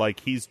try this. Like,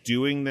 he's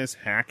doing this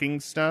hacking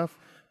stuff,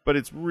 but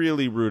it's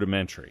really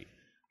rudimentary,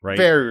 right?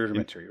 Very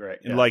rudimentary, right?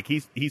 Yeah. Like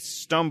he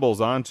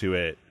stumbles onto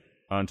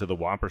the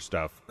Whopper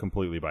stuff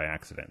completely by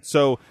accident.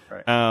 So,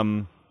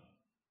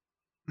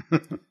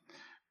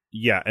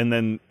 yeah, and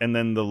then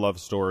the love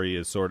story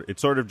is sort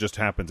of just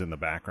happens in the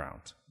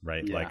background,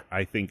 right? Yeah. Like,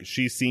 I think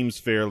she seems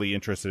fairly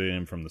interested in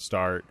him from the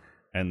start,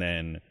 and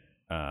then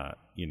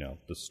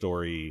the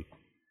story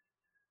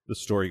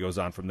goes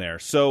on from there.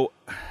 So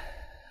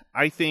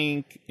I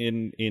think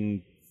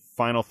in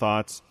final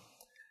thoughts,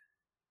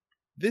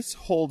 this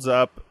holds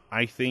up,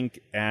 I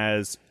think,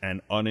 as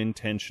an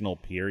unintentional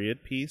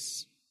period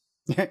piece.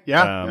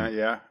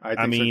 Yeah.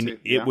 I mean, so too.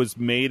 It was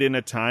made in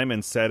a time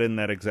and set in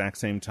that exact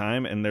same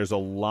time, and there's a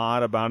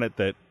lot about it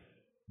that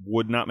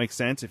would not make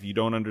sense if you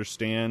don't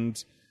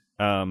understand,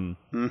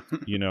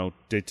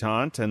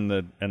 détente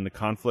and the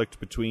conflict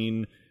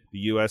between the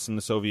U.S. and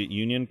the Soviet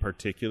Union,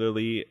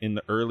 particularly in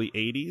the early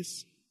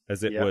 '80s,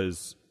 as it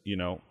was,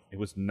 it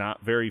was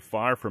not very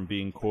far from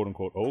being quote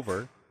unquote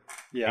over.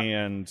 Yeah,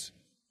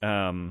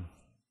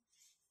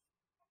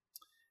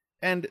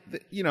 and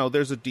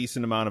there's a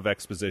decent amount of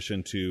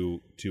exposition to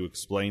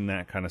explain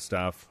that kind of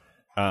stuff.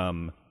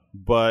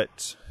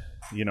 But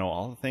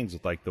all the things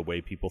with like the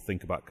way people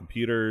think about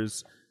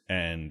computers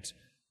and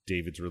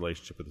David's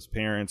relationship with his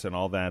parents and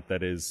all that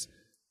is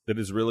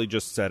really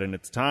just set in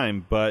its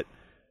time, but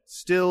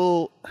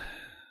still,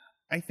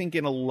 I think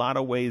in a lot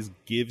of ways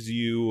gives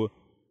you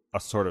a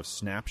sort of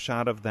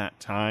snapshot of that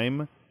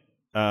time,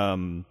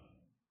 in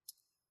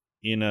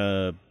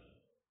a,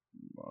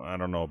 I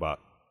don't know about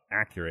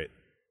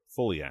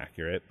fully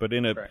accurate, but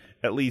in a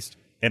at least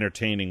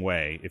entertaining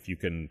way. If you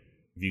can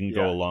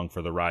go along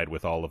for the ride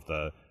with all of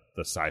the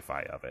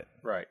sci-fi of it.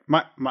 Right.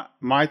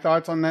 My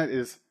thoughts on that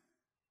is,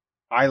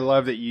 I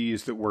love that you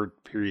use the word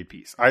period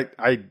piece.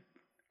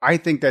 I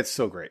think that's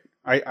so great.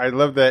 I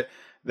love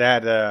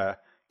that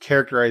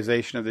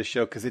characterization of the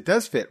show, because it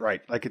does fit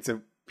right. Like, it's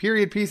a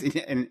period piece,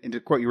 and to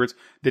quote your words,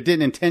 that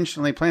didn't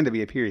intentionally plan to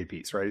be a period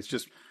piece, right? It's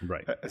just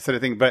a sort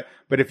of thing. But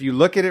if you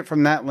look at it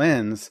from that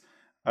lens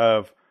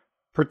of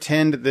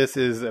pretend this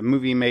is a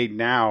movie made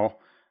now,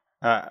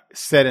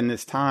 set in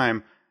this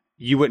time,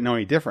 you wouldn't know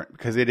any different,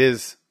 because it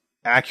is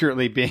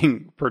accurately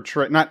being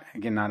portrayed. Not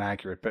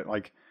accurate, but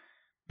like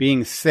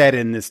being set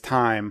in this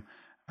time,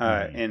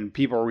 and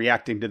people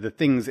reacting to the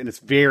things, and it's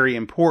very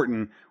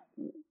important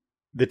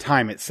the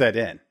time it's set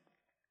in.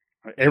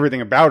 Everything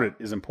about it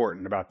is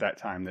important about that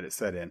time that it's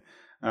set in.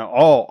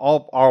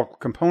 All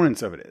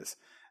components of it is.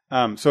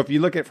 So if you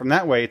look at it from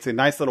that way, it's a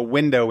nice little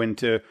window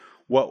into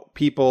what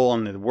people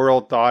in the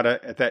world thought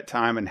at that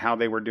time and how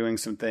they were doing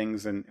some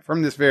things, and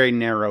from this very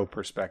narrow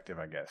perspective,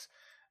 I guess.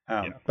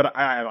 But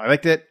I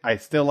liked it. I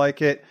still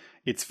like it.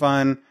 It's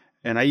fun.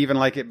 And I even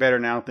like it better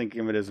now,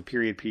 thinking of it as a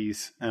period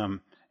piece. And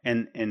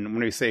when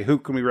we say, who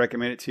can we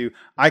recommend it to?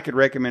 I could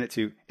recommend it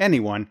to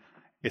anyone,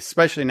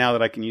 especially now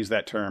that I can use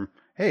that term.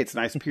 Hey, it's a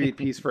nice period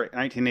piece for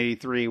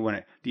 1983 when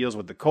it deals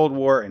with the Cold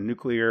War and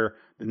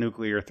the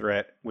nuclear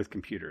threat with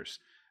computers.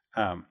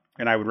 And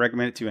I would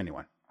recommend it to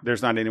anyone.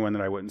 There's not anyone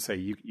that I wouldn't say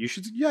you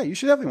should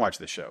definitely watch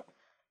this show.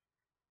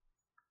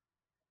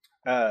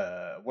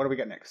 What do we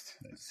got next?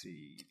 Let's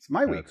see. It's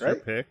my week, That's right?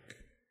 Your pick.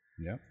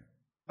 Yep.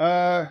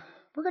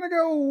 We're gonna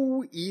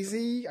go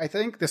easy. I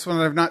think this one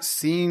I've not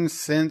seen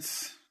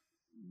since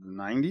the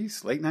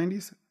 '90s, late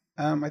 '90s.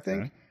 I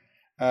think.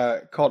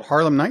 Called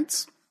Harlem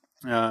Nights.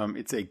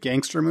 It's a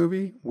gangster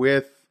movie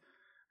with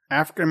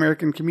African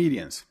American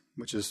comedians,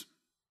 which is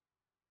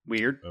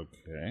weird.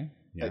 Okay.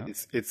 Yeah.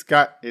 It's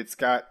got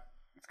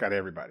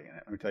everybody in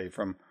it. Let me tell you,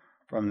 from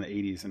the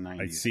 80s and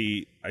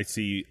 90s. I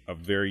see a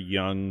very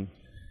young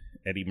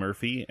Eddie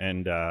Murphy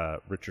and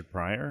Richard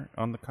Pryor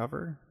on the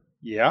cover.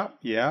 Yeah.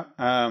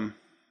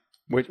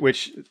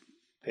 Which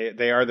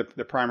they are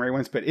the primary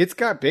ones, but it's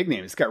got big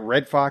names. It's got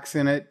Red Fox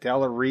in it,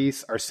 Della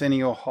Reese,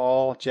 Arsenio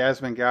Hall,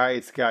 Jasmine Guy.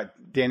 It's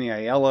got Danny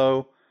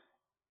Aiello.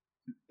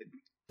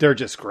 They're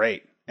just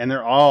great. And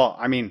they're all,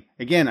 I mean,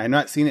 again, I've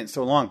not seen it in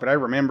so long, but I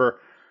remember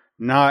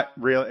not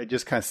really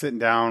just kind of sitting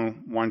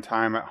down one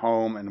time at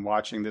home and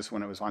watching this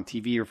when it was on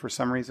TV or for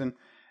some reason.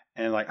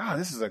 And like, oh,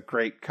 this is a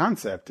great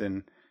concept.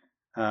 And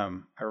I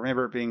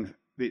remember it being,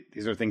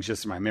 these are things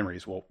just in my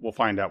memories. We'll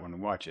find out when we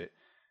watch it.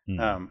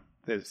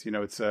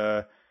 It's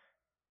a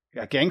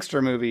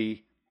gangster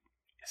movie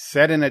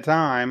set in a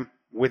time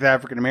with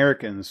African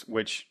Americans,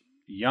 which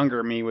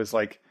younger me was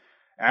like,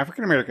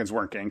 African Americans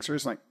weren't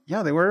gangsters. Like,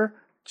 yeah, they were.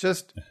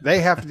 Just they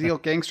have to deal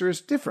with gangsters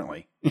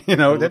differently. It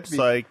looks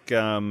like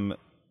the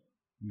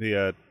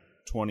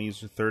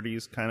 20s or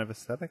 30s kind of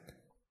aesthetic.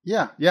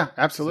 Yeah,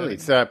 absolutely.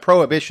 It's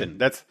prohibition.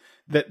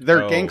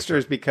 They're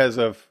gangsters because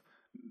of,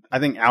 I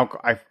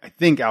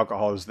think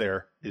alcohol is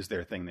their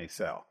thing they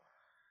sell,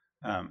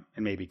 and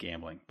maybe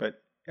gambling.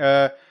 But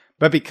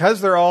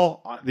because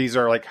these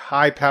are like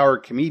high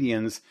powered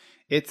comedians,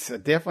 it's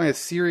definitely a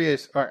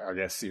serious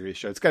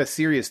show. It's got a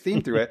serious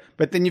theme through it.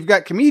 But then you've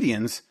got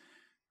comedians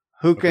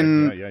who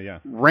can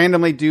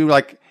randomly do,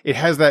 like, it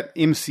has that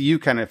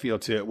MCU kind of feel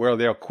to it where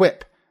they'll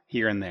quip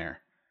here and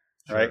there,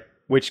 right?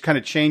 Which kind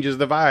of changes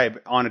the vibe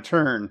on a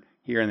turn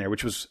here and there,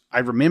 which was, I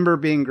remember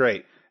being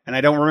great. And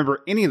I don't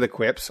remember any of the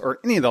quips or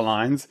any of the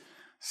lines.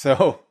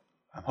 So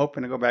I'm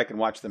hoping to go back and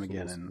watch them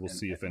again. We'll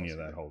see if any of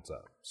that holds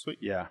up. Sweet.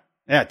 Yeah,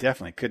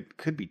 definitely.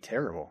 Could be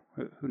terrible.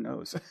 Who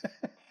knows?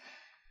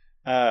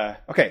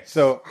 Okay,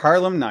 so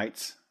Harlem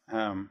Nights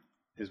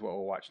is what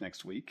we'll watch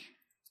next week.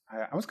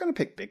 I was going to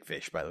pick Big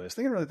Fish, by the way. I was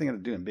thinking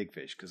of doing Big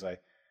Fish because I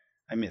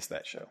missed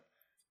that show.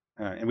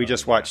 And we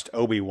just watched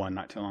Obi-Wan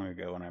not too long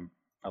ago, and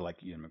I like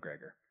Ewan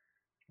McGregor.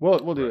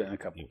 We'll do it in a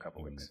couple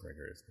weeks.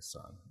 McGregor is the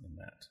son in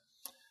that.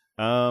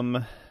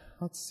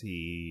 Let's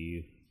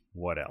see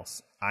what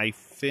else. I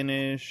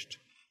finished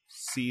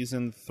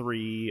season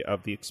 3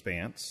 of The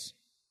Expanse.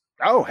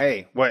 Oh,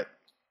 hey, what?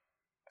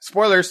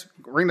 Spoilers!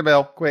 Ring the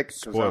bell, quick.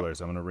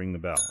 Spoilers! I'm going to ring the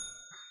bell.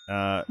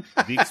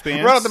 The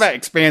Expanse. Right off the bat,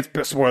 Expanse.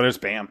 Spoilers,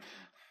 bam.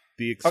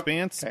 The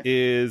Expanse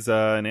is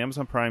an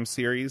Amazon Prime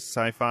series,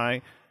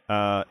 sci-fi.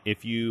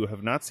 If you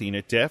have not seen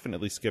it,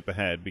 definitely skip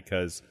ahead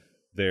because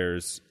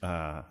there's,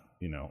 a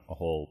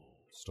whole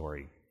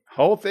story,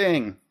 whole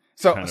thing.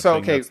 So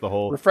okay,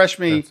 refresh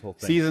me.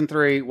 Season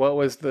 3. What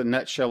was the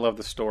nutshell of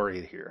the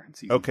story here?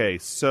 Okay,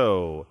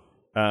 so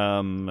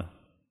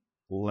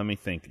let me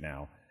think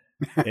now.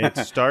 It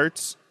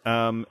starts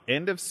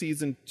end of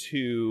season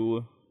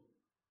 2.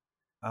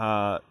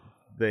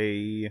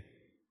 They,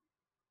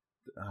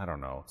 I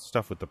don't know,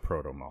 stuff with the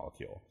proto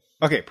molecule.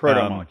 Okay,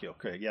 proto molecule.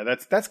 Okay, yeah,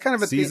 that's kind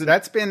of a thing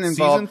that's been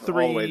involved season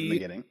 3, all the way to the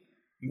beginning.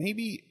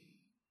 Maybe,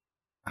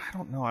 I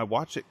don't know. I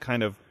watched it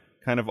kind of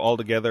all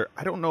together.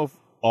 I don't know if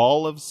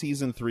all of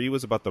season 3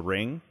 was about the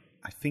ring.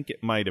 I think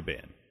it might have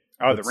been.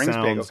 Oh, the ring's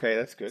big. Okay,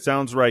 that's good.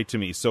 Sounds right to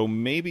me. So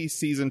maybe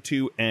season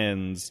 2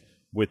 ends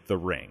with the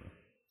ring.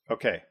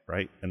 Okay.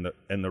 Right? And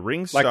the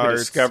ring starts, like the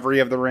discovery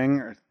of the ring,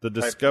 or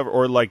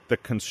or like the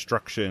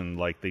construction,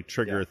 like they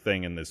trigger a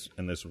thing and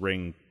this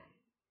ring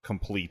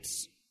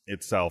completes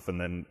itself, and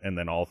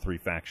then all 3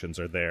 factions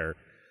are there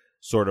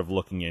sort of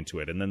looking into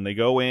it. And then they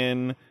go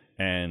in,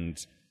 and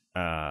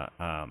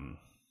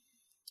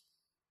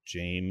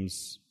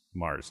James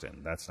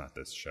Marsden, that's not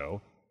this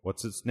show.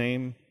 What's his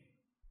name?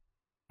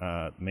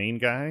 Main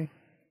guy?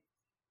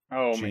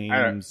 Oh,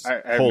 James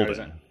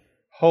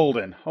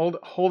Holden.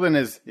 Holden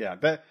is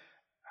that.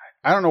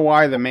 I don't know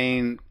why the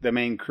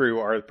main crew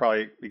are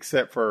probably,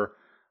 except for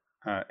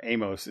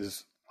Amos,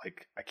 is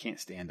like, I can't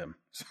stand him.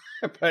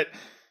 But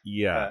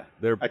yeah,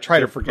 I try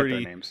to forget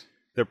their names.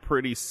 They're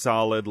pretty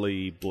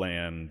solidly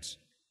bland,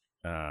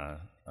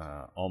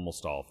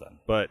 almost all of them.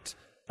 But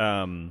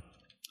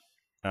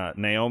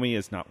Naomi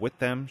is not with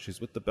them; she's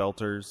with the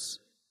Belters,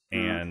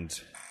 and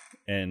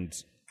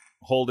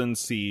Holden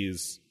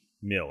sees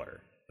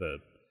Miller, the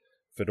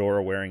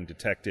fedora-wearing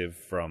detective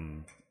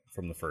from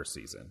the first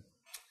season.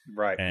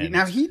 Right.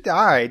 Now, he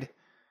died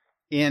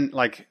in,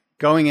 like,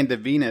 going into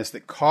Venus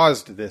that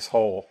caused this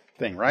whole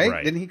thing,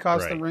 right? Didn't he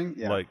cause the ring?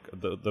 Yeah. Like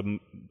the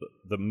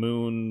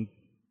moon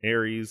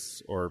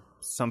Ares or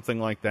something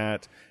like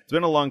that. It's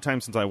been a long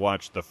time since I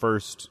watched the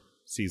first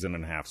season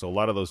and a half, so a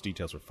lot of those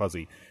details were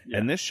fuzzy. Yeah.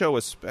 And this show,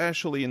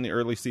 especially in the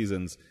early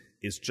seasons,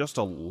 is just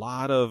a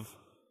lot of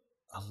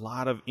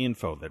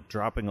info. They're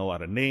dropping a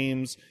lot of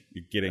names.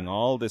 You're getting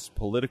all this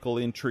political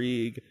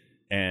intrigue,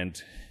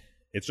 and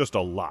it's just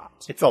a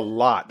lot. It's a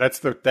lot. That's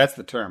the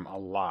term, a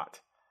lot.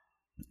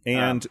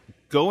 And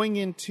going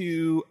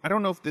into, I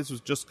don't know if this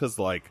was just because,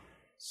 like,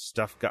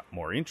 stuff got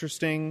more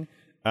interesting,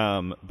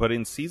 but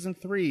in season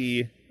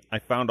 3, I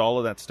found all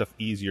of that stuff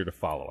easier to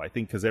follow. I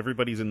think because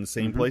everybody's in the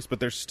same place, but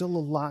there's still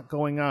a lot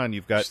going on.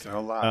 You've got still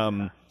a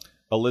lot,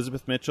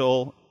 Elizabeth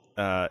Mitchell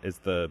is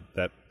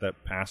that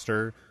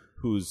pastor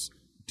who's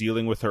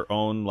dealing with her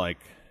own, like,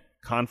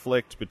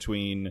 conflict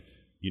between,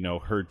 you know,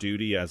 her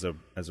duty as a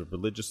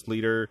religious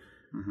leader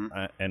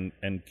and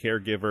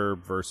caregiver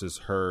versus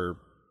her,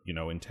 you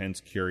know,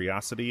 intense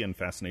curiosity and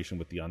fascination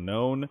with the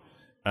unknown.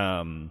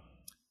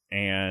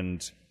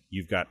 And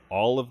you've got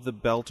all of the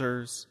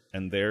Belters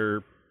and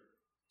their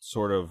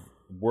sort of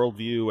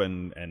worldview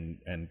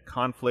and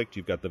conflict.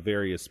 You've got the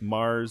various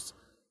Mars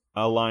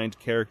aligned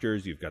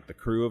characters. You've got the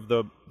crew of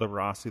the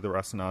Rossi, the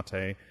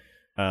Rocinante.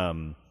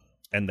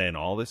 And then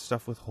all this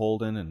stuff with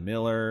Holden and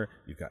Miller.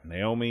 You've got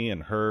Naomi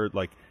and her,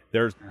 like,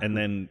 there's, and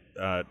then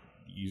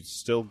you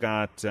still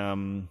got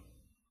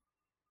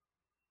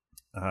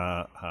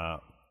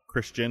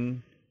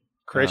Christian.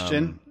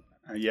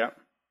 Yeah.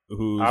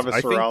 Who's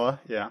Avasarala,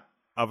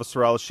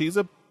 Avasarala. She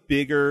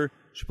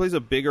plays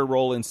a bigger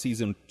role in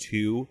season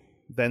 2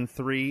 than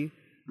 3.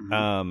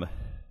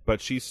 But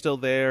she's still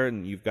there,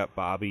 and you've got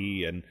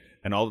Bobby and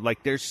all,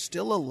 like, there's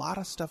still a lot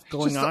of stuff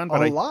going on.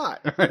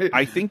 But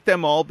I think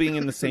them all being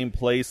in the same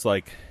place,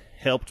 like,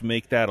 helped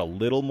make that a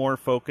little more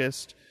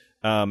focused.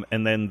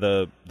 And then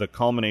the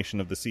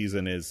culmination of the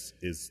season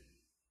is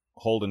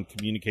Holden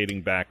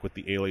communicating back with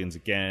the aliens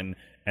again,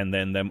 and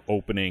then them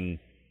opening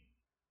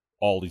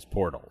all these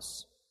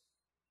portals.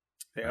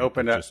 They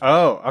opened up.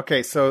 Oh,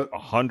 okay. So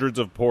hundreds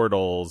of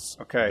portals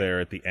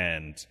there at the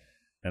end,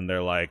 and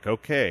they're like,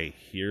 okay,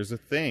 here's a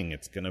thing.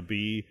 It's gonna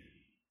be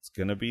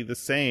the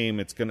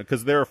same. It's gonna,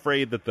 because they're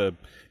afraid that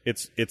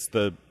it's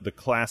the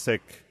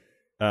classic,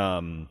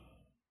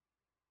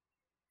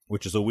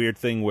 which is a weird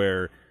thing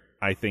where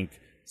I think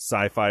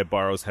sci-fi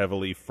borrows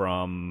heavily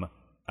from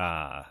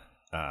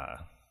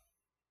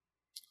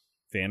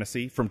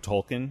fantasy, from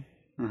Tolkien,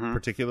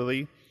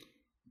 particularly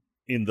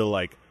in the,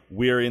 like,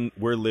 we're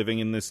living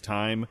in this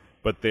time,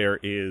 but there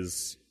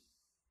is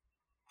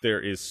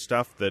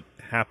stuff that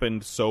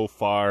happened so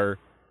far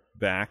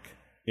back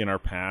in our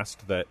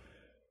past that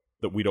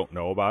we don't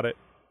know about it.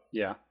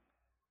 Yeah.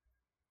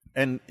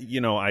 And,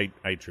 you know, I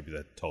attribute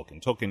that to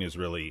Tolkien. Tolkien is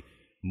really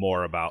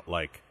more about,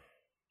 like,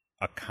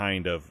 a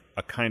kind of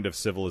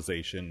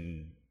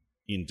civilization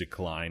in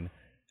decline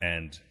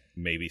and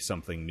maybe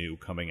something new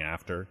coming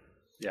after.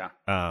 Yeah.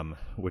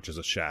 Which is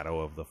a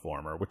shadow of the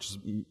former, which is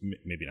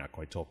maybe not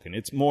quite Tolkien.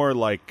 It's more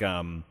like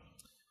the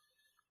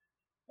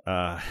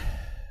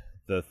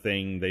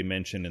thing they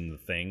mention in The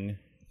Thing.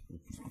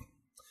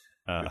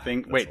 The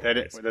Thing. Wait,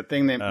 the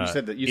thing that you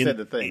said, that you said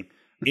The Thing.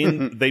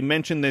 They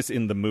mention this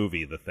in the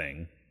movie The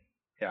Thing.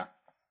 Yeah.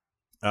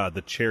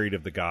 The Chariot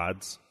of the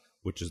Gods,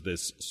 which is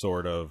this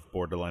sort of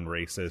borderline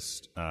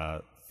racist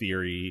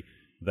theory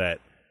that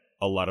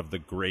a lot of the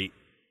great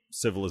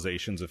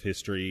civilizations of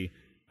history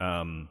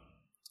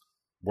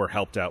were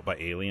helped out by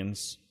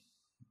aliens,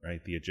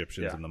 right? The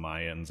Egyptians Yeah. and the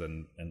Mayans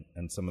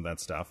and some of that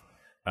stuff.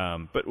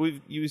 But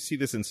you see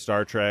this in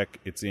Star Trek.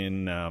 It's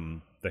in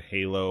the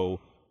Halo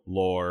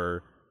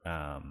lore.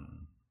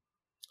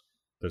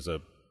 There's a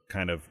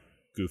kind of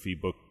goofy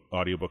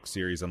audiobook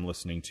series I'm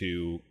listening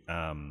to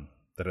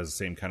that has the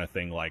same kind of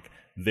thing. Like,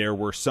 there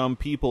were some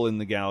people in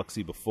the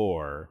galaxy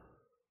before,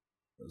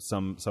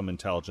 some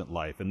intelligent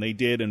life, and they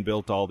did and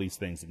built all these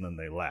things, and then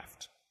they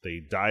left. They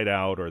died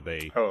out, or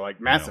they like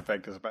Mass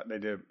Effect is about. They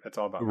do. It's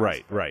all about Mass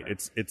Effect, right.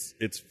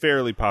 It's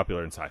fairly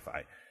popular in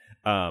sci-fi,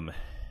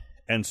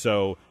 and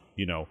so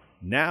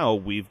now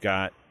we've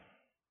got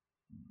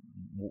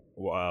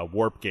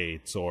warp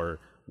gates or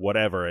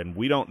whatever, and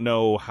we don't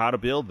know how to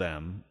build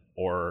them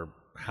or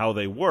how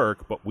they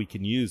work, but we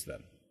can use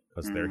them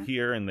because they're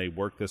here and they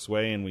work this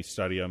way, and we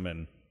study them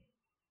and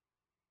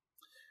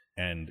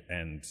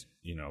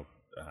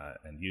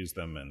use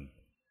them, and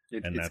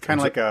it's kind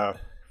of like a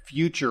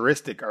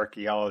futuristic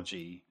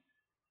archaeology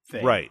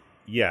thing, right?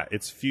 Yeah,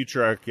 it's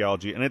future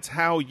archaeology, and it's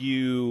how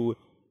you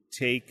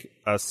take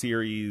a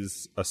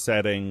series, a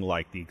setting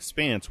like The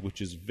Expanse,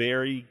 which is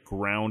very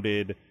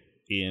grounded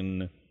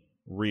in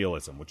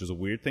realism, which is a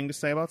weird thing to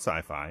say about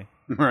sci-fi.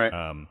 Right.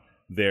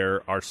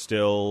 There are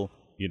still,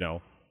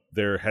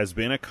 there has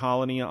been a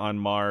colony on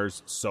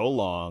Mars so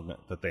long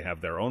that they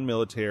have their own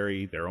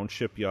military, their own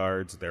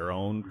shipyards, their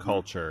own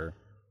culture.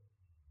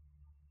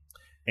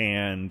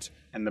 And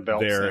the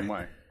belt same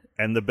way.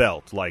 And the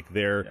belt. Like,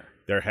 there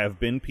have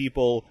been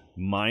people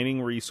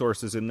mining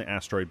resources in the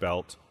asteroid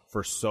belt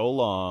for so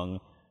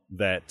long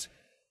that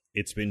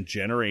it's been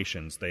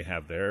generations. They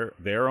have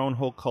their own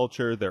whole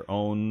culture, their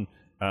own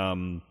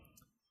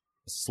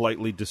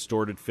slightly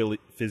distorted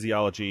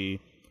physiology,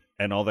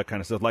 and all that kind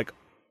of stuff. Like,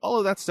 all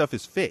of that stuff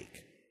is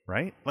fake,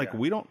 right? Like,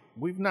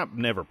 we've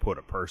never put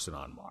a person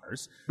on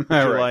Mars.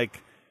 But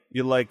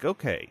you're like,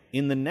 okay,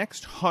 in the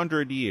next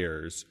 100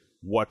 years,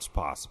 what's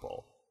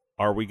possible?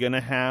 Are we going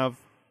to have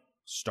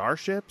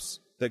starships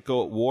that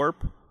go at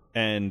warp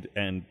and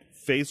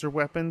phaser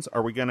weapons?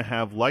 Are we going to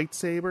have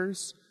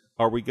lightsabers?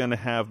 Are we going to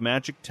have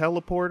magic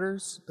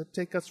teleporters that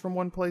take us from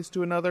one place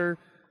to another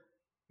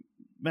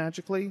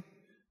magically?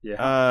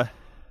 Yeah.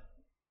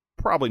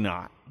 Probably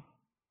not.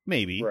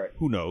 Maybe. Right.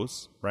 Who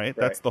knows, right? Right.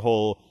 That's the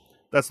whole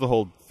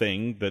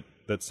thing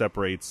that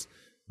separates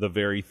the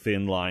very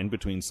thin line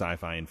between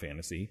sci-fi and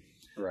fantasy.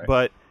 Right.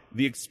 But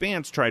The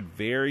Expanse tried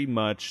very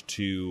much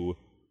to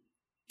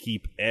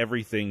keep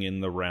everything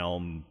in the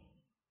realm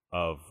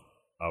of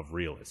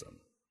realism.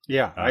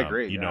 Yeah, I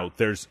agree.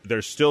 There's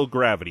still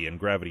gravity, and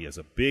gravity is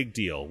a big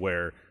deal,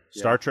 where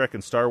Star Trek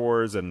and Star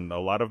Wars and a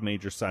lot of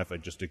major sci-fi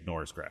just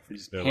ignores gravity.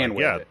 They're hand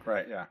wave it.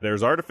 Right, yeah.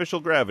 There's artificial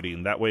gravity,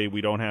 and that way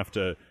we don't have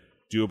to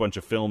do a bunch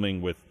of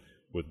filming with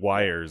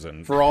wires.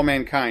 And For All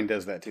Mankind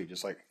does that too,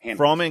 just like hand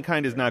For All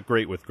Mankind is not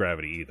great with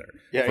gravity either.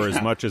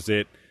 As much as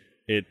it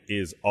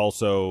is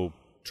also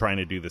trying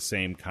to do the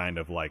same kind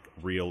of like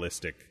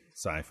realistic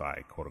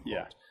sci-fi, quote unquote.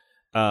 Yeah.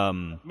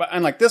 But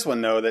unlike this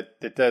one though,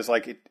 that does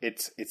like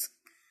it's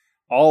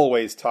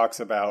always talks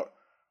about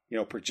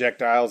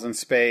projectiles in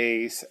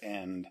space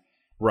and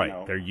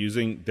they're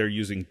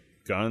using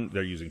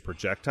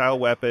projectile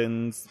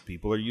weapons.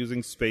 People are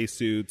using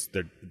spacesuits.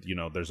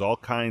 There's all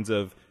kinds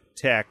of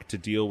tech to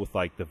deal with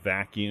like the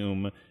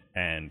vacuum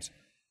and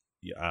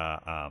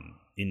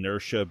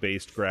inertia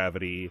based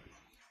gravity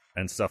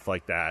and stuff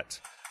like that.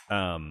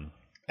 And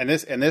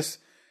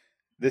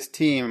this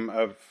team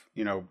of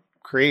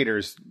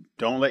creators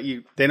don't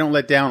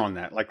let down on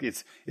that. Like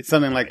it's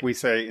something like we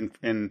say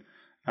in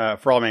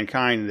For All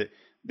Mankind that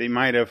they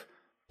might have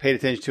paid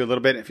attention to a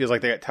little bit. It feels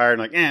like they got tired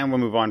and like, we'll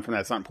move on from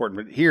that. It's not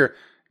important. But here,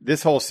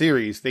 this whole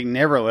series, they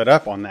never let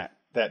up on that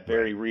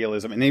very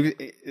realism.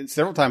 And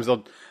several times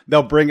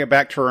they'll bring it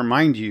back to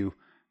remind you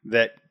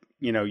that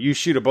you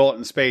shoot a bullet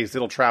in space,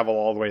 it'll travel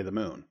all the way to the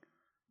moon.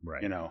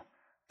 Right.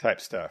 Type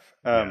stuff.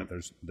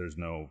 There's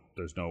no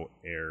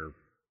air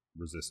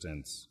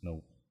resistance,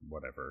 no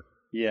whatever.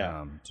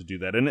 Yeah. To do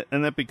that,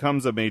 and that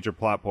becomes a major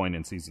plot point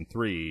in season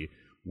 3,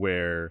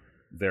 where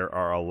there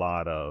are a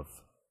lot of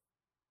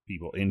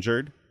people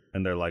injured,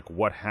 and they're like,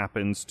 what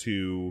happens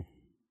to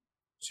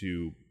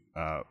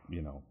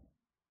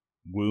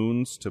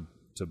wounds, to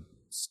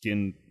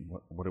skin?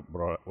 What do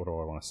I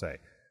want to say?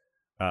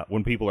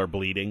 When people are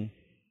bleeding.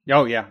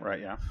 Oh yeah, right,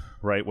 yeah,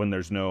 right. When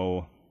there's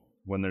no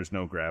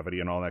gravity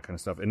and all that kind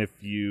of stuff. And if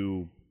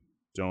you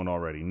don't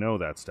already know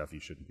that stuff, you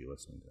shouldn't be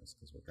listening to this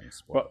because we're going to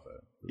spoil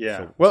it.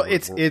 Yeah. So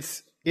it's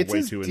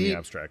way too deep in the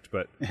abstract,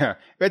 but yeah,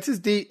 it's as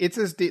deep. It's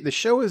as deep. The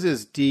show is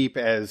as deep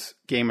as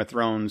Game of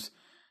Thrones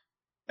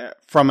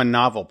from a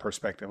novel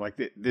perspective. Like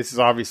this is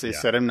obviously a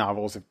set of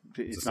novels.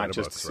 It's not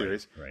just books, a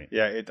series. Right.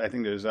 Yeah. I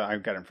think there's.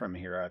 I've got it in front of me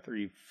here.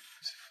 3,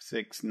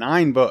 6,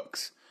 9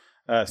 books.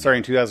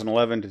 Starting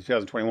 2011 to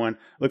 2021.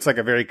 Looks like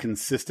a very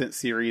consistent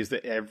series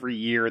that every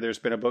year there's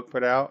been a book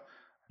put out,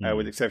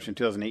 with the exception of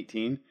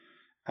 2018.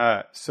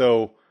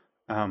 So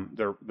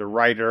the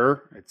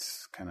writer,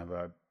 it's kind of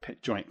a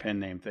joint pen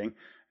name thing,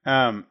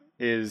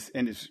 is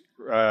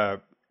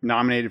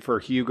nominated for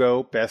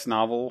Hugo Best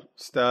Novel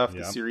stuff.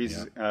 Yeah, The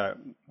series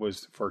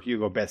was for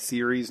Hugo Best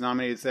Series,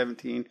 nominated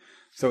 17.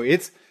 So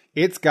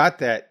it's got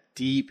that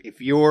deep.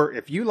 If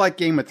you like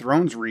Game of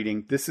Thrones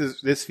reading,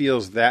 this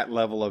feels that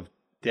level of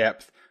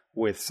depth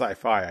with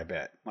sci-fi. I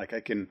bet. Like I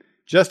can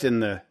just in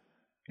the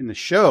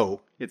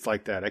show, it's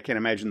like that. I can't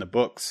imagine the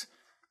books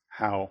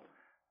how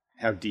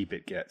deep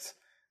it gets.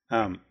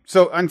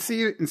 So in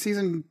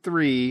season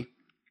 3,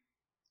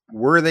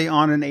 were they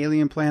on an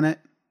alien planet?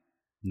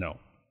 No.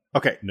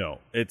 Okay. No.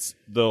 It's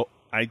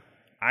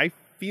I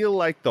feel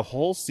like the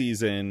whole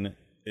season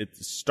it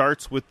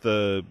starts with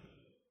the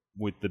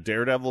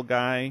Daredevil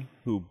guy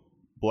who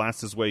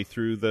blasts his way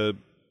through the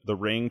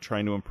ring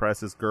trying to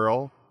impress his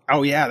girl.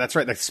 Oh yeah, that's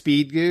right. Like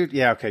Speed Dude.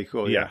 Yeah. Okay.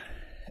 Cool. Yeah.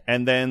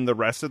 And then the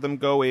rest of them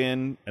go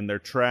in and they're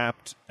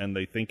trapped and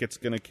they think it's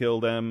going to kill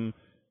them.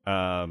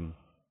 Wow.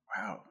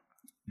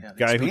 Yeah,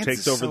 Guy who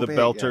takes over the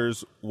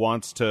Belters yeah.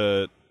 wants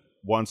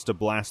to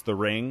blast the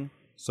ring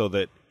so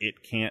that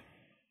it can't,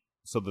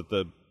 so that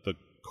the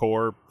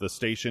core, the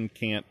station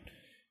can't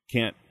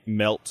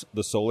melt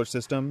the solar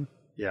system.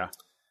 Yeah.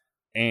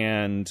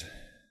 And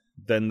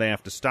then they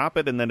have to stop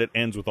it, and then it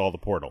ends with all the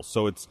portals.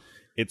 So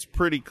it's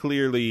pretty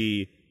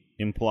clearly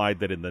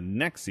implied that in the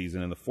next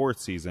season, in the 4th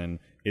season,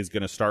 is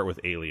going to start with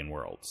alien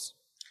worlds.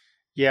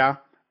 Yeah.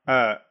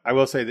 I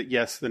will say that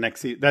yes, the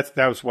next season.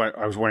 That was what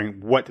I was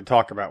wondering what to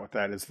talk about with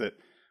that. Is that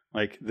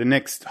like the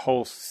next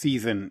whole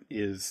season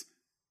is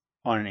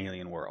on an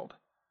alien world,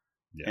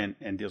 and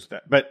deals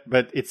with that.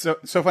 But it's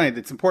so funny.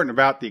 It's important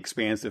about the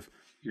Expanse. If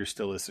you're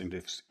still listening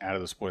to this out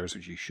of the spoilers,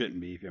 which you shouldn't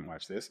be if you haven't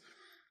watched this.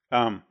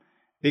 The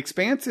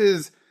Expanse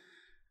is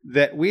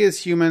that we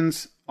as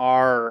humans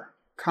are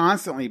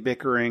constantly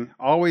bickering,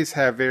 always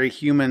have very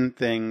human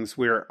things.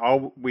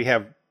 We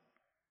have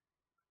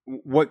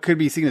what could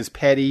be seen as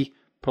petty,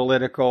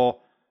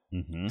 political,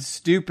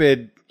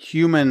 stupid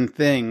human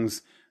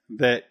things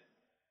that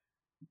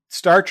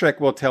Star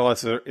Trek will tell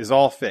us is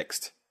all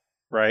fixed,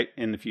 right,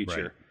 in the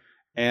future. Right.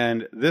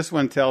 And this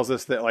one tells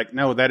us that, like,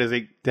 no,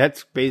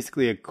 that's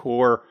basically a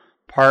core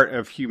part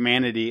of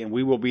humanity, and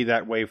we will be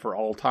that way for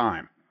all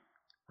time,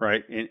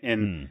 right?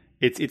 And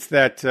it's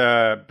that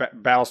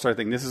Battlestar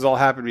thing. This has all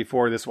happened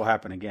before. This will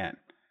happen again,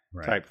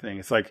 type thing.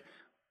 It's like,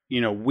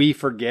 we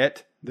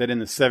forget that in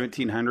the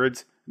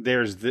 1700s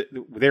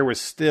there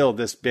was still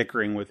this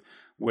bickering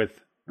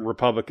with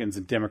Republicans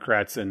and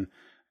Democrats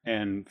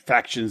and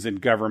factions in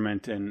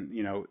government, and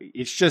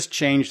it's just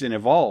changed and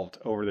evolved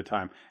over the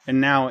time.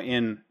 And now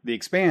in the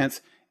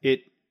Expanse,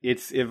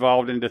 it's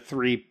evolved into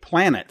 3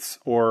 planets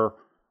or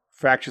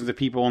factions of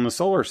people in the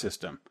solar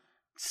system,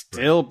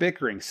 still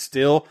bickering,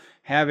 still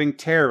having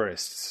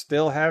terrorists,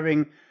 still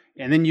having,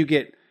 and then you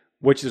get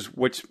which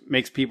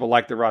makes people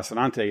like the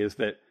Rocinante is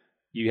that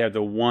you have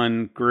the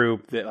one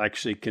group that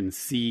actually can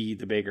see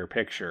the bigger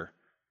picture.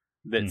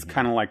 That's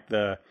kind of like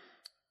the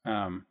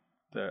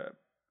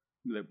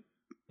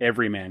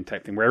everyman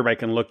type thing, where everybody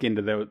can look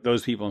into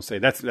those people and say,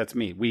 that's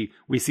me.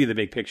 We see the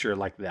big picture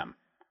like them,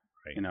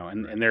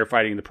 and they're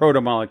fighting the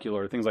proto-molecule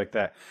or things like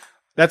that.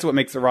 That's what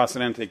makes the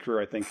Rocinante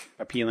crew, I think,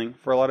 appealing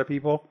for a lot of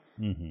people.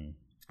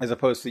 As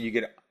opposed to you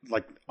get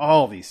like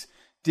all these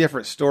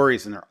different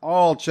stories, and they're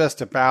all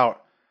just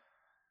about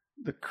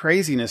the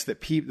craziness the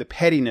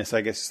pettiness,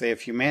 I guess, say,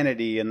 of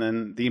humanity, and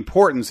then the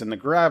importance and the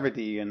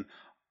gravity and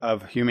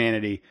of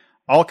humanity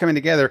all coming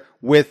together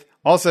with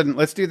all of a sudden,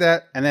 let's do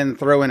that, and then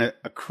throw in a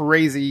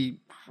crazy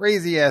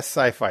ass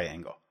sci-fi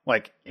angle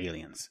like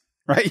aliens,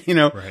 right?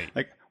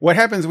 Like what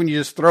happens when you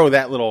just throw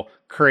that little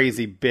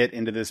crazy bit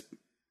into this,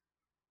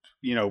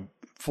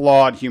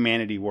 flawed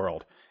humanity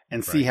world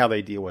and see how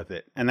they deal with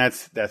it. And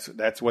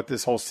that's what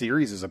this whole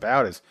series is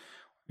about. Is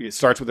it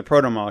starts with the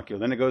proto-molecule,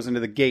 then it goes into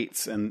the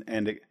gates, and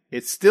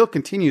it still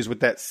continues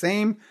with that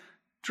same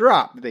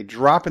drop that they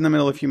drop in the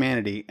middle of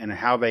humanity and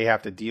how they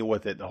have to deal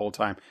with it the whole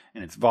time.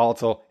 And it's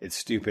volatile, it's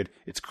stupid,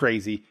 it's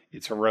crazy,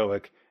 it's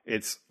heroic,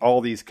 it's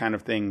all these kind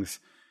of things.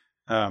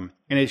 And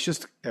it's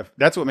just,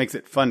 that's what makes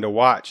it fun to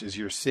watch, is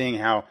you're seeing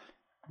how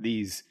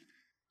these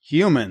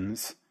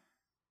humans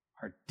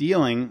are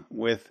dealing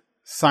with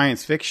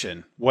science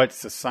fiction.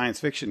 What's the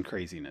science fiction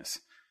craziness?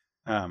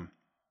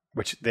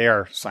 Which they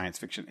are science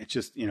fiction. It's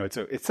just,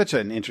 it's such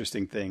an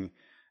interesting thing.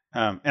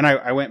 And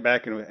I went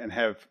back and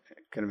have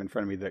kind of in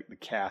front of me the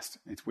cast,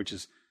 which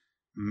is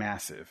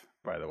massive,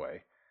 by the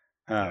way.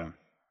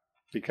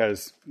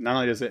 Because not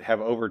only does it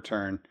have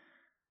Overturn,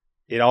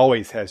 it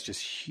always has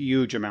just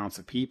huge amounts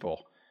of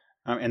people.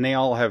 And they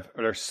all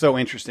are so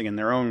interesting in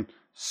their own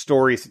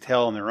stories to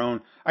tell in their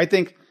own. I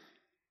think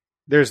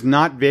there's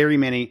not very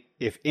many,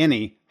 if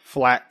any,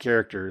 flat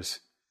characters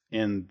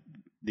in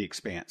The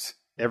Expanse.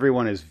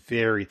 Everyone is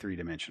very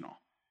 3-dimensional.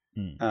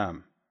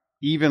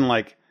 Even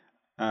like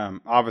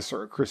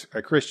Officer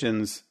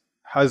Christian's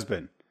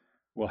husband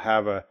will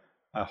have a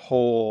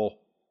whole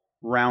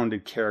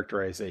rounded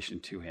characterization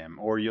to him.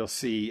 Or you'll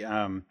see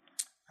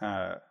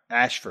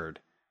Ashford.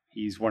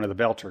 He's one of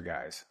the Belter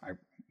guys.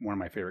 One of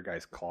my favorite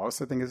guys,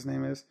 Klaus, I think his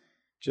name is.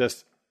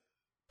 Just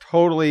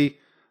totally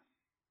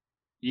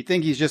you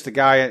think he's just a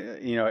guy,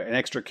 an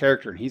extra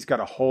character, and he's got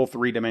a whole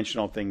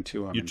 3-dimensional thing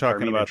to him. You're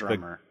talking about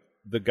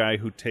the guy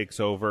who takes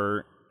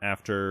over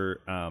after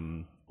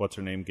what's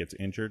her name gets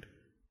injured?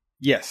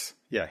 Yes.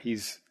 Yeah,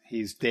 he's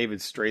David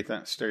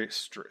Strathern,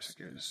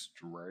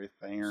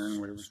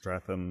 whatever.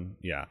 Stratham,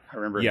 yeah. I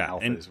remember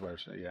Alpha is what I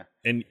said, yeah.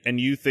 And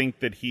you think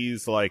that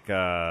he's like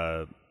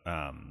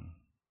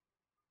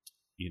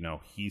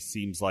he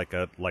seems like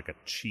a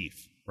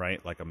chief,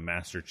 right? Like a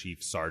Master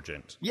Chief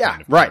Sergeant. Yeah,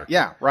 kind of right. character,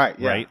 Yeah, right.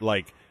 Yeah. Right?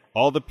 Like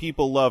all the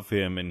people love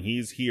him, and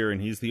he's here,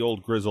 and he's the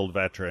old grizzled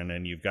veteran,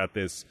 and you've got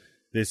this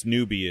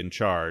newbie in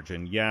charge,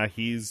 and yeah,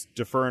 he's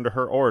deferring to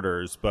her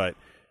orders, but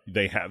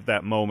they have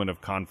that moment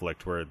of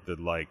conflict where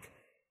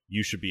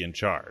you should be in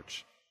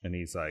charge, and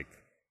he's like,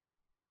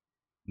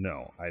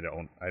 no, I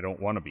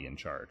don't want to be in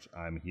charge.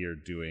 I'm here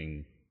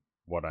doing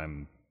what I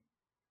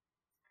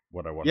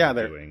want to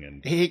be doing.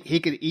 And he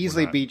could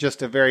easily be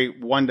just a very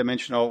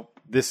one-dimensional,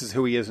 this is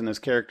who he is in this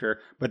character,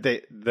 but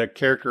the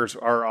characters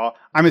are all,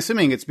 I'm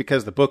assuming it's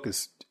because the book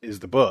is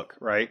the book,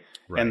 right?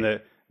 And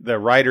the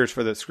writers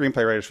for the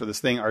screenplay writers for this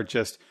thing are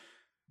just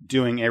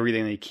doing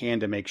everything they can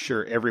to make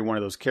sure every one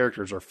of those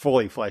characters are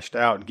fully fleshed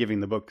out and giving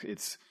the book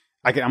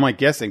I'm like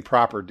guessing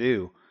proper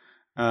due.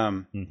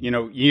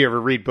 You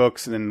ever read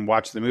books and then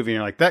watch the movie and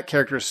you're like, that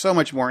character is so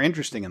much more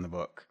interesting in the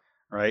book,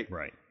 right?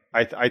 Right.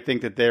 I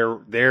think that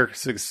they're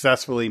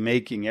successfully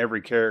making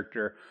every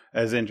character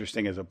as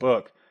interesting as a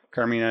book.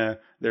 Carmina,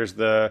 there's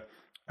I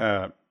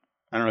don't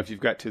know if you've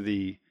got to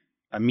the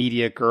a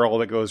media girl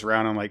that goes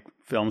around and like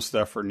film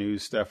stuff or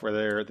news stuff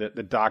where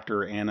the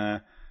doctor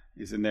Anna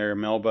is in there,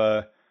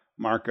 Melba,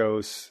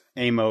 Marcos,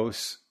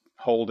 Amos,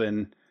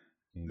 Holden.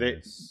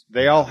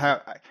 They all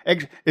have.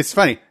 It's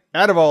funny.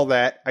 Out of all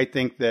that, I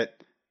think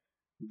that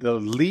the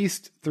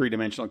least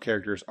 3-dimensional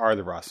characters are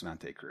the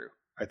Rocinante crew.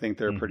 I think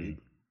they're pretty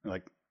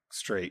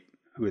straight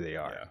who they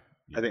are.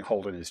 Yeah. I think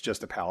Holden is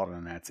just a paladin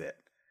and that's it.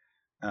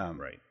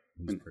 Right.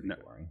 He's pretty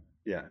boring.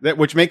 Yeah.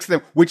 Which makes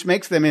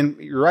them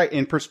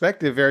in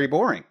perspective very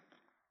boring.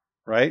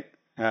 Right?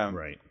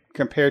 Right.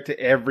 Compared to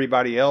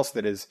everybody else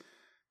that is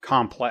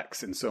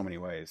complex in so many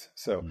ways.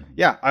 So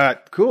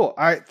cool.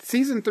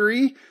 Season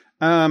 3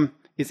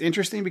 is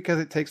interesting because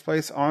it takes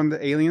place on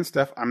the alien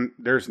stuff.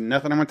 There's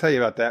nothing I'm going to tell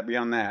you about that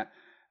beyond that.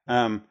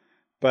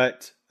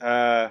 But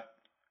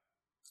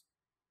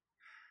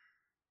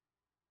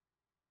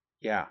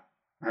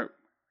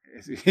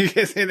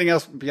is anything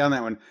else beyond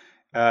that one?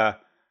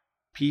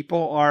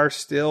 People are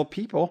still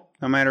people,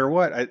 no matter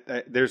what.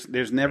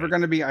 There's never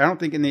going to be, I don't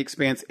think in the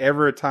Expanse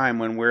ever a time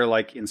when we're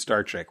like in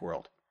Star Trek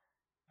world.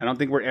 I don't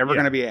think we're ever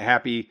going to be a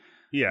happy,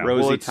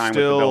 rosy time with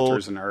the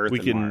Belters and Earth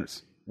and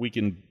Mars. We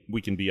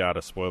can be out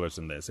of spoilers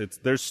in this.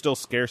 There's still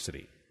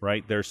scarcity,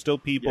 right? There's still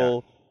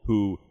people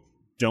who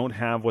don't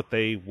have what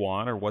they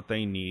want or what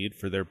they need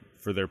for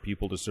their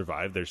people to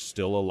survive. There's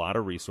still a lot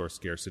of resource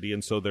scarcity,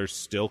 and so there's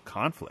still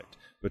conflict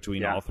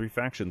between all three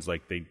factions.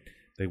 Like they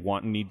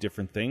want and need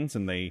different things,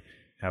 and they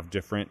have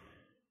different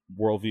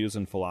worldviews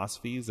and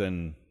philosophies,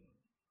 and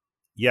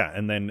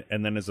then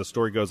as the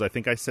story goes, I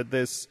think I said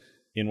this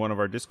in one of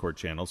our Discord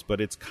channels, but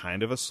it's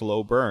kind of a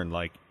slow burn.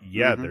 Like,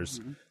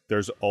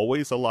 there's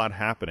always a lot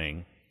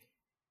happening,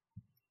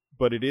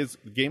 but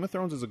Game of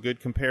Thrones is a good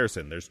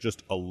comparison. There's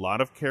just a lot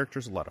of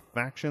characters, a lot of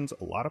factions,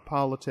 a lot of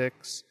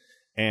politics,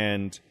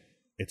 and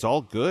it's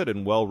all good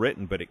and well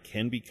written, but it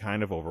can be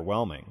kind of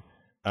overwhelming.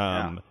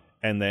 And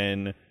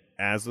then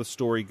as the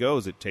story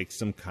goes, it takes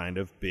some kind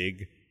of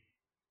big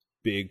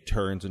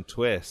turns and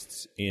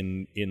twists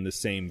in the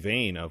same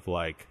vein of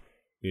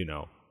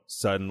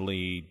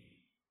suddenly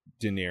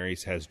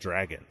Daenerys has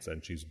dragons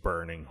and she's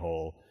burning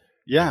whole.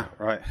 Yeah,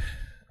 right.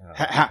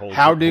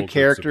 How do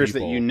characters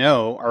that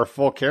are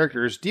full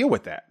characters deal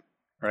with that?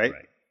 Right.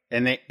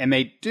 And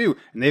they do,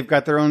 and they've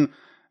got their own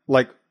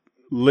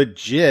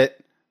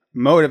legit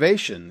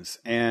motivations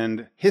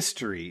and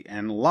history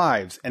and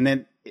lives. And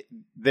then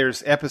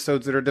there's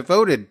episodes that are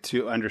devoted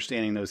to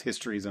understanding those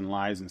histories and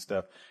lives and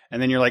stuff.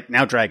 And then you're like,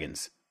 now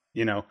dragons.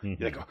 You're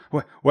like,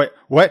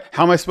 what?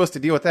 How am I supposed to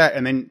deal with that?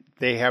 And then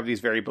they have these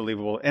very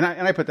believable, and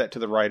I put that to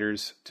the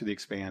writers, to the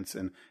Expanse,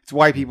 and it's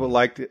why people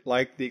liked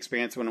the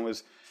Expanse when it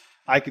was.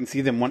 I can see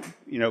them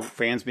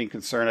fans being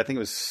concerned. I think it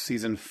was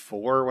season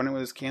 4 when it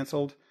was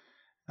canceled.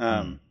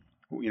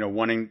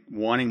 Wanting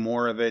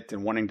more of it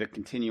and wanting to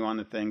continue on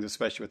the things,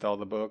 especially with all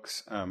the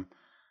books. I'm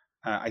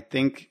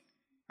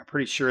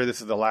pretty sure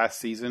this is the last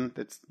season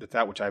that's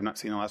out, which I have not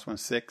seen. The last one,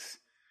 6.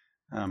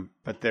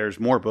 But there's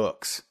more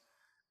books.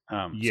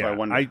 So I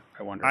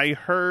wonder. I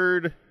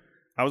heard.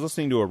 I was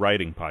listening to a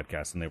writing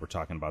podcast, and they were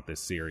talking about this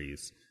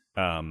series.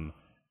 And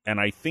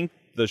I think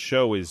the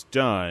show is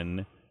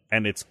done,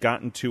 and it's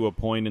gotten to a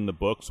point in the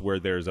books where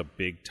there's a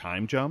big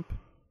time jump.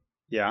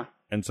 Yeah.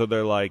 And so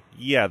they're like,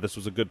 yeah, this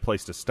was a good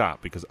place to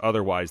stop, because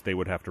otherwise they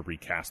would have to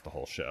recast the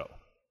whole show.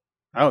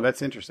 Oh,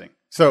 that's interesting.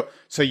 So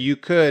you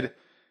could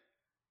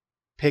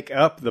pick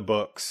up the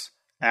books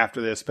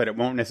after this, but it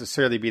won't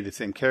necessarily be the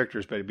same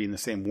characters, but it'd be in the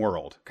same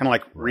world. Kind of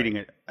like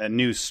reading a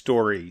new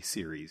story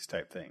series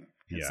type thing.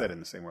 It's set in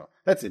the same world.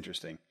 That's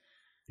interesting.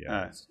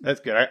 Yeah, that's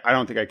good. I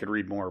don't think I could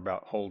read more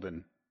about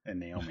Holden and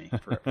Naomi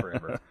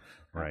forever.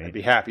 Right. I'd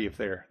be happy if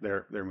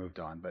they're moved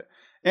on. But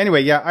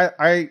anyway, yeah,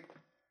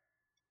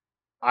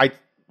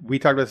 we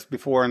talked about this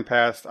before in the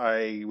past.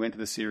 I went to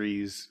the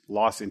series,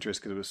 lost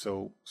interest because it was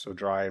so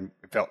dry.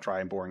 It felt dry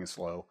and boring and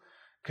slow.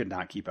 Could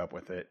not keep up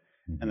with it,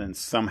 and then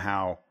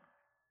somehow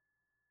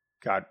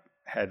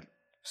had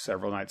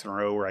several nights in a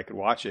row where I could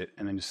watch it,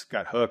 and then just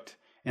got hooked.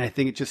 And I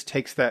think it just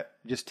takes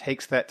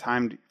that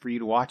time for you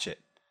to watch it.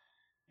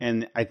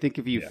 And I think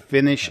if you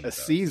finish a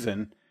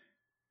season,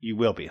 you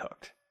will be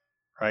hooked,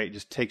 right? It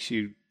just takes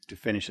you to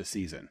finish a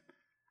season.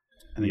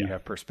 And then you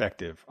have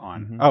perspective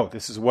on,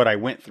 this is what I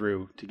went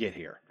through to get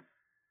here.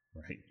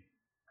 Right.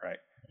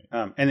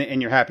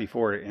 And you're happy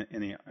for it. I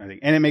think,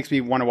 and it makes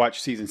me want to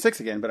watch season 6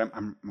 again, but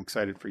I'm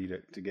excited for you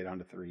to get on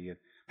to 3. And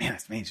man,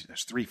 that means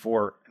there's 3,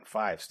 4, and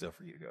 5 still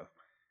for you to go.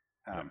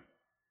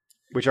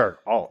 Which are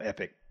all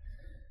epic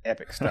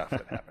stuff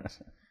that happens.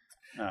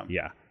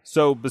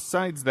 So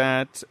besides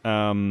that,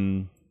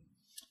 we're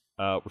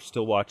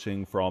still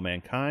watching For All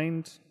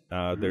Mankind.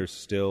 There's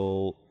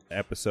still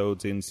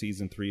episodes in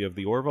season 3 of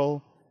The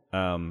Orville.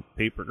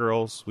 Paper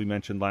Girls, we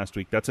mentioned last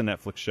week. That's a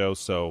Netflix show,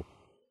 so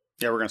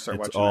yeah, we're going to start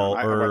watching that.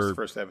 I watched the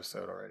first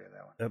episode already of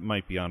that one. That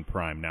might be on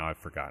Prime now. I've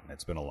forgotten.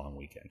 It's been a long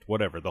weekend.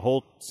 Whatever. The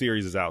whole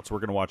series is out, so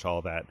we're going to watch all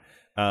of that.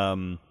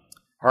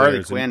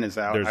 Harley Quinn is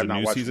out. There's I've a not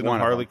new watched season one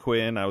of Harley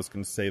Quinn. I was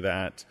going to say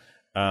that.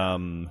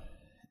 And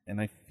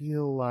I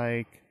feel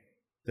like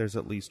there's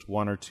at least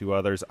 1 or 2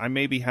 others. I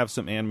maybe have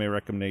some anime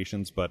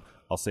recommendations, but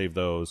I'll save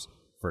those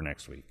for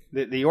next week.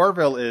 The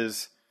Orville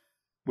is,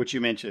 which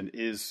you mentioned,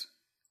 is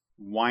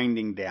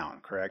winding down,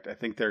 correct? I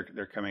think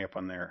they're coming up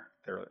on they're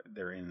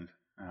in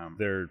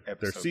their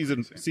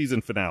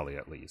season finale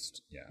at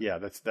least. Yeah.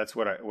 That's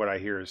what I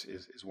hear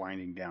is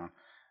winding down,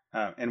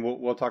 and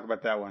we'll talk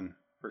about that one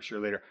for sure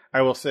later.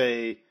 I will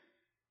say,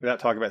 without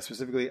talking about it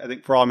specifically, I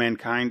think For All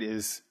Mankind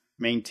is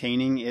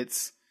maintaining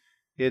its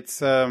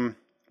consistent.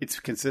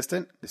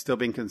 It's still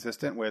being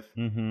consistent with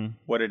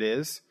what it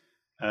is,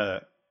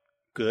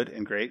 good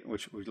and great,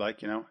 which we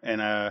like, and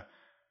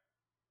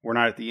we're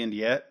not at the end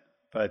yet,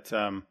 but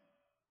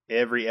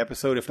every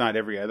episode, if not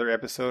every other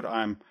episode,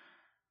 I'm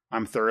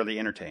thoroughly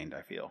entertained,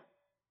 I feel.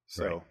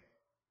 So,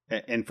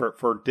 right. And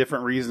for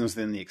different reasons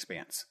than The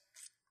Expanse.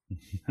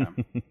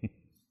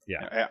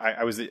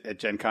 I was at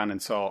Gencon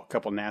and saw a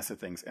couple NASA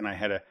things, and I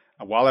had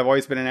while I've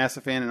always been a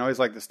NASA fan and always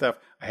liked the stuff,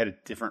 I had a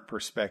different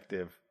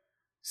perspective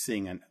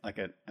seeing a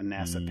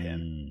NASA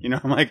pin.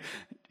 I'm like,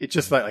 it's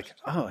just like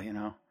what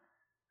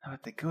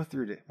they go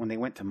through when they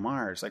went to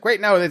Mars. Like,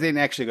 wait, no, they didn't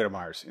actually go to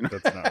Mars.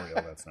 That's not real.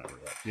 That's not real.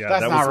 Yeah,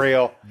 that's not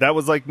real. That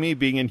was like me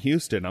being in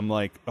Houston. I'm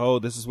like, oh,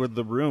 this is where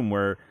the room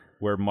where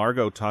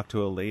Margot talked to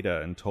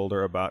Aleda and told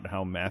her about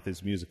how math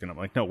is music, and I'm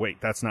like, no,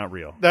 wait, that's not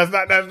real. That's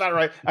not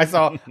right. I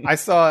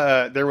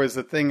saw there was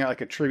a thing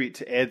like a tribute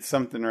to Ed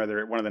something or other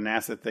at one of the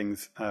NASA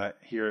things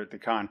here at the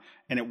con,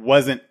 and it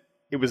wasn't.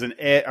 It was an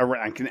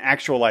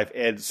actual life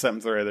Ed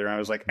something or other. And I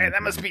was like, hey,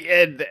 that must be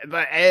Ed,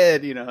 the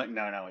Ed. Like,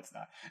 no, it's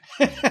not.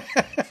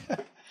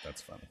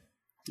 That's funny.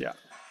 Yeah.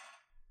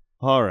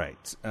 All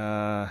right.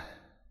 I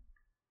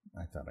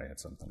thought I had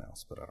something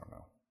else, but I don't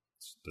know.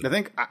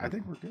 I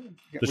think we're good.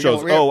 The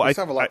shows. We have a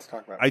lot to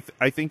talk about.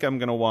 I think I'm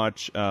going to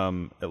watch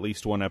at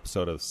least one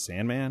episode of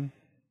Sandman.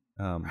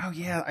 Oh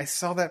yeah, I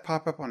saw that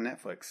pop up on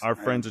Netflix. Our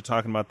friends are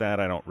talking about that.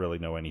 I don't really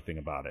know anything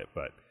about it,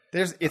 but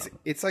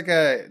it's like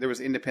there was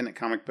an independent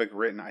comic book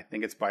written. I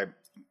think it's by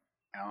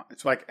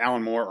it's like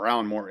Alan Moore or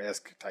Alan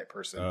Moore-esque type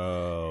person.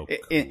 Oh, cool.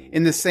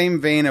 in the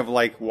same vein of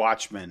like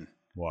Watchmen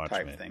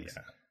type things,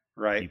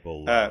 right?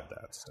 People love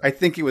that stuff. I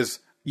think it was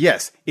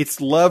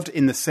it's loved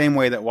in the same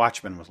way that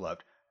Watchmen was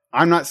loved.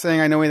 I'm not saying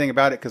I know anything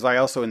about it because I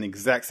also in the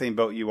exact same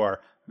boat you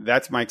are.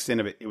 That's my extent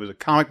of it. It was a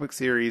comic book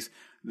series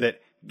that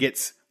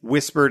gets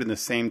whispered in the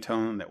same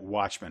tone that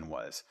Watchmen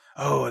was.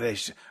 Oh, are they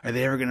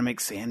ever going to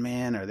make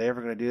Sandman? Are they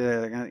ever going to do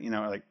that? They're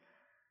gonna, like,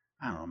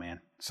 I don't know, man.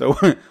 So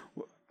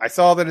I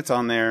saw that it's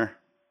on there.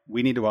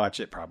 We need to watch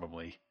it,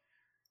 probably.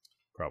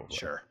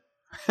 Sure.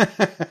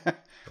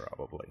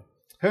 Probably.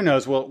 Who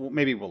knows?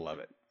 Maybe we'll love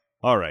it.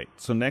 All right.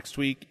 So next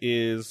week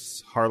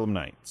is Harlem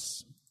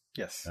Nights.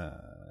 Yes.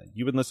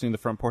 You've been listening to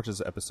The Front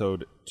Porches,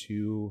 episode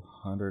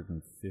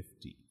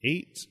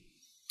 258.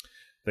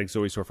 Thanks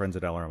always to our friends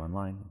at LRM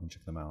Online. You can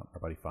check them out.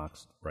 Our buddy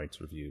Fox writes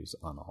reviews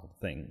on all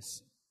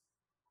things.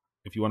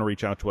 If you want to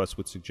reach out to us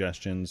with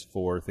suggestions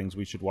for things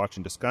we should watch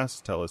and discuss,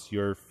 tell us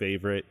your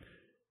favorite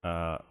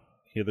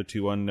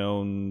hitherto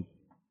unknown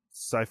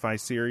sci-fi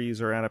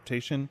series or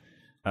adaptation.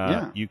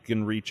 You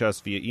can reach us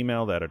via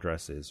email. That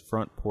address is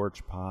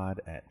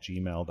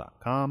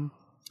frontporchpod@gmail.com.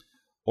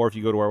 Or if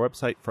you go to our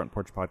website,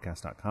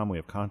 frontporchpodcast.com, we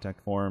have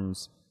contact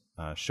forms,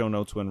 show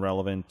notes when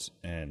relevant,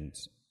 and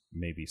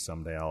maybe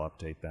someday I'll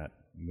update that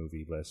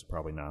movie list.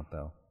 Probably not,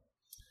 though.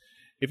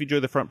 If you enjoy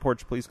The Front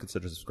Porch, please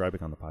consider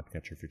subscribing on the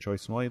podcatcher of your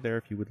choice. And while you're there,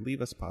 if you would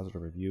leave us a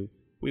positive review,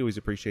 we always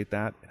appreciate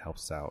that. It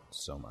helps us out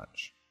so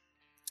much.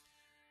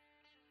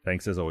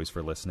 Thanks, as always,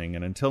 for listening.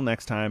 And until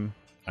next time,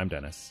 I'm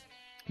Dennis.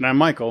 And I'm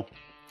Michael.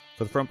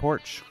 For The Front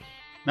Porch,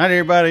 Night,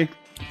 everybody.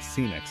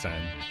 See you next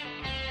time.